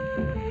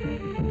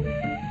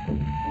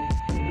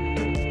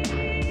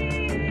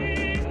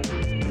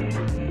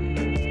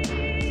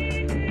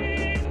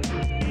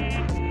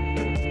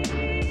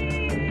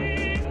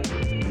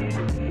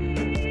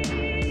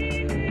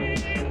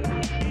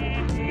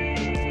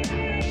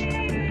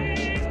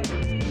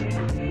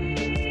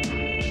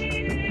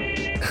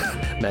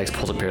 Max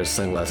pulls a pair of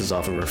sunglasses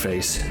off of her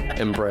face,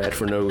 and Brad,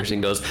 for no reason,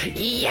 goes,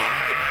 "Yeah!"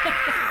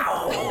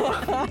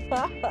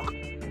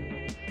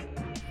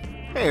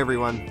 Hey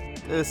everyone,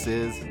 this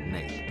is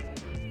Nate.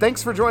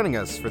 Thanks for joining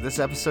us for this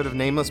episode of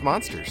Nameless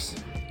Monsters.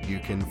 You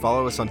can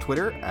follow us on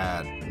Twitter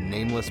at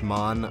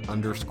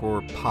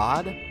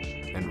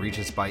namelessmon_pod and reach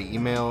us by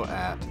email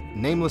at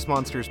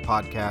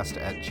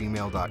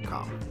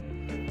namelessmonsterspodcast@gmail.com.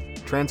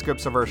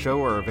 Transcripts of our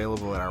show are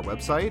available at our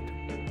website,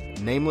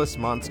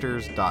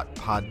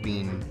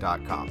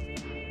 namelessmonsters.podbean.com.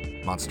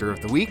 Monster of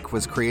the Week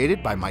was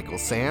created by Michael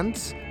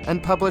Sands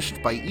and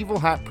published by Evil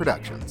Hat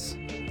Productions.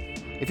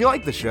 If you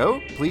like the show,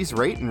 please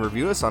rate and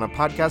review us on a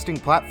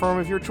podcasting platform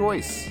of your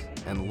choice,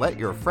 and let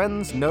your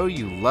friends know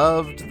you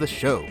loved the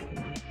show.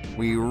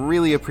 We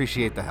really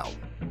appreciate the help.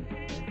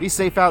 Be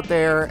safe out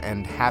there,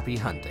 and happy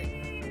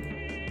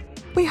hunting.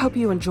 We hope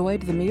you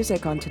enjoyed the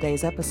music on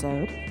today's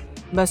episode.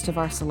 Most of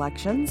our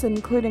selections,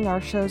 including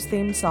our show's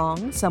theme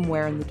song,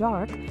 Somewhere in the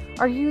Dark,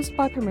 are used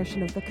by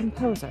permission of the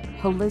composer,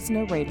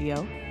 Holisno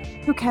Radio,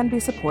 who can be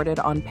supported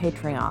on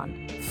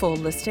Patreon. Full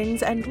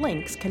listings and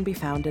links can be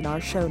found in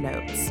our show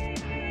notes.